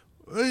down.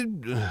 I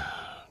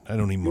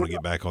don't even want to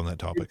get back on that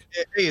topic.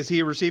 Hey, is he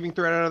a receiving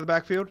threat out of the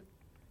backfield?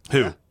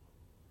 Who?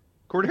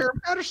 Cordero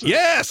Patterson.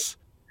 Yes.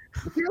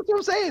 That's what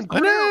I'm saying. I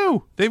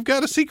know. They've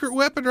got a secret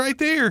weapon right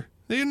there.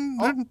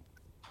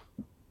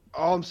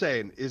 All I'm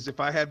saying is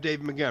if I have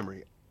David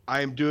Montgomery,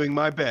 I am doing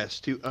my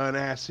best to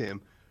unass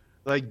him.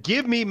 Like,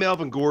 give me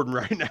Melvin Gordon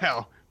right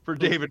now for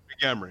David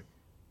Montgomery.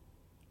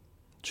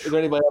 Is there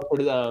anybody else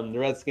for the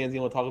Redskins you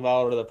want to talk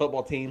about or the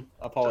football team?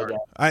 I apologize.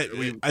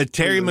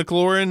 Terry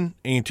McLaurin,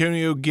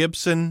 Antonio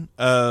Gibson,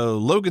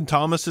 Logan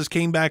Thomas has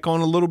came back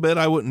on a little bit.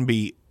 I wouldn't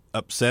be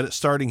upset at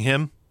starting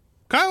him.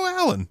 Kyle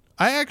Allen.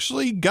 I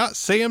actually got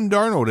Sam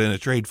Darnold in a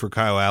trade for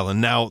Kyle Allen.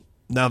 Now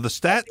the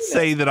stats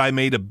say that I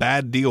made a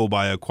bad deal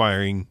by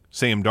acquiring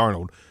Sam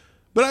Darnold,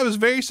 but I was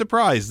very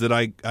surprised that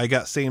I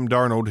got Sam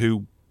Darnold,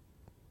 who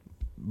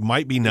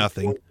might be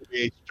nothing.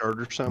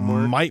 Starter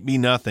somewhere. Might be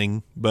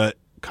nothing, but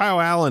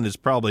Kyle Allen is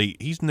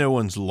he's no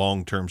one's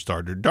long-term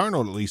starter.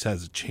 Darnold at least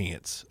has a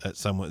chance at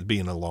someone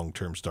being a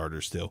long-term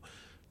starter still.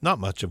 Not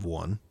much of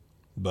one,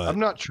 but I'm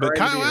not trying. But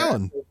Kyle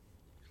Allen.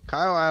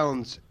 Kyle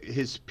Allen's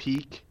his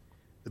peak,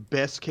 the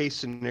best case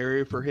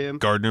scenario for him.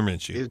 Gardner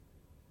Minshew.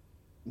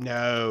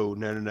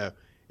 No.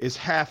 Is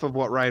half of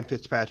what Ryan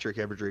Fitzpatrick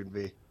ever dreamed to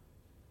be.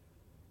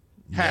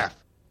 Half.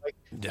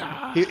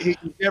 He's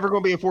never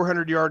going to be a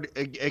 400-yard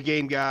a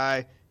game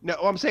guy. No,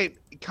 I'm saying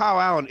Kyle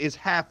Allen is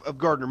half of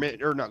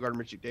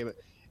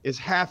is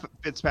half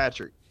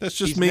Fitzpatrick. That's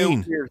just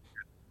mean.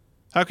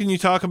 How can you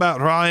talk about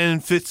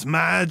Ryan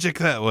Fitzmagic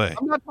that way?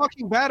 I'm not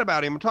talking bad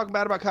about him. I'm talking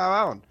bad about Kyle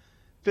Allen.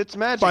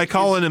 Fitzmagic. By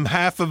calling him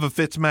half of a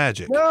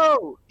Fitzmagic.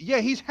 No. Yeah,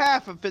 he's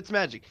half of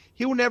Fitzmagic.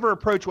 He will never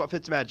approach what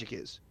Fitzmagic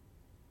is.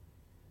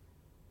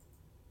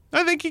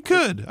 I think he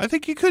could. I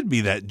think he could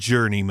be that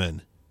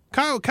journeyman.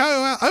 Kyle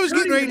I was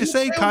getting ready to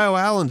say Kyle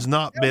Allen's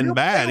not been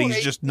bad.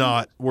 He's just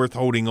not worth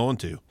holding on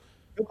to.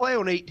 He'll play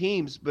on 8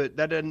 teams, but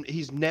that doesn't.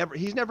 He's never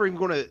even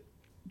going to.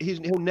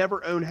 He'll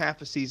never own half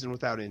a season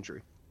without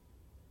injury.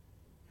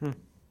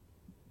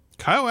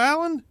 Kyle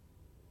Allen?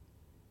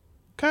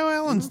 Kyle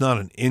Allen's not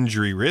an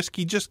injury risk.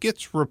 He just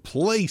gets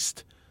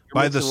replaced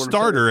by the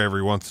starter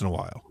every once in a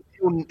while.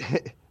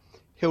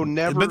 He'll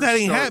never. But that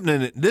ain't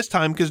happening this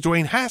time because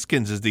Dwayne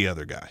Haskins is the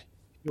other guy.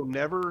 He'll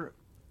never.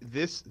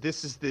 This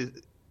is the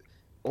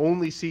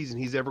only season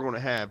he's ever going to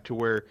have to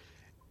where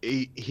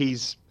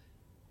he's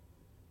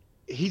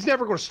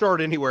never going to start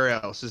anywhere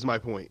else, is my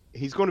point.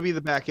 He's going to be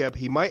the backup.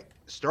 He might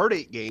start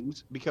 8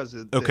 games because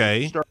of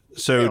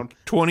so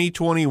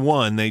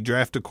 2021 they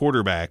draft a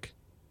quarterback.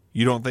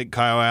 You don't think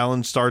Kyle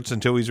Allen starts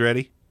until he's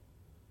ready?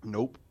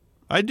 Nope.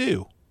 I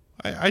do.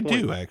 I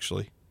do,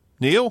 actually.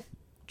 Neil,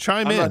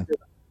 chime in.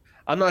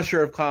 I'm not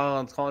sure if Kyle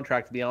Allen's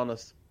contract, to be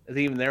honest, is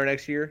he even there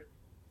next year?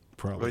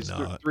 Probably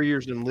not. 3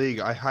 years in the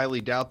league. I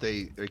highly doubt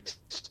they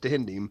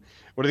extend him.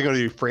 What are they going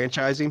to do?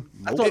 Franchise him?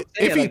 Nope.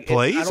 If he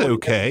plays,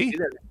 okay.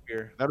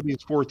 That'll be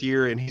his 4th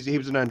year, and he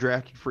was an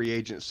undrafted free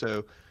agent.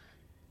 So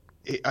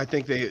I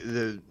think they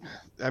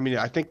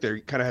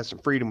kind of have some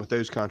freedom with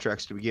those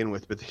contracts to begin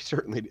with, but they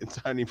certainly didn't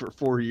sign him for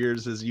 4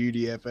 years as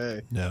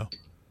UDFA. No.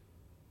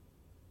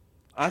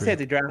 I say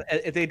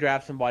if they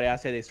draft somebody, I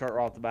say they start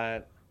right off the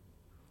bat.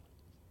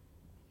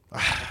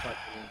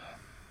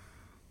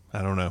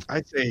 I don't know.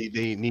 I'd say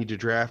they need to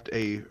draft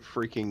a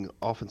freaking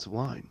offensive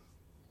line.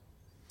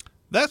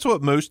 That's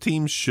what most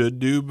teams should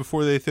do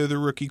before they throw their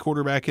rookie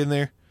quarterback in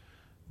there.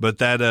 But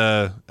that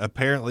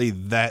apparently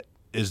that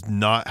is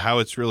not how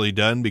it's really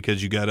done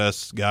because you got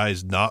us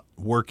guys not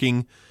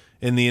working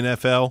in the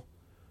NFL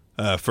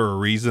for a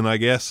reason, I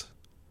guess.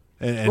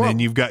 And then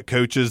you've got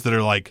coaches that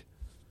are like,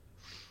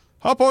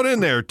 hop on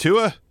in there,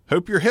 Tua.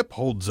 Hope your hip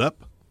holds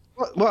up.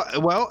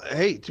 Well,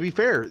 hey, to be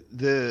fair,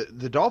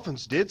 the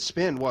Dolphins did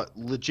spend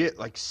legit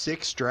like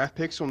 6 draft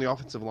picks on the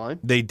offensive line.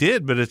 They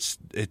did, but it's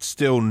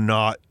still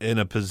not in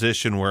a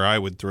position where I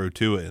would throw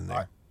Tua in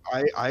there.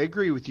 I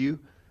agree with you,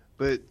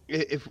 but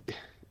if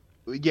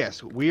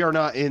yes, we are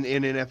not in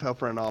NFL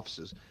front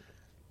offices,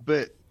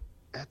 but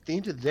at the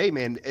end of the day,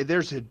 man,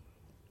 there's a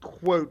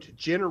quote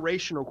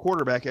generational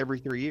quarterback every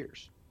 3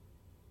 years.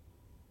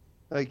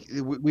 Like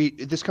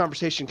this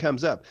conversation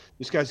comes up.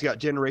 This guy's got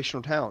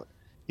generational talent.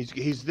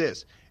 He's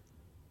this.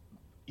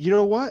 You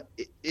know what?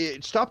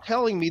 Stop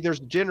telling me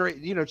there's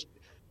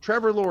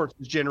Trevor Lawrence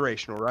is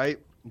generational, right?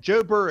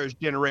 Joe Burrow is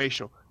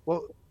generational.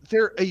 Well,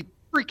 they're a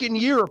freaking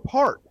year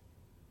apart.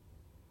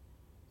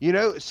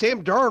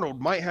 Sam Darnold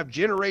might have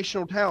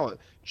generational talent.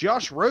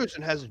 Josh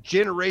Rosen has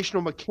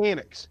generational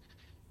mechanics.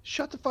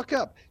 Shut the fuck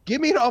up.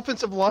 Give me an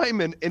offensive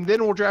lineman, and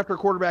then we'll draft our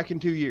quarterback in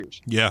 2 years.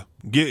 Yeah.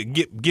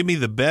 Give me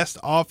the best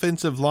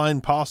offensive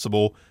line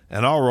possible,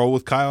 and I'll roll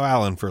with Kyle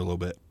Allen for a little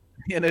bit.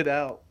 Yeah, no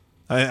doubt.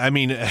 I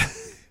mean,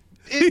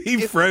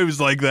 he froze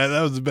like that.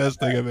 That was the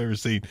best thing I've ever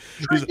seen.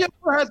 Has a Super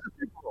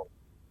Bowl.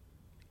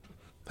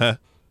 Huh?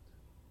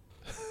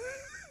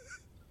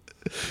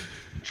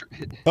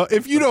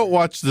 If you don't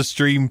watch the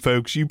stream,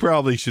 folks, you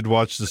probably should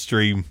watch the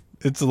stream.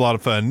 It's a lot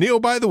of fun. Neil,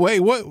 by the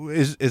way, what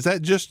is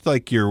that just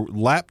like your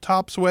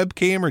laptop's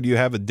webcam, or do you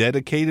have a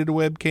dedicated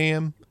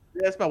webcam?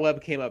 That's my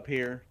webcam up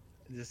here.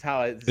 Just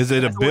how it is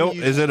it a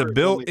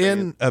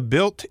built-in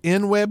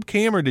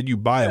webcam, or did you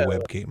buy a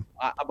webcam?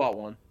 I bought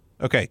one.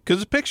 Okay,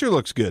 because the picture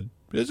looks good.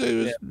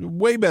 It's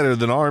way better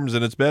than Arm's,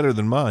 and it's better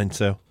than mine.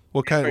 So,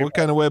 what kind of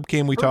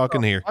webcam we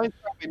talking here? Mine's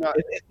probably not.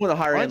 It's one of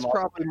the higher end. Mine's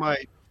probably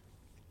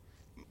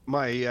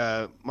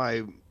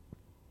my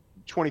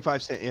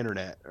 25-cent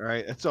internet. All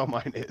right, that's all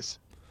mine is.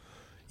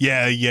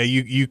 Yeah.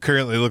 You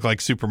currently look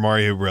like Super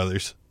Mario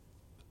Brothers,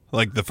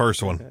 like the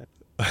first one.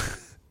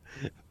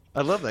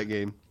 I love that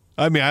game.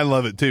 I mean, I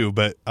love it too,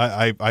 but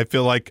I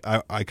feel like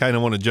I kind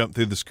of want to jump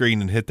through the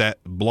screen and hit that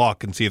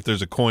block and see if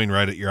there's a coin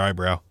right at your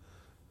eyebrow.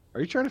 Are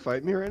you trying to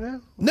fight me right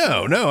now?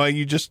 No.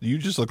 You just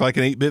look like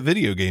an 8-bit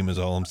video game is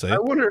all I'm saying. I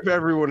wonder if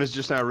everyone is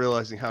just now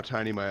realizing how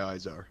tiny my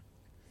eyes are.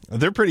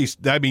 They're pretty.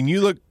 I mean,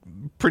 you look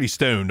pretty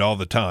stoned all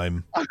the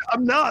time.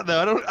 I'm not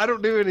though. I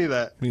don't do any of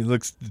that. I mean, he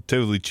looks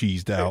totally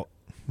cheesed out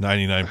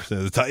 99%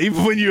 of the time.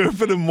 Even when you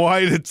open them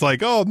wide, it's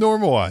like, oh,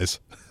 normal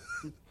eyes.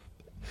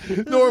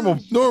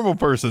 normal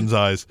person's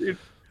eyes. Dude,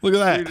 look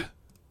at that.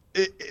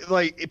 Dude,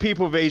 like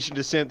people of Asian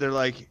descent, they're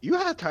like, you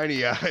have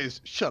tiny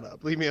eyes. Shut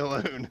up. Leave me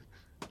alone.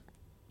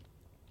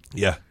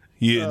 Yeah.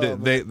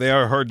 They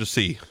are hard to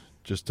see.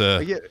 Just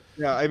yeah.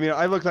 I mean,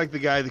 I look like the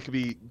guy that could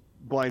be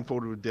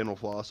blindfolded with dental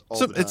floss all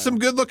the time. It's some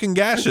good looking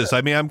gashes.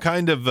 I mean, I'm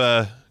kind of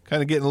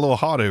getting a little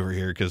hot over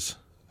here because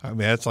I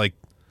mean it's like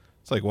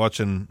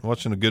watching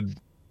a good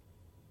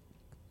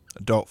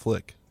adult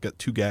flick. Got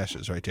 2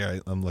 gashes right there.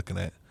 I'm looking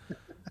at.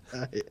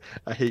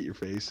 I hate your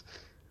face.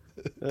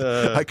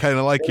 I kind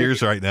of like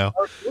yours right now.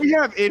 Do we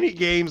have any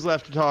games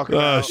left to talk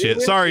about? Oh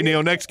shit! Sorry,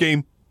 Neil. Next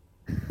game.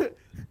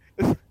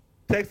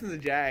 Texans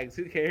and Jags.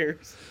 Who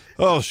cares?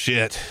 Oh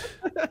shit.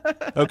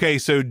 Okay,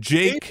 so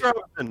Jake. James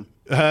Robinson.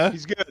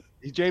 He's good.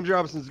 James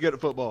Robinson's good at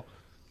football.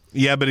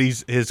 Yeah, but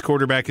his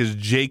quarterback is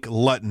Jake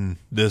Luton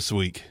this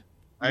week.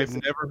 I've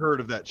never heard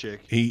of that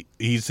chick. He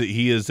is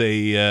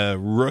a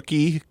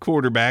rookie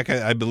quarterback.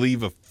 I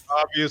believe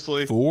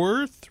obviously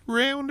 4th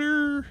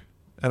rounder,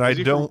 and is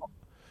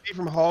he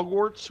from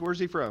Hogwarts? Where's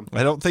he from?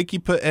 I don't think he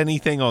put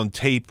anything on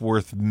tape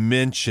worth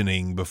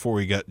mentioning before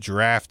he got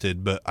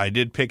drafted, but I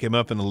did pick him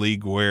up in a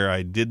league where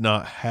I did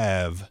not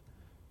have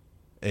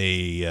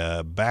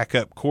a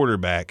backup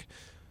quarterback.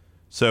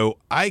 So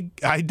I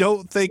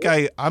don't think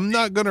I'm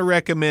not going to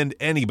recommend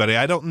anybody.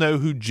 I don't know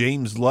who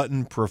James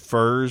Luton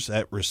prefers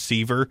at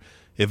receiver.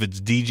 If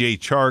it's DJ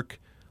Chark,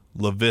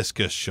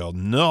 Laviska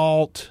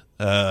Shenault,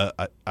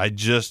 I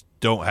just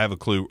don't have a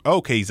clue.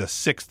 Okay, he's a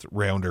 6th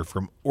rounder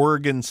from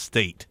Oregon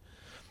State.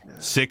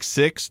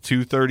 6'6",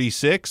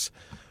 236.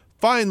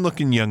 Fine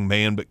looking young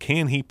man, but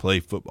can he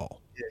play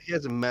football? Yeah, he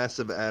has a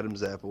massive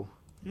Adam's apple.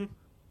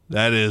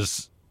 That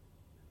is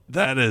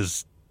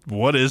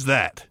what is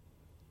that?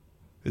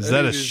 Is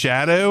that a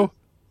shadow?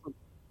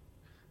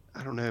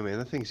 I don't know, man.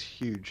 That thing's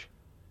huge.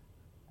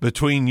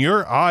 Between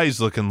your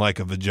eyes looking like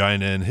a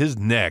vagina and his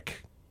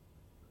neck.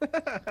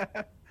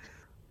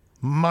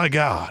 My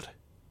God.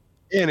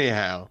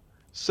 Anyhow,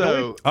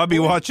 so I'll be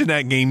watching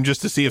that game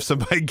just to see if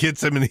somebody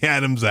gets him in the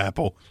Adam's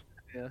apple.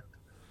 Yeah.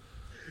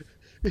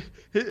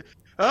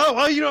 Oh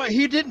well,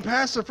 he didn't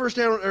pass the first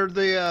down or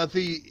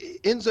the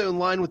end zone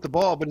line with the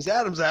ball, but his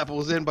Adam's apple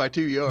was in by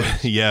 2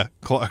 yards. Yeah,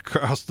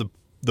 across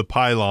the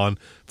pylon.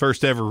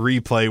 First ever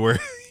replay where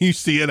you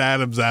see an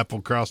Adam's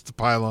apple cross the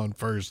pylon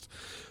first.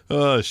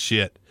 Oh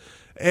shit.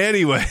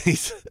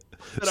 Anyways,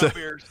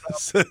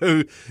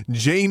 so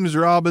James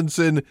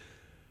Robinson.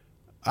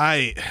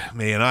 I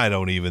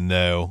don't even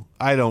know.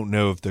 I don't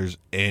know if there's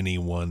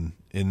anyone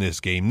in this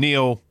game.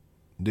 Neil,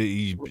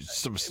 you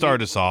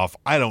start us off.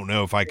 I don't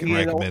know if I can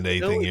recommend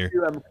anything here.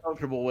 The only 2 I'm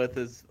comfortable with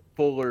is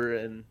Fuller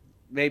and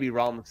maybe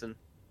Robinson.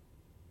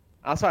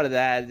 Outside of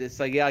that, it's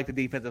like, like the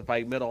defensive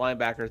middle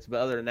linebackers, but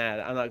other than that,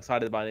 I'm not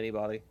excited about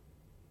anybody.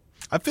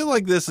 I feel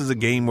like this is a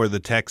game where the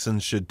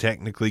Texans should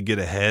technically get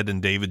ahead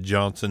and David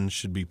Johnson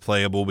should be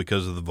playable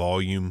because of the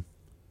volume.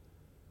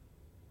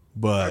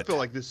 But I feel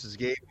like this is a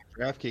game of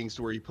DraftKings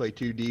to where you play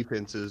 2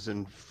 defenses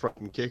and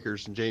fucking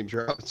kickers and James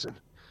Robinson.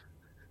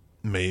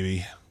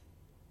 maybe.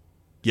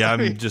 Yeah,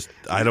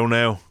 I don't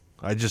know.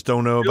 I just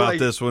don't know about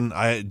this one.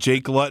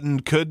 Jake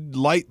Luton could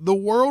light the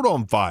world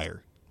on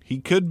fire. He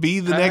could be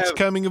the next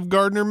coming of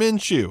Gardner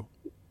Minshew.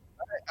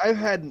 I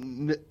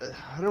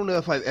don't know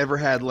if I've ever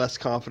had less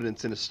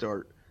confidence in a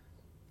start.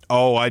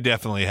 Oh, I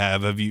definitely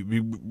have.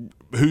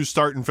 Who's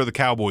starting for the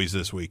Cowboys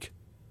this week?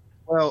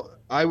 Well,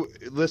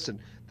 listen.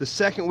 The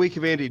second week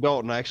of Andy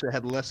Dalton, I actually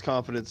had less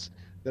confidence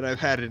than I've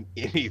had in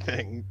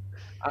anything.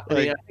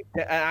 I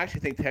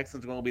actually think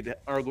Texans are going to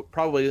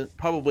probably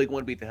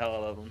going to beat the hell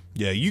out of them.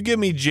 Yeah, you give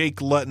me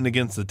Jake Luton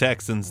against the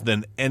Texans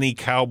than any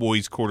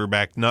Cowboys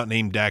quarterback not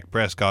named Dak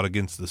Prescott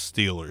against the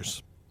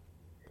Steelers.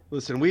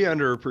 Listen, we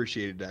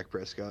underappreciated Dak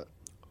Prescott.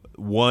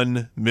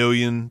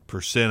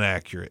 1,000,000%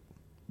 accurate.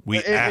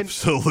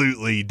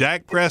 Absolutely.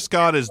 Dak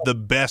Prescott is the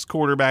best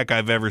quarterback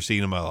I've ever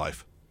seen in my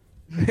life.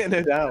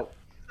 No doubt.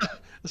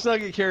 Let's not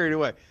get carried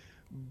away.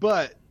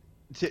 But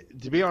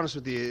to be honest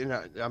with you,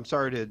 I'm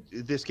sorry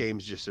this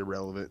game's just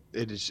irrelevant.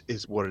 It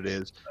is what it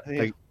is.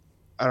 Like,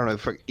 I don't know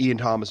if Ian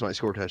Thomas might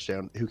score a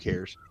touchdown. Who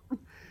cares?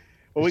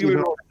 Well, we can move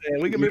on to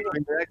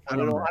the next one.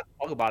 We don't have to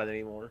talk about it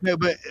anymore. No,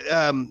 but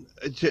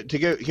to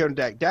go to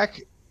Dak. Dak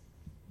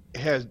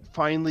has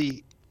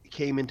finally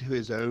came into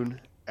his own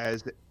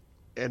as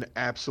an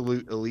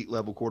absolute elite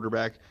level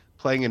quarterback,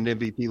 playing an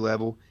MVP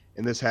level,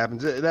 and this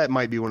happens. That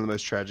might be one of the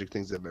most tragic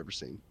things I've ever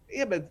seen.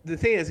 Yeah, but the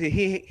thing is,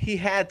 he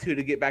had to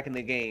get back in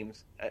the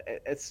games.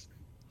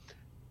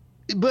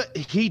 But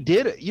he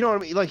did it. You know what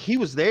I mean? Like, he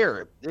was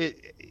there.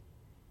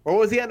 Or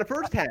was he in the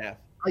first half?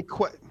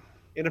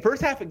 In the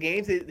first half of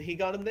games, he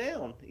got him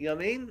down. You know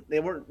what I mean? They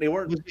weren't.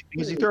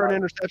 Was he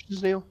throwing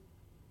interceptions, Neil?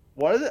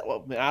 What is it?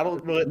 Well, I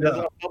don't really.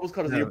 No.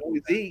 Because of your boy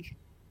Zeke.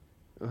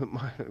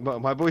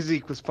 My boy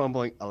Zeke was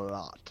fumbling a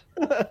lot.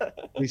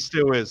 He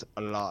still is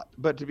a lot.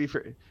 But to be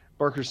fair,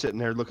 Barker's sitting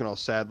there looking all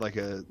sad like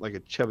a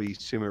chubby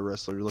sumo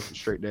wrestler looking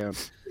straight down.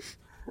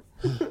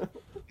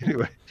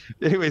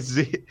 Anyway,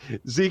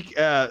 Zeke.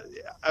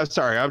 I'm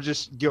sorry, I'm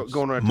just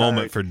going on.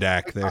 Moment for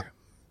Dak there.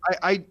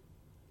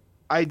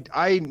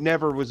 I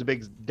never was a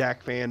big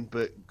Dak fan,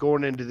 but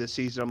going into this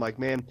season, I'm like,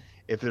 man,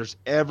 if there's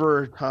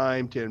ever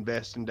time to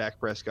invest in Dak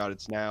Prescott,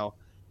 it's now.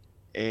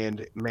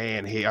 And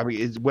man,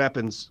 his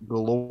weapons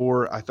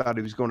galore. I thought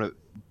there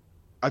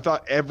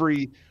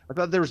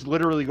was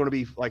literally going to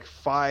be like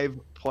 5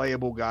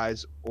 playable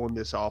guys on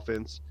this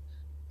offense,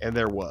 and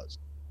there was.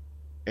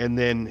 And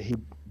then he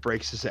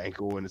breaks his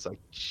ankle, and it's like,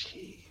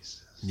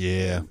 jeez.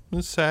 Yeah,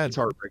 it's sad. It's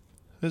heartbreaking.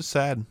 It's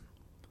sad.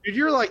 Dude,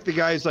 you're like the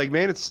guy's like,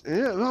 man, I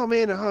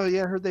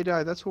heard they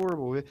died. That's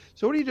horrible.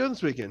 So what are you doing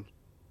this weekend?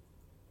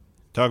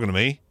 Talking to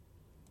me?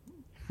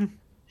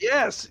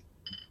 Yes.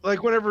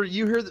 Like, whenever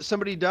you hear that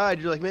somebody died,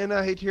 you're like, man,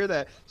 I hate to hear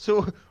that.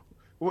 So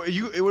what are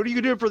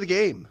you doing for the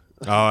game?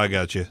 Oh, I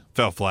got you.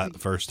 Fell flat the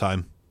first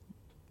time.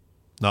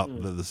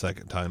 Not the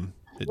second time.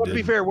 Well, to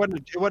be fair, it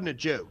wasn't a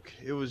joke.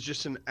 It was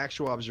just an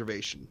actual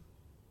observation.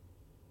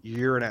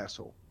 You're an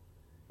asshole.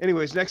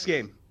 Anyways, next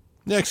game.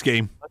 Next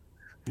game.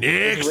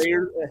 It's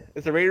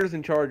the Raiders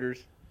and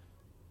Chargers.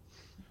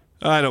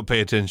 I don't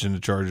pay attention to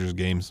Chargers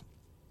games.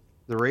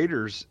 The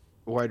Raiders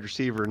wide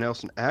receiver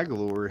Nelson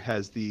Aguilar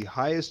has the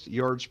highest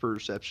yards per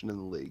reception in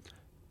the league.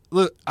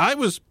 Look, I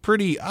was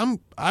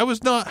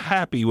not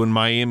happy when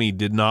Miami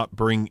did not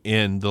bring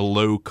in the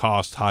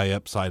low-cost,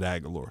 high-upside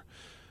Aguilar.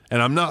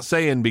 And I'm not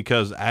saying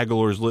because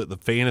Aguilar's lit the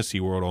fantasy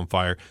world on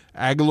fire.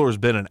 Aguilar's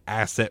been an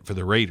asset for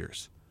the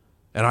Raiders.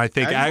 And I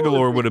think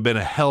Aguilar would have been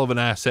a hell of an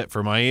asset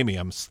for Miami.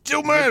 I'm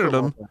still mad at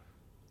him.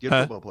 Good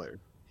football player.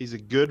 He's a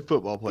good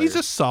football player. He's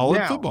a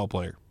solid football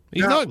player.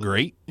 He's not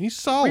great. He's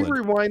solid. We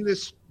rewind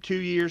this 2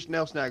 years,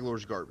 Nelson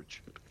Aguilar's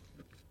garbage.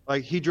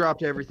 Like, he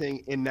dropped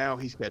everything, and now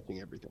he's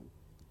catching everything.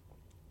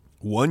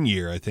 1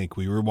 year, I think.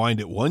 We rewind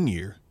it 1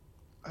 year.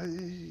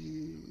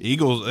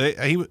 Eagles,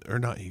 or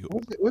not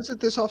Eagles. Was it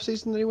this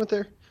offseason that he went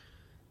there?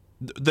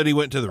 That he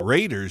went to the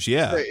Raiders,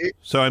 yeah.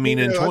 So, I mean,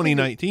 in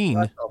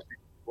 2019,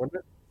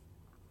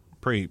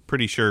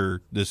 pretty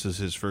sure this is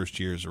his first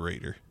year as a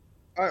Raider.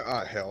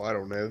 Hell, I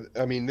don't know.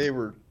 I mean,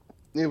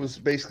 it was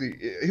basically,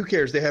 who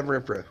cares? They have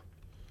Renfro.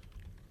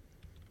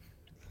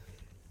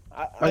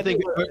 I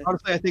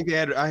think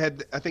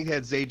they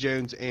had Zay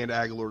Jones and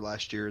Aguilar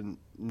last year, and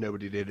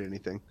nobody did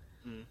anything.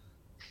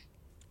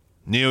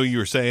 Neil, you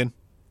were saying?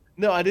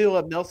 No, I do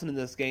love Nelson in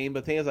this game,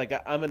 but the thing is, like,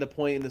 I'm at a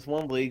point in this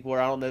one league where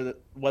I don't know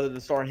whether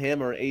to start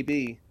him or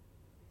AB.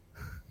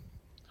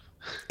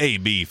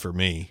 AB for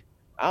me.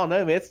 I don't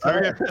know, man. It's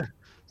tough.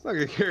 It's not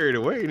gonna carry it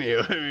away,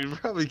 Neil. I mean,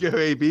 probably go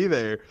AB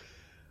there.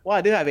 Well,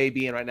 I do have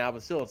AB in right now,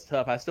 but still, it's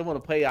tough. I still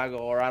want to play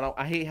Aguilar.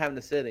 I hate having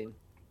to sit him.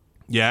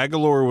 Yeah,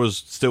 Aguilar was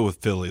still with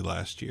Philly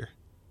last year.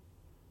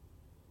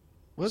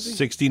 Was he?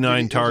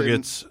 69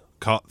 targets,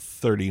 caught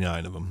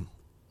 39 of them.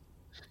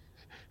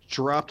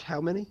 Dropped how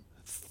many?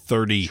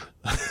 30.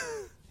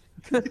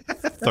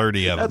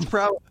 30 of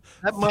them.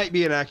 That might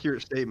be an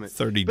accurate statement.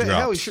 30 but drops.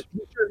 Hell, he sure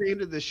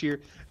ended this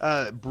year.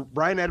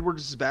 Brian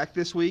Edwards is back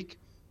this week.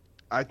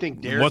 I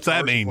think Derek. What's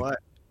that Carr's mean? play-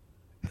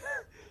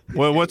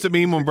 Well, what's it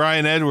mean when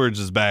Brian Edwards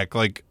is back?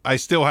 Like, I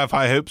still have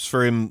high hopes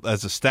for him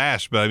as a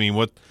stash, but I mean,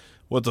 what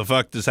the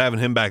fuck does having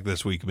him back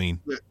this week mean?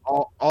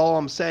 All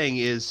I'm saying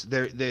is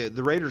the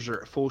Raiders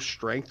are at full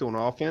strength on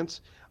offense.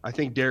 I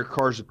think Derek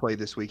Carr's to play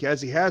this week,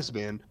 as he has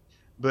been.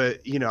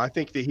 But, I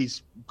think that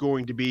he's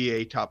going to be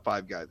a top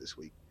 5 guy this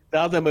week.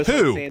 That was the most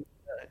Who?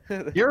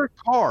 Derek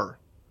Carr.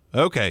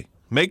 Okay,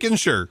 making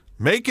sure.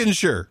 You're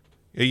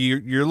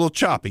a little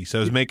choppy, so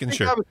I was making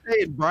sure. I was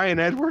saying Brian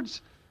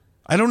Edwards.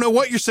 I don't know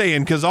what you're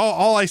saying because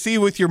all I see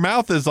with your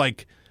mouth is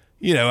like,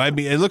 I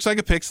mean, it looks like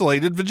a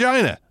pixelated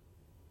vagina.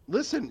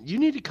 Listen, you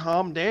need to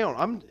calm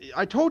down.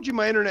 I told you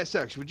my internet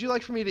sucks. Would you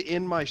like for me to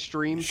end my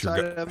stream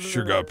side of it?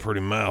 Sure got a pretty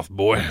mouth,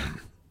 boy.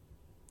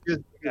 Does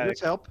this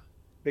help?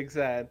 Big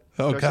sad.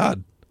 Oh,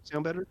 God.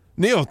 Sound better?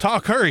 Neil,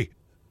 talk, hurry.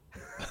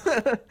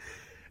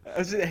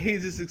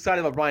 He's just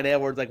excited about Brian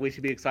Edwards. Like, we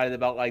should be excited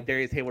about, like,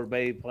 Darius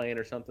Hayward-Bay playing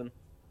or something.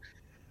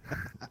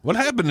 What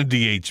happened to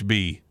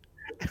DHB?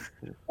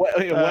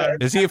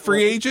 What? Is he a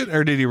free agent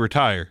or did he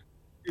retire?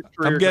 His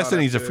career I'm guessing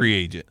got he's a up free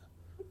agent.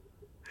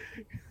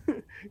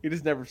 He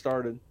just never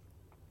started.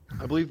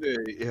 I believe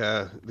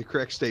the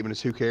correct statement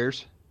is who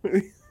cares?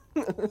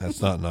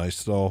 That's not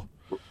nice at all.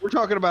 We're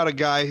talking about a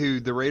guy who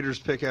the Raiders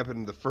pick up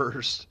in the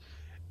first,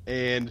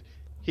 and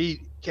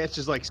he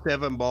catches like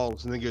 7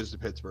 balls and then goes to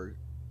Pittsburgh.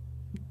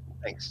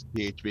 Thanks,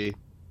 DHB.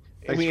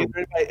 I mean,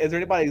 is there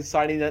anybody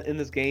exciting in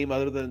this game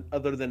other than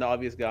the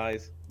obvious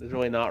guys? It's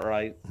really not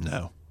right.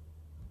 No.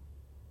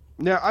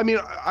 Now, I mean,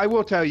 I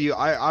will tell you,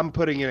 I'm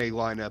putting in a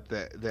lineup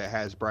that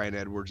has Brian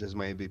Edwards as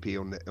my MVP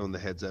on the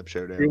Heads Up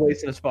Showdown. You're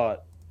wasting a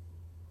spot.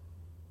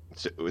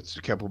 It's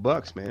a couple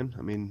bucks, man.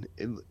 I mean,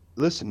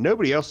 listen,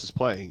 nobody else is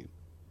playing.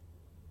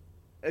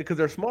 Because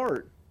they're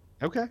smart.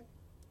 Okay.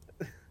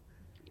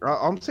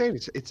 I'm saying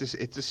it's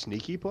a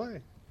sneaky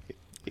play.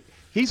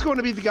 He's going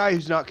to be the guy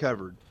who's not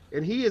covered,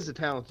 and he is a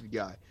talented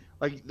guy.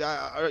 Like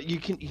you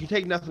can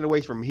take nothing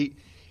away from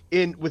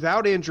him.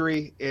 Without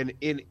injury and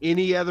in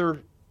any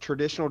other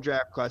traditional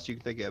draft class you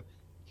can think of,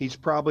 he's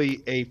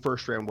probably a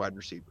first-round wide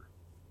receiver.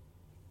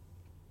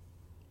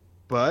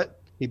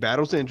 But he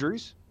battles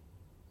injuries,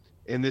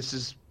 and this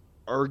is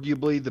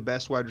arguably the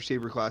best wide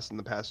receiver class in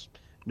the past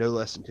no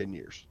less than 10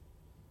 years.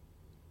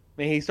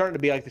 I mean, he's starting to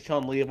be like the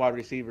Sean Lee of wide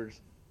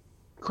receivers.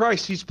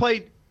 Christ, he's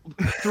played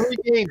 3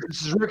 games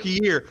this is rookie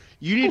year.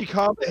 You need to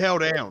calm the hell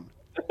down.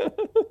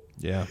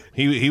 Yeah.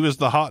 He was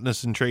the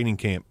hotness in training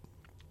camp.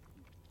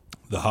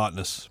 The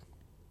hotness.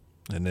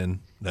 And then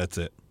that's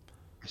it.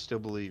 I still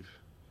believe.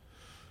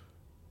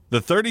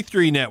 The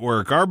 33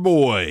 Network, our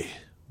boy,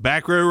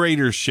 Back Row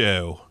Raiders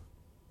show.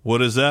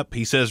 What is up?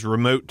 He says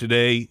remote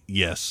today.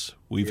 Yes.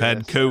 We've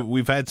had some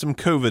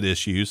COVID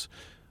issues.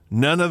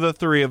 None of the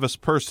 3 of us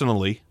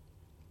personally,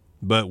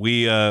 but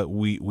we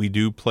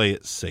do play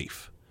it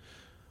safe.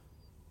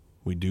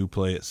 We do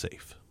play it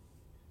safe.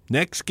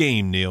 Next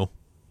game, Neil.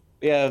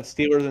 Yeah,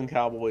 Steelers and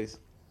Cowboys.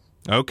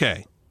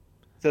 Okay.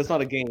 So it's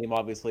not a game,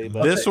 obviously.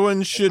 But This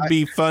one should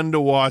be fun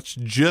to watch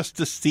just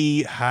to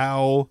see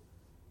how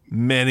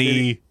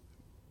many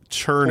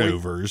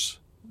turnovers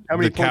How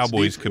many the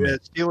Cowboys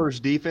commit. Steelers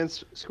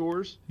defense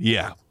scores?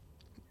 Yeah.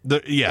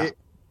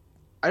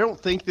 I don't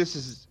think this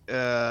is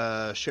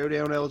a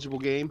showdown eligible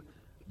game,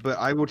 but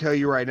I will tell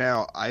you right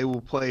now, I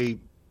will play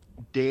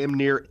damn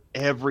near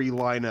every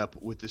lineup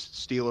with the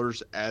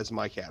Steelers as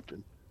my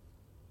captain.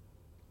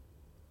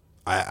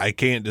 I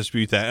can't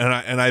dispute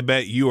that. And I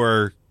bet you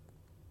are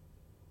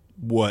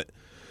what?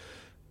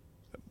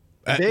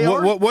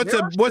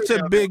 What's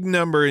a big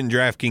number in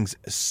DraftKings?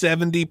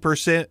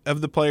 70%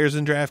 of the players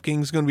in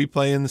DraftKings going to be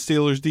playing the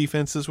Steelers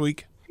defense this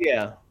week?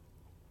 yeah.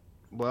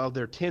 Well,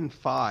 they're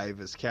 10-5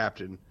 as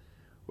captain,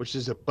 which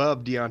is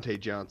above Deontay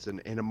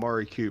Johnson and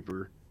Amari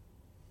Cooper.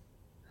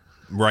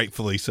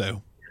 Rightfully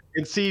so.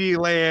 And CeeDee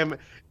Lamb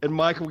and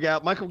Michael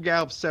Gallup. Michael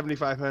Gallup's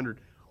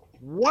 7,500.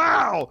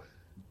 Wow.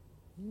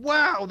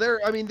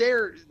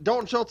 They're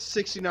Dalton Schultz is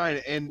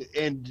 69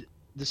 and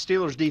the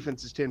Steelers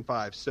defense is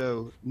 10-5.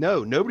 So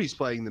no, nobody's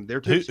playing them.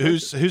 They're too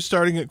expensive. Who's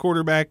starting at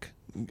quarterback?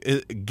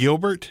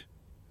 Gilbert?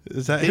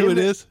 Is that who it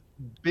is?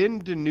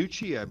 Ben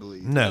DiNucci, I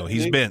believe. No,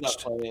 he's Not benched.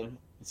 playing.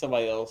 It's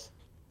somebody else.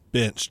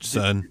 Benched,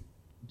 son.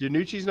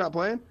 DiNucci's not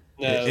playing?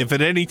 No. If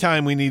at any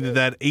time we needed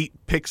that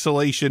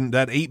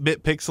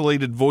 8-bit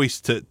pixelated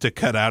voice to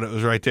cut out, it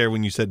was right there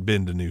when you said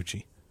Ben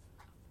DiNucci.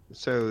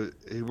 So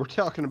we're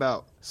talking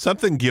about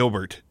Something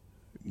Gilbert,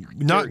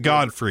 not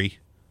Godfrey.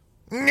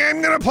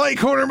 I'm going to play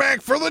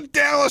quarterback for the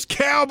Dallas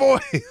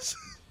Cowboys.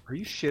 Are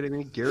you shitting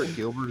me? Garrett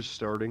Gilbert is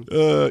starting.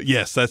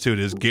 Yes, that's who it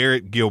is.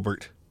 Garrett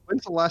Gilbert.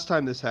 When's the last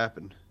time this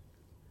happened?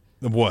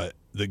 What?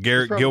 The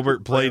Garrett From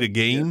Gilbert played a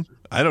game?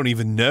 I don't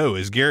even know.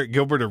 Is Garrett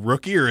Gilbert a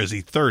rookie or is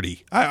he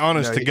 30? I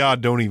honest to God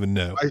don't even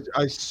know.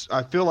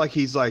 I feel like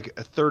he's like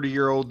a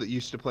 30-year-old that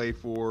used to play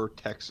for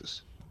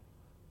Texas.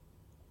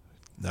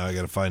 Now I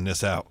got to find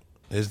this out.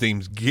 His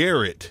name's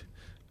Garrett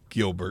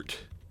Gilbert.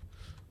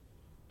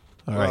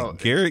 All right,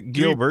 Garrett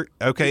Gilbert.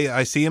 Okay,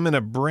 I see him in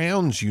a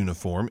Browns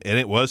uniform, and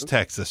it was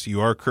Texas.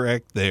 You are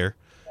correct there.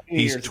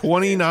 He's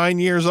 29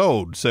 years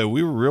old. So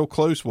we were real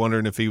close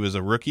wondering if he was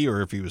a rookie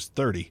or if he was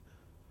 30.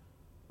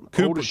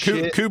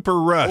 Cooper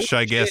Rush,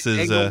 I guess,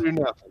 is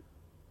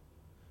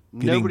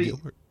nobody.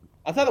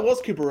 I thought it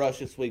was Cooper Rush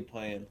this week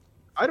playing.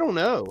 I don't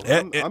know.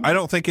 I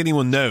don't think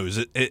anyone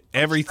knows.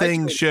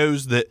 Everything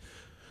shows that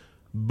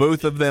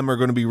both of them are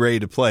going to be ready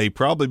to play,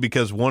 probably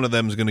because one of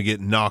them is going to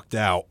get knocked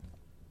out.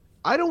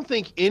 I don't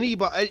think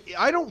anybody.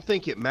 I don't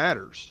think it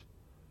matters.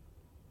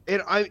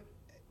 And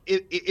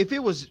if it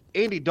was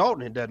Andy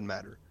Dalton, it doesn't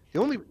matter. The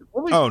only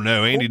oh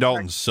no, Andy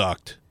Dalton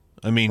sucked.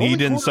 I mean, he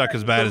didn't suck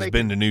as bad as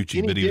Ben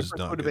DiNucci, but he was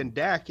not. Would have been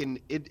Dak, and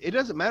it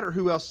doesn't matter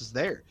who else is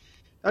there.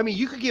 I mean,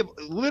 you could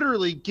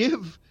literally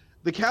give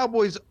the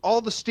Cowboys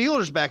all the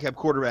Steelers backup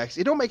quarterbacks.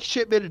 It don't make a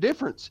shit bit of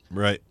difference.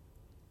 Right.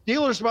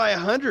 Steelers by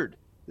 100.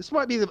 This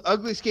might be the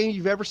ugliest game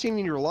you've ever seen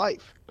in your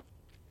life.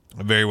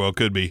 It very well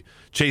could be.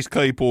 Chase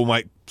Claypool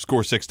might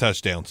score 6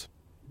 touchdowns.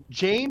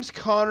 James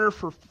Conner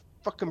for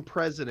fucking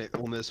president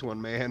on this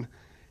one, man.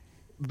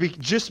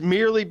 Just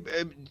merely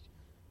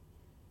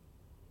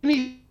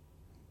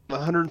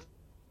 100.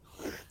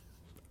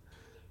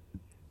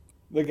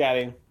 Look at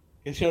him.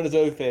 He's showing his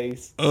own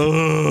face. Baby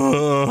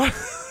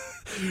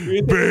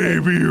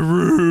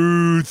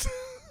Ruth.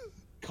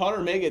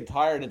 Connor may get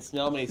tired, and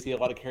Snell may see a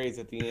lot of carries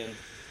at the end.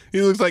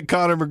 He looks like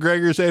Conor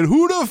McGregor saying,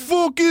 "Who the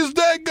fuck is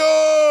that guy?"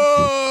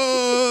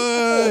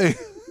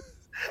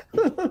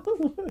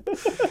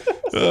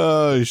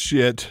 Oh,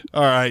 shit.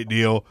 All right,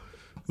 Neil.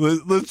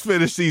 Let's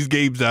finish these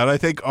games out. I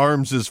think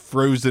Arms is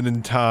frozen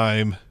in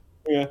time.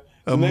 Yeah.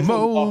 A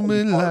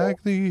moment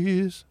like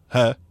this.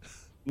 Huh?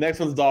 Next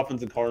one's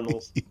Dolphins and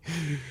Cardinals.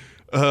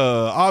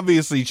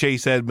 Obviously,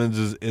 Chase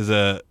Edmonds is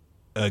a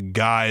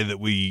guy that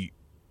we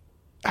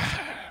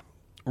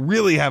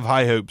really have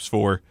high hopes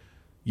for.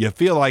 You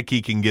feel like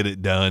he can get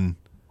it done.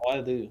 Oh,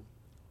 I do.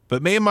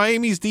 But, man,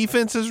 Miami's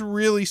defense has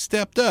really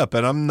stepped up,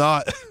 and I'm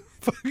not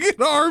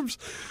fucking Arms.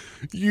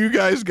 You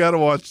guys got to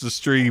watch the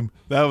stream.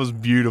 That was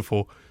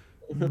beautiful.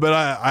 But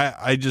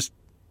I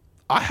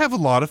have a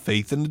lot of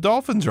faith in the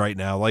Dolphins right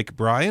now. Like,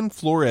 Brian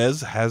Flores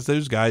has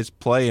those guys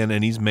playing,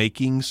 and he's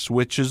making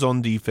switches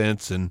on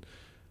defense, and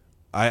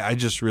I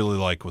just really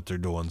like what they're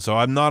doing. So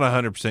I'm not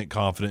 100%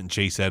 confident in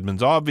Chase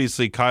Edmonds.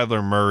 Obviously,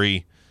 Kyler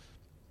Murray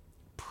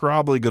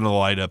probably going to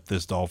light up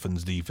this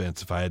Dolphins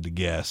defense if I had to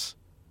guess.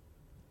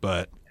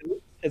 But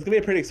it's going to be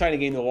a pretty exciting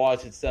game to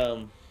watch. It's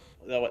a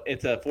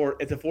 4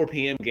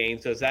 p.m. game,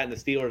 so it's that and the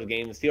Steelers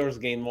game. The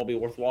Steelers game won't be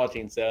worth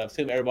watching, so I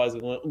assume everybody's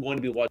going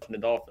to be watching the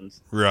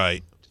Dolphins.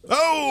 Right.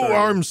 Oh, sorry.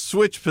 Arms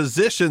switch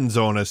positions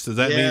on us. Does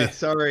that mean? Yeah,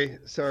 sorry.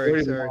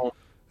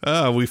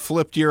 We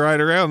flipped you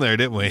right around there,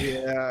 didn't we?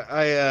 Yeah,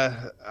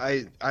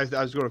 I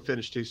was going to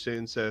finish too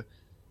soon. So,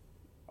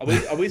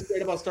 are we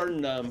scared about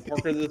starting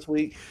Parker this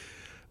week?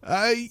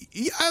 I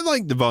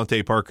like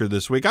Devontae Parker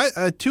this week.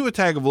 Tua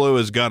Tagovailoa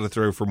has got to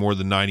throw for more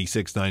than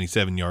 96,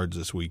 97 yards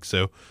this week.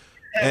 So,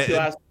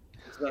 it's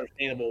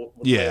understandable.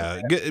 Yeah,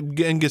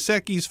 and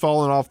Gesicki's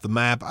fallen off the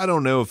map. I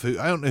don't know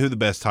who the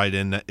best tight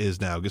end is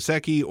now,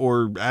 Gesicki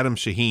or Adam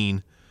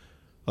Shaheen.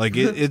 Like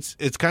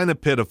it's kind of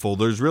pitiful.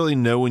 There's really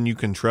no one you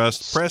can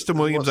trust. Preston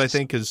Williams, I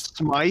think, is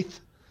Smythe.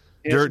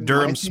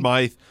 Durham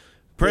Smythe.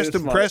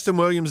 Preston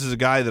Williams is a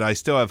guy that I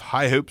still have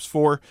high hopes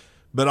for,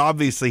 but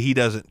obviously he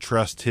doesn't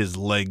trust his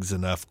legs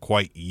enough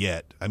quite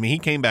yet. I mean, he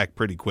came back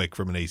pretty quick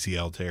from an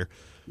ACL tear.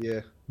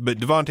 Yeah. But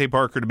Devontae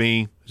Parker, to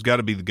me, has got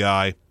to be the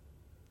guy.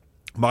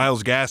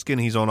 Myles Gaskin,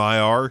 he's on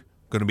IR,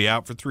 going to be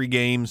out for 3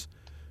 games.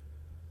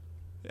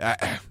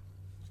 I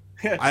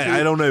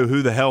don't know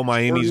who the hell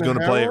Miami's going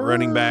to play at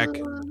running back.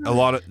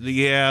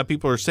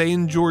 People are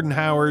saying Jordan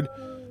Howard,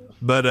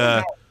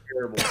 but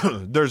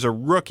there's a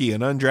rookie, an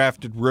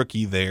undrafted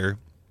rookie there,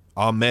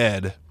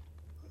 Ahmed.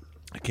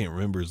 I can't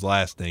remember his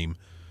last name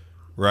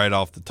right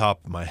off the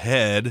top of my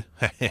head.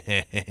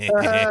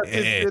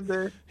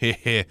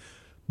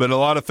 But a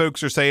lot of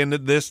folks are saying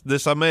that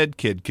this Ahmed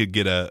kid could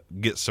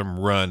get some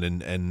run,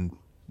 and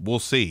we'll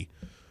see.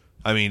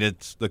 I mean,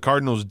 the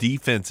Cardinals'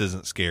 defense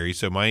isn't scary,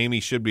 so Miami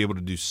should be able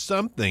to do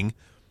something.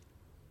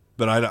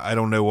 But I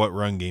don't know what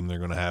run game they're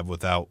going to have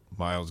without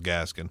Myles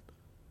Gaskin.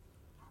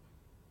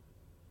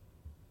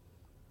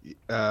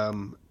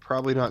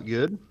 Probably not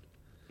good.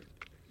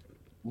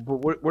 But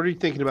what are you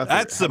thinking about?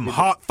 That's some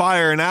hot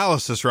fire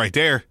analysis right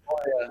there.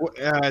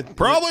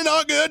 Probably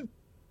not good.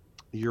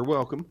 You're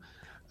welcome.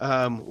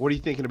 What are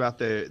you thinking about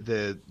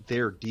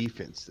their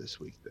defense this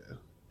week, though?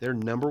 Their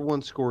number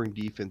 1 scoring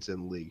defense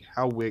in the league.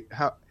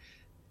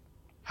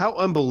 How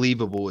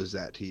unbelievable is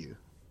that to you?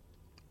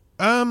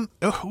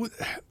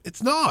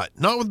 It's not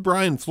with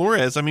Brian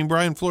Flores. I mean,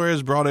 Brian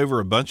Flores brought over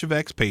a bunch of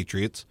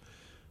expatriates,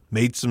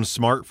 made some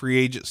smart free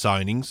agent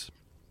signings.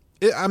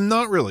 I'm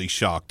not really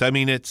shocked. I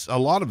mean, a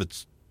lot of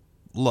it's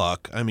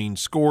luck. I mean,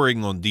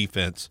 scoring on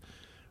defense,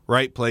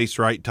 right place,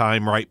 right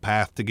time, right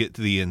path to get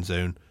to the end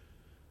zone.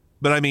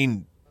 But I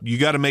mean, you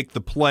got to make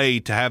the play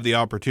to have the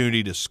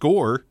opportunity to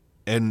score,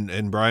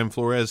 and Brian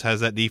Flores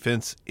has that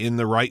defense in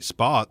the right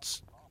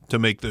spots to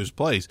make those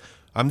plays.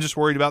 I'm just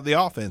worried about the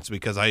offense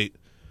because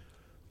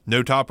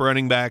no top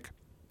running back.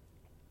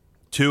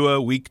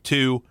 Tua week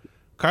 2.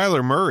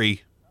 Kyler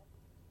Murray,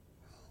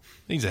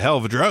 he's a hell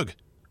of a drug.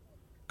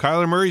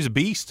 Kyler Murray's a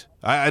beast.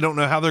 I don't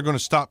know how they're going to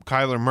stop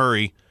Kyler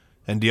Murray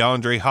and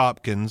DeAndre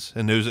Hopkins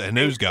and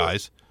those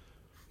guys.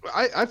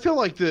 I feel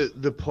like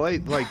the play,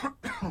 like,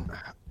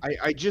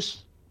 I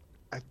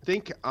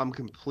think I'm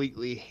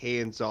completely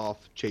hands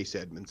off Chase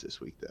Edmonds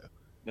this week, though.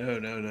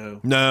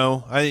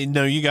 No,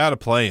 you got to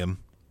play him.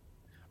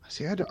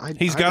 See,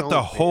 He's got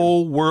the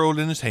whole world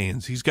in his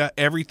hands. He's got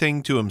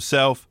everything to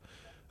himself.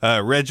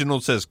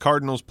 Reginald says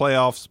Cardinals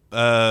playoffs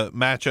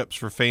matchups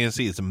for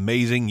fantasy. It's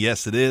amazing.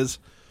 Yes, it is.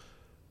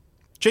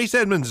 Chase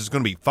Edmonds is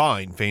going to be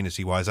fine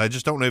fantasy-wise. I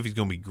just don't know if he's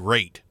going to be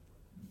great.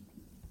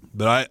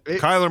 But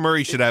Kyler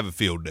Murray should have a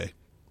field day.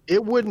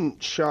 It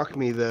wouldn't shock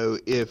me, though,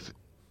 if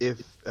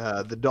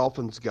the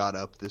Dolphins got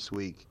up this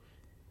week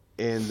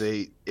and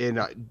it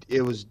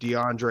was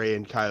DeAndre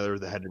and Kyler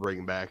that had to bring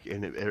him back,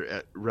 and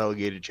it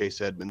relegated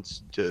Chase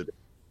Edmonds to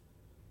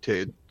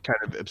kind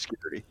of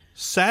obscurity.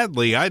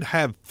 Sadly, I'd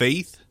have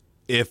faith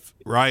if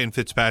Ryan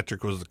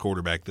Fitzpatrick was the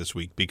quarterback this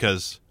week,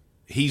 because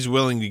he's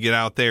willing to get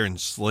out there and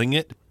sling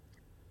it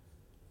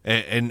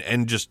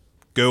and just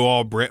go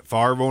all Brett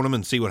Favre on him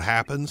and see what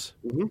happens,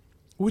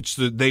 which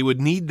they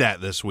would need that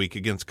this week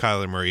against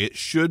Kyler Murray. It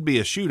should be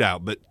a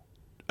shootout, but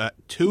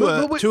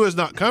Tua's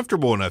not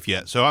comfortable enough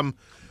yet. So I'm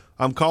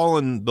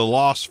calling the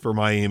loss for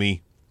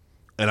Miami,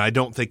 and I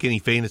don't think any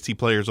fantasy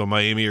players on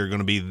Miami are going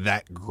to be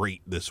that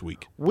great this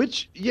week.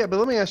 But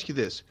let me ask you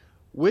this.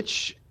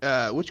 Which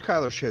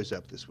Kyler shows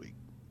up this week?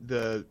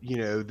 The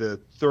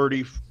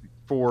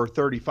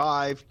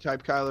 34-35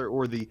 type Kyler,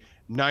 or the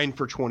 9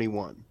 for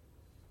 21?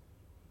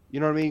 You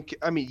know what I mean?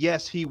 I mean,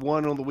 yes, he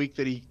won on the week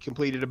that he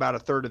completed about a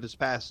third of his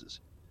passes,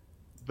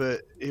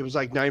 but it was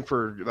like 9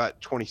 for about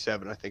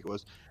 27, I think it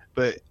was.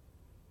 But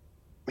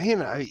man,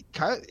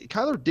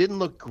 Kyler didn't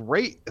look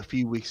great a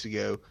few weeks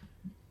ago.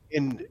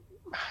 And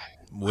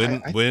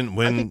when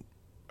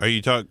are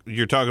you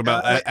you're talking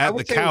about at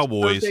the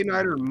Cowboys Thursday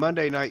night or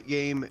Monday night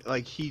game?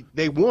 Like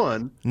they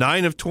won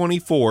 9 of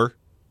 24.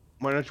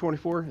 1 of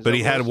 24, but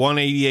he had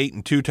 188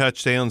 and 2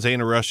 touchdowns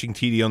and a rushing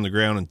TD on the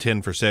ground and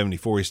 10 for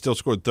 74. He still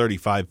scored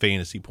 35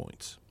 fantasy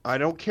points. I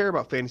don't care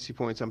about fantasy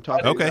points. I'm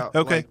talking about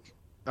okay.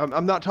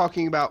 I'm not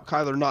talking about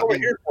Kyler not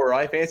being here for,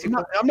 right? Fantasy.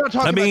 I'm not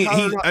talking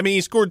about Kyler he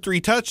scored 3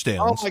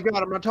 touchdowns. Oh my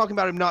God, I'm not talking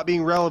about him not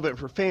being relevant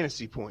for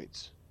fantasy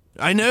points.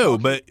 I know,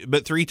 but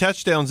 3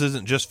 touchdowns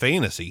isn't just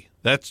fantasy.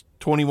 That's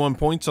 21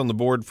 points on the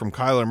board from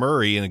Kyler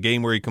Murray in a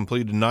game where he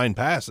completed 9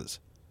 passes.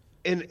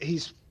 And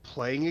he's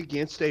playing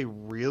against a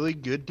really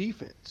good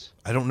defense.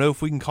 I don't know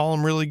if we can call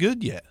him really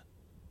good yet.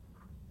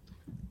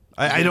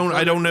 I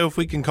don't know if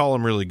we can call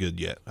him really good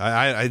yet.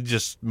 I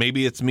just,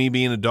 maybe it's me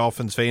being a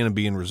Dolphins fan and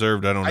being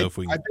reserved. I don't know if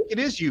we can. I think it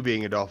is you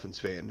being a Dolphins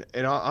fan.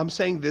 And I'm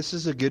saying this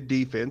is a good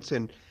defense,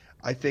 and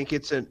I think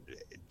it's I'm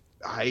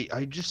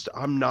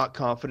not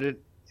confident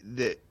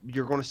that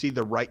you're going to see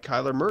the right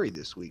Kyler Murray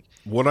this week.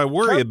 What I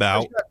worry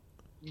about,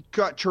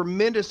 got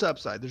tremendous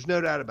upside. There's no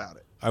doubt about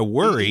it. I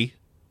worry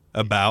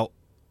about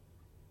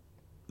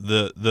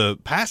the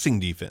passing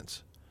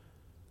defense,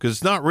 because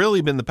it's not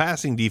really been the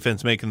passing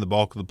defense making the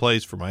bulk of the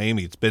plays for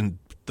Miami. It's been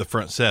the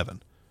front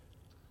 7.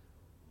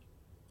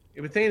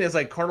 The thing is,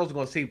 like, Cardinals are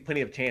going to see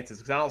plenty of chances,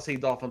 because I don't see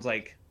Dolphins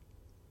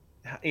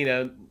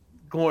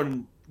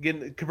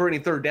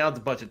converting third downs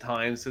a bunch of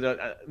times.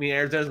 So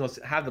Arizona's going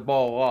to have the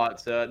ball a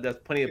lot, so there's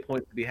plenty of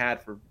points to be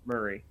had for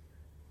Murray.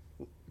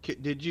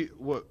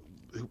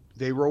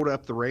 They rolled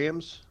up the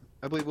Rams,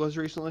 I believe it was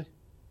recently.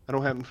 I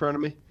don't have it in front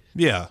of me.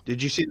 Yeah.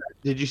 Did you see that?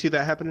 Did you see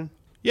that happening?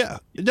 Yeah.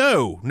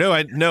 No,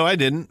 I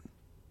didn't.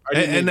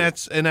 And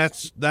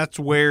that's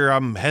where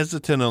I'm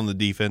hesitant on the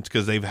defense,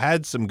 because they've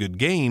had some good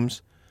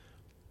games,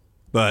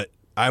 but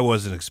I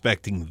wasn't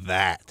expecting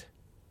that.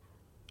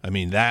 I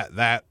mean,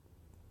 that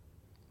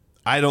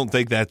I don't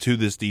think that's who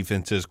this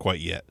defense is quite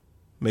yet.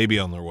 Maybe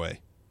on their way.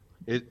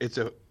 It's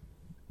a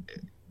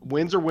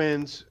wins are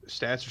wins,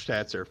 stats are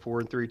stats. They're a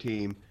 4-3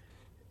 team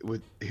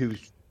with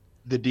who's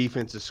the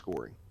defense is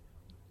scoring.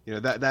 You know,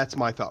 that's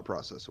my thought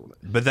process on it.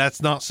 But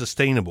that's not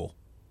sustainable.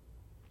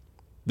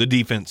 The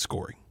defense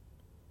scoring.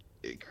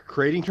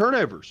 Creating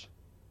turnovers.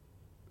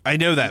 I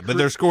know that, but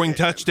they're scoring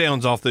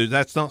touchdowns off those.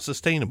 That's not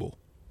sustainable.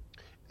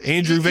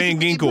 Andrew Van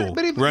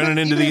Ginkel running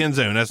into the end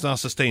zone. That's not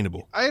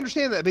sustainable. I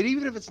understand that, but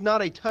even if it's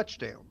not a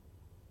touchdown,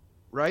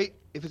 right?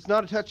 If it's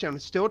not a touchdown,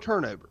 it's still a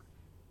turnover.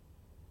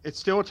 It's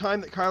still a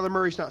time that Kyler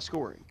Murray's not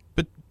scoring.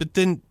 But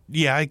then,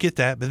 yeah, I get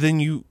that. But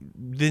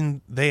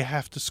then they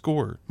have to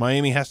score.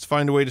 Miami has to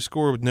find a way to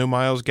score with no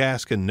Myles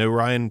Gaskin, no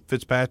Ryan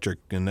Fitzpatrick,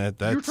 and that's.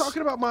 You're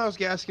talking about Myles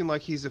Gaskin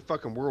like he's a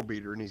fucking world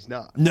beater, and he's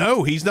not.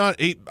 No, he's not.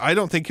 I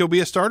don't think he'll be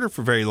a starter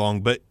for very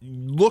long. But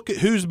look at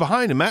who's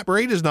behind him. Matt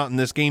Breida's not in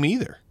this game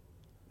either.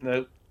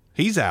 Nope.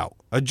 He's out.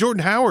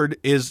 Jordan Howard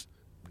is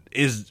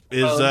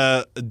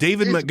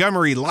David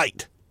Montgomery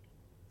light.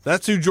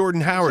 That's who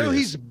Jordan Howard is. So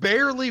he's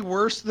barely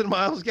worse than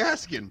Myles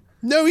Gaskin.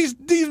 No, he's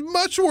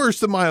much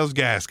worse than Myles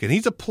Gaskin.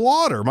 He's a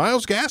plotter.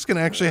 Myles Gaskin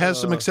actually has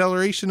some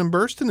acceleration and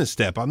burst in his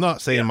step. I'm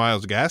not saying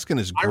Myles Gaskin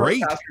is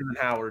great. Faster than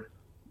Howard.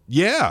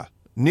 Yeah,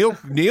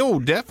 Neil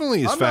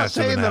definitely is I'm not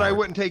faster saying than that I Howard.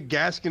 wouldn't take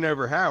Gaskin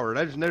over Howard.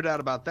 There's no doubt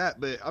about that.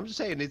 But I'm just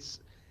saying it's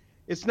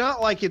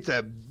not like it's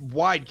a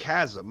wide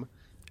chasm.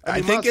 I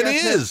mean, think it Miles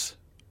Gaskin is.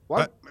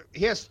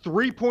 he has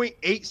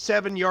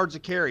 3.87 yards a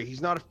carry.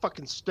 He's not a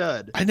fucking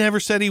stud. I never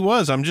said he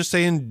was. I'm just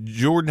saying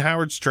Jordan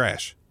Howard's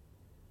trash.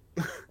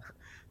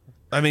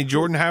 I mean,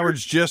 Jordan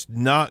Howard's just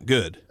not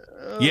good.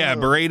 Yeah,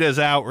 Beretta's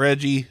out,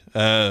 Reggie.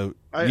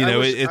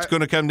 It's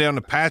going to come down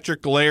to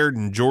Patrick Laird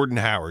and Jordan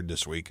Howard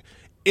this week.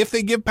 If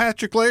they give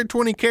Patrick Laird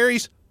 20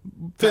 carries,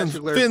 Finns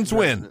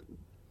win.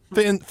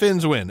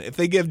 Finns win. If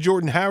they give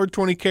Jordan Howard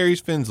 20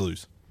 carries, Finns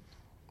lose.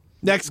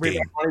 Next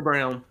game. Johnny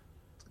Brown.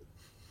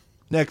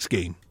 Next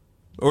game.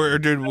 Or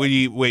did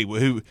we wait?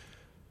 Who?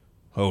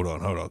 Hold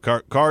on.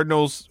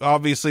 Cardinals.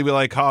 Obviously, we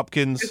like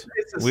Hopkins.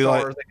 It's the we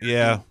stars. like.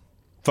 Yeah.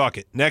 Fuck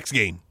it. Next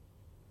game.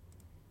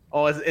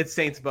 Oh, it's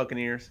Saints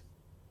Buccaneers.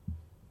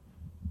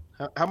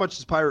 How much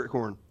is Pirate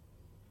Corn?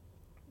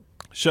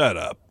 Shut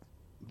up.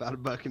 About a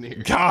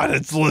Buccaneer. God,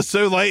 it's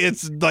so late.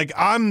 It's like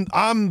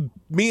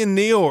me and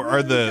Neil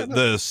are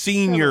the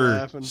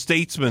senior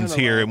statesmen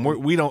here, and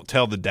we don't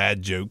tell the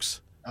dad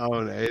jokes.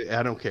 Oh no,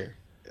 I don't care.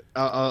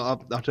 I'll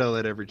tell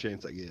that every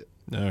chance I get.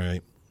 All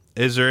right.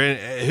 Is there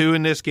who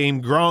in this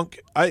game? Gronk.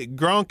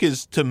 Gronk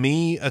is to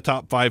me a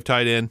top 5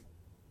 tight end.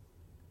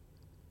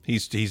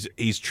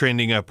 He's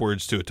trending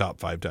upwards to a top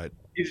 5 tight.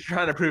 He's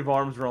trying to prove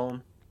arms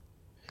wrong.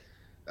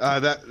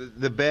 That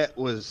the bet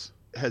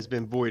has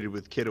been voided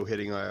with Kittle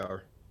hitting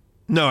IR.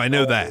 No, I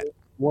know that.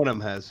 One of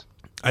them has.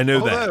 I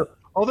know that.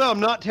 Although I'm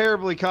not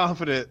terribly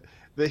confident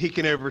that he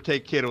can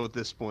overtake Kittle at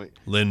this point.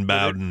 Lynn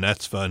Bowden,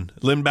 that's fun.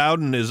 Lynn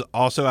Bowden is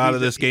also out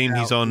of this game.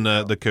 He's on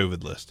the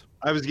COVID list.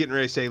 I was getting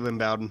ready to say Lynn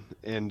Bowden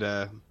and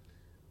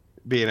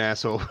be an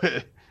asshole.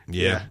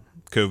 Yeah,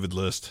 COVID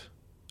list.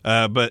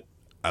 But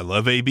I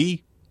love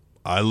AB.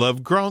 I love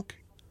Gronk.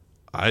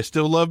 I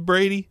still love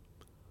Brady.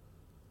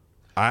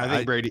 I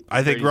think Brady.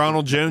 I think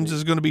Ronald Jones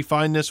is going to be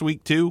fine this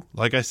week too.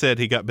 Like I said,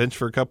 he got benched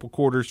for a couple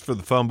quarters for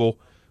the fumble.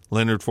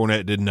 Leonard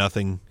Fournette did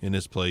nothing in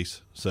his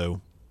place. So,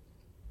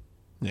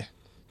 yeah.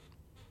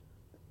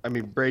 I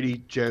mean,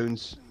 Brady,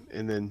 Jones,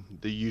 and then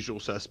the usual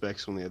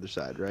suspects on the other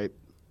side, right?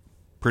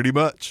 Pretty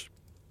much.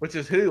 Which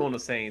is who on the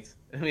Saints?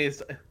 I mean,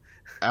 it's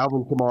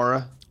Alvin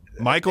Kamara.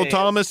 Michael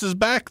Thomas is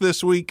back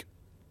this week.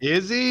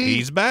 Is he?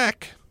 He's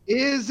back.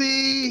 Is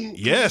he?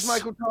 Yes.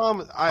 Michael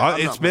Thomas.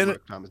 It's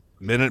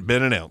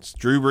been announced.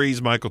 Drew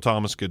Brees, Michael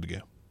Thomas, good to go.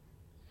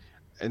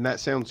 And that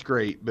sounds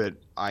great, but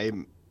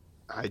you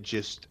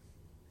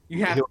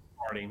have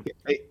starting.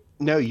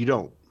 No, you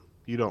don't.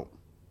 You don't.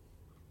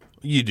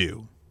 You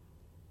do.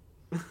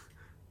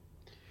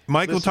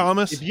 Michael Listen,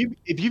 Thomas.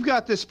 If you've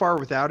got this far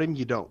without him,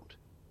 you don't.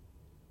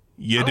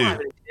 You I do. don't have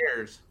any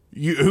cares.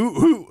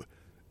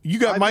 You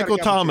got Michael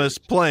Thomas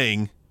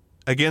playing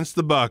against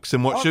the Bucs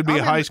in what should be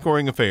a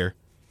high-scoring affair.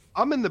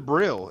 I'm in the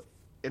Brill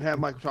and have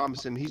Michael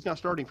Thomas, and he's not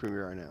starting for me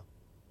right now.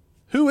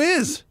 Who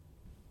is?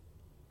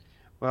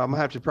 Well, I'm gonna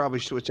have to probably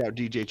switch out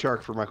DJ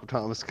Chark for Michael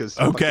Thomas because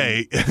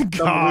Okay,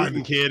 God,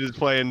 kid is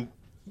playing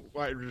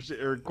wide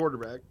receiver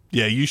quarterback.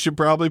 Yeah, you should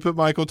probably put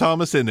Michael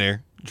Thomas in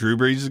there. Drew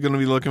Brees is going to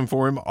be looking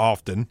for him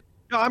often.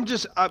 No, I'm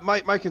just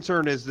my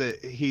concern is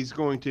that he's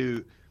going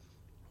to.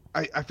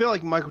 I feel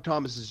like Michael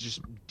Thomas is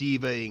just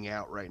divaing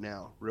out right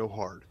now, real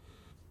hard,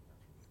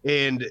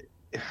 and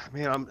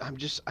man,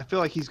 I feel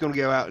like he's going to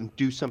go out and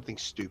do something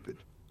stupid.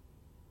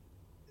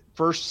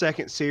 First,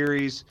 second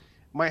series,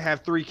 might have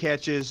 3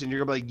 catches, and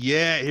you're going to be like,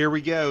 yeah, here we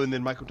go. And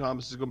then Michael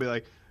Thomas is going to be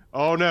like,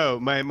 oh, no,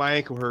 my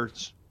ankle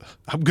hurts.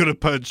 I'm going to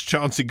punch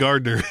Chauncey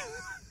Gardner,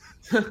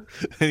 and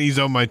he's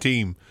on my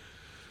team.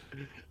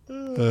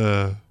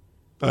 I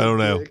don't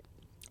know.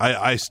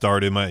 I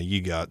start him.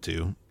 You got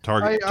to.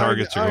 Targets are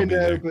going to be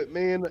there. But,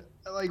 man,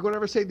 like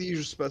whenever I say the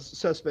usual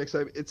suspects,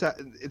 it's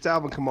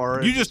Alvin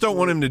Kamara. You just don't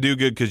want him to do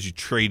good because you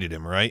traded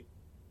him, right?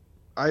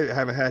 I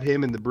haven't had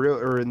him in the Brill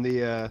or in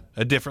the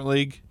a different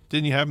league.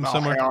 Didn't you have him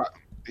somewhere?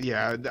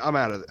 Yeah, I'm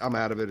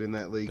out of it in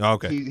that league.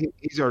 Okay,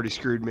 he's already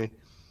screwed me.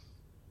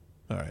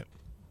 All right.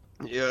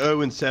 Yeah,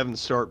 0-7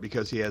 start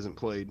because he hasn't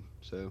played.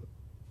 So,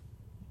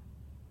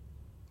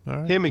 all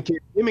right. Him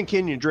and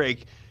Kenyon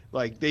Drake,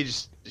 like they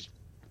just.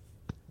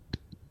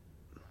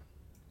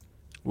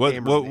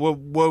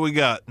 What we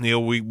got,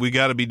 Neil? We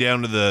got to be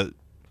down to the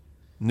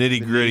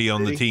nitty gritty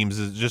on the teams.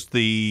 Is it just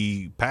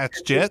the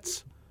Pats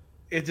Jets?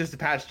 It's just the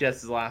Pats Jets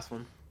is the last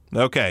one.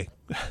 Okay.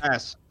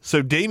 Pass.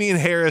 So Damian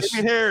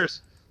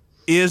Harris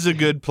is a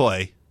good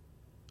play.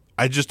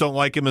 I just don't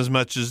like him as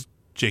much as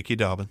J.K.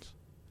 Dobbins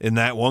in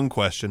that one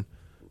question.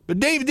 But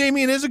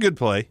Damian is a good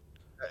play.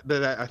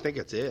 But I think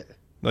that's it.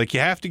 Like, you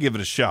have to give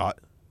it a shot.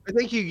 I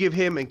think you give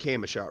him and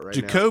Cam a shot right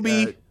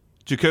now.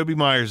 Jacoby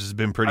Myers has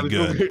been pretty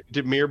good.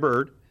 Demir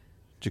Bird.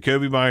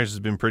 Jacoby Myers has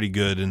been pretty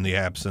good in the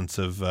absence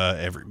of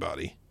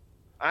everybody.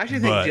 I actually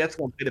think Jets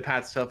going to play the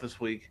Pats tough this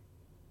week.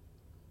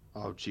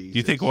 Oh, Jesus.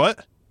 You think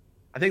what?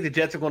 I think the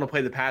Jets are going to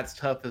play the Pats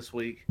tough this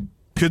week.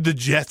 Could the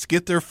Jets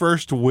get their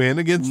first win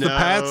against the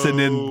Pats, and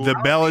then the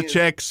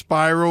Belichick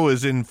spiral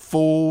is in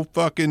full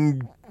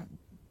fucking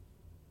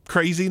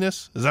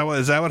craziness? Is that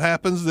what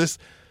happens?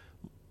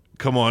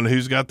 Come on,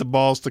 who's got the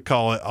balls to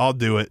call it? I'll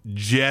do it.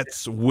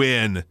 Jets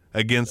win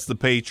against the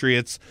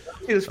Patriots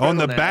on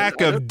the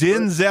back of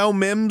Denzel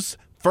Mims'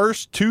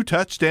 first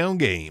 2-touchdown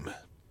game.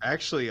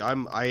 Actually,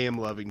 I am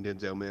loving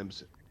Denzel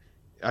Mims.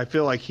 I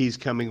feel like he's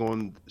coming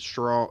on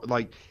strong.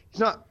 Like, he's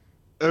not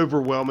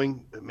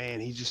overwhelming, but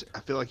man, I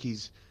feel like he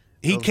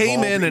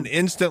came in and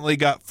instantly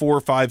got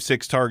 4, 5,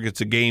 6 targets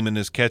a game and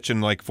is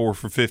catching like 4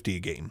 for 50 a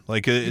game.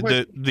 Like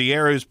the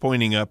arrow's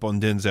pointing up on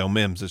Denzel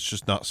Mims. It's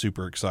just not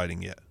super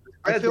exciting yet.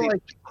 I feel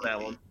like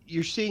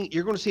you're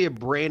going to see a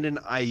Brandon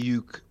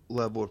Ayuk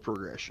level of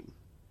progression.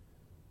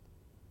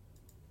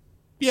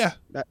 Yeah.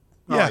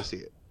 I see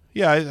it.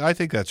 Yeah, I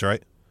think that's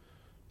right.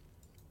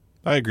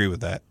 I agree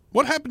with that.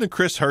 What happened to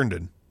Chris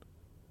Herndon?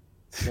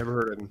 Never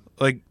heard of him.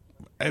 Like,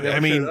 I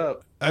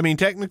mean,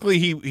 technically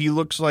he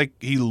looked like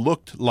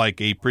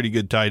a pretty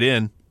good tight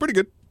end. Pretty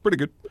good.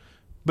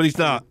 But he's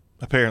not,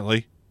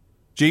 apparently.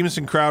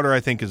 Jamison Crowder,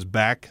 I think, is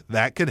back.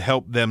 That could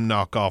help them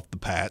knock off the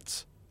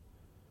Pats.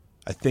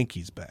 I think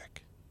he's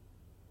back.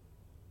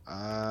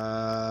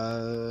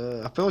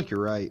 I feel like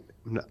you're right.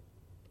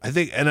 I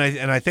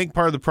think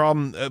part of the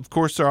problem, of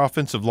course, their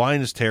offensive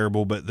line is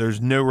terrible, but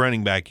there's no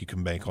running back you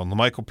can bank on.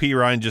 LaMichael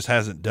Pirine just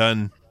hasn't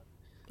done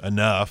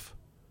enough.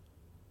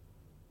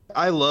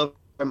 I love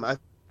him. I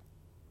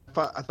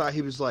thought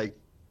he was like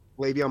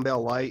Le'Veon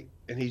Bell light,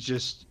 and he's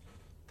just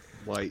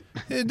light.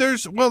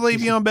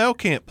 Le'Veon Bell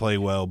can't play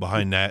well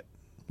behind that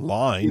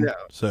line.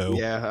 So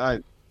yeah,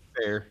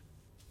 fair.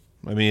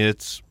 I mean,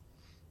 it's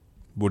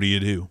what do you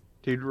do,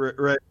 dude?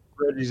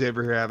 Reggie's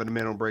over here having a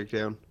mental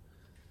breakdown.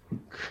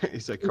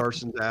 He's like,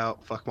 Carson's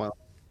out. Fuck my life.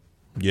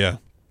 Yeah.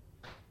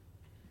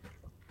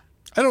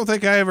 I don't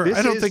think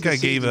I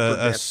gave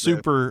a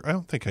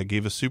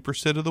super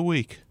sit of the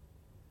week.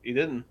 You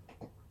didn't.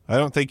 I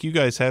don't think you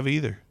guys have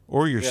either,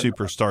 or your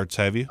super starts,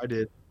 have you? I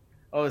did.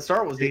 Oh, the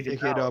start was J.K.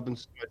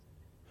 Dobbins.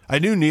 I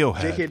knew Neil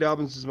had. J.K.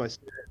 Dobbins is my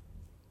start.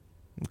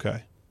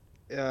 Okay.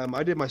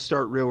 I did my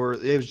start real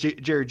early. It was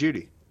Jerry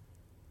Jeudy.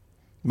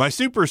 My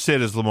super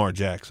sit is Lamar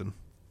Jackson.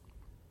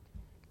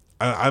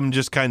 I'm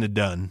just kind of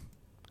done.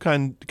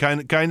 Kind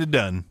of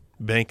done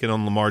banking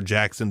on Lamar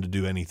Jackson to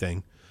do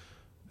anything,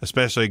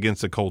 especially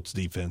against the Colts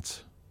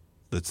defense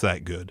that's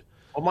that good.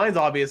 Well, mine's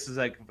obvious.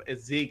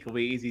 It's Zeke will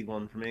be an easy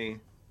one for me.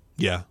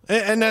 Yeah,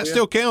 and that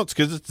still counts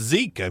because it's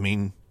Zeke. I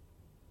mean,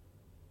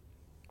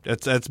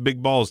 that's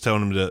big balls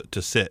telling him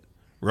to sit.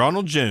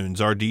 Ronald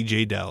Jones, our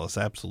DJ Dallas,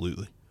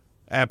 absolutely,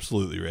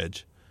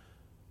 Reg.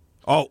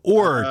 Oh,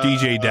 or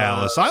DJ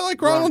Dallas. I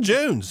like Ronald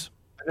Jones.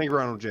 I think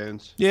Ronald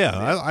Jones.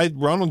 Yeah,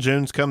 Ronald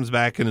Jones comes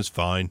back and is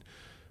fine.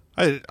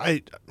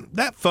 I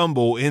that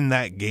fumble in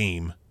that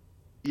game.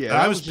 Yeah,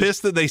 I was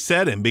pissed that they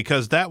set him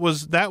because that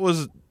was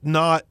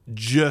not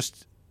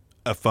just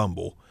a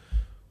fumble.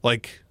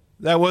 Like,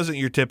 that wasn't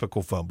your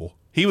typical fumble.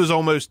 He was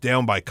almost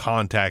down by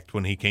contact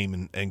when he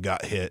came and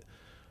got hit.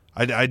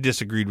 I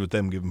disagreed with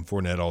them giving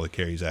Fournette all the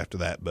carries after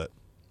that, but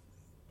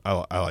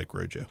I like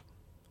Rojo.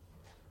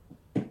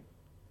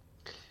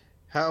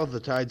 How the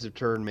tides have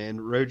turned, man.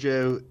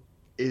 Rojo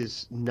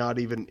is not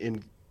even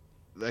in,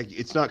 like,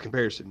 it's not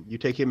comparison. You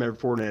take him over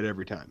Fournette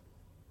every time.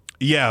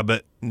 Yeah,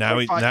 but now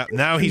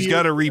he's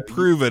got to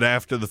reprove it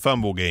after the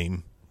fumble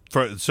game,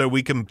 so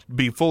we can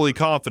be fully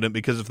confident.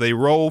 Because if they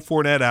roll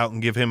Fournette out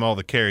and give him all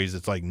the carries,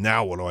 it's like,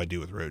 now what do I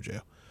do with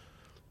Rojo?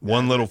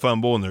 One little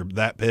fumble and they're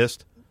that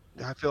pissed.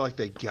 I feel like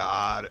you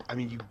got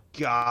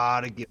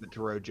to give it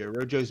to Rojo.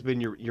 Rojo's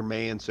been your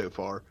man so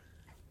far,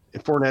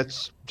 and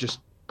Fournette's just,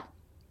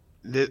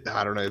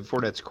 I don't know.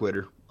 Fournette's a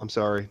quitter. I'm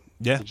sorry.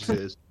 Yeah, it just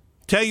is.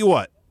 Tell you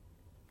what,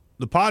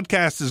 the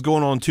podcast is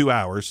going on 2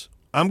 hours.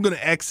 I'm going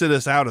to exit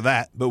us out of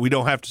that, but we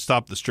don't have to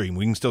stop the stream.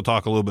 We can still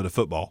talk a little bit of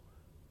football.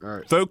 All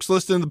right. Folks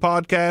listening to the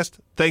podcast,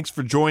 thanks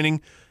for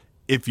joining.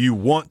 If you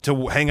want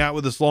to hang out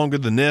with us longer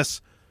than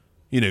this,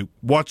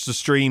 watch the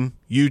stream,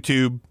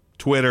 YouTube,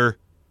 Twitter,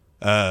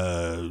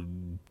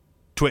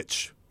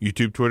 Twitch.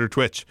 YouTube, Twitter,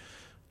 Twitch.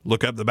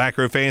 Look up the Back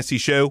Row Fantasy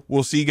Show.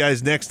 We'll see you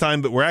guys next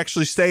time, but we're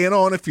actually staying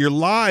on if you're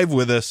live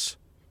with us.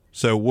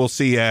 So we'll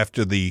see you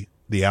after the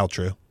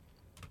outro.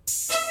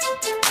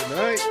 Good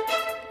night.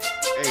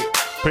 Hey.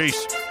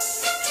 Peace.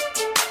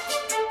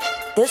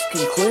 This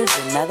concludes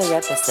another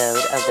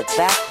episode of the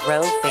Back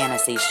Row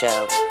Fantasy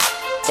Show.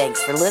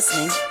 Thanks for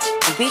listening,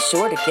 and be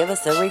sure to give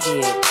us a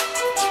review.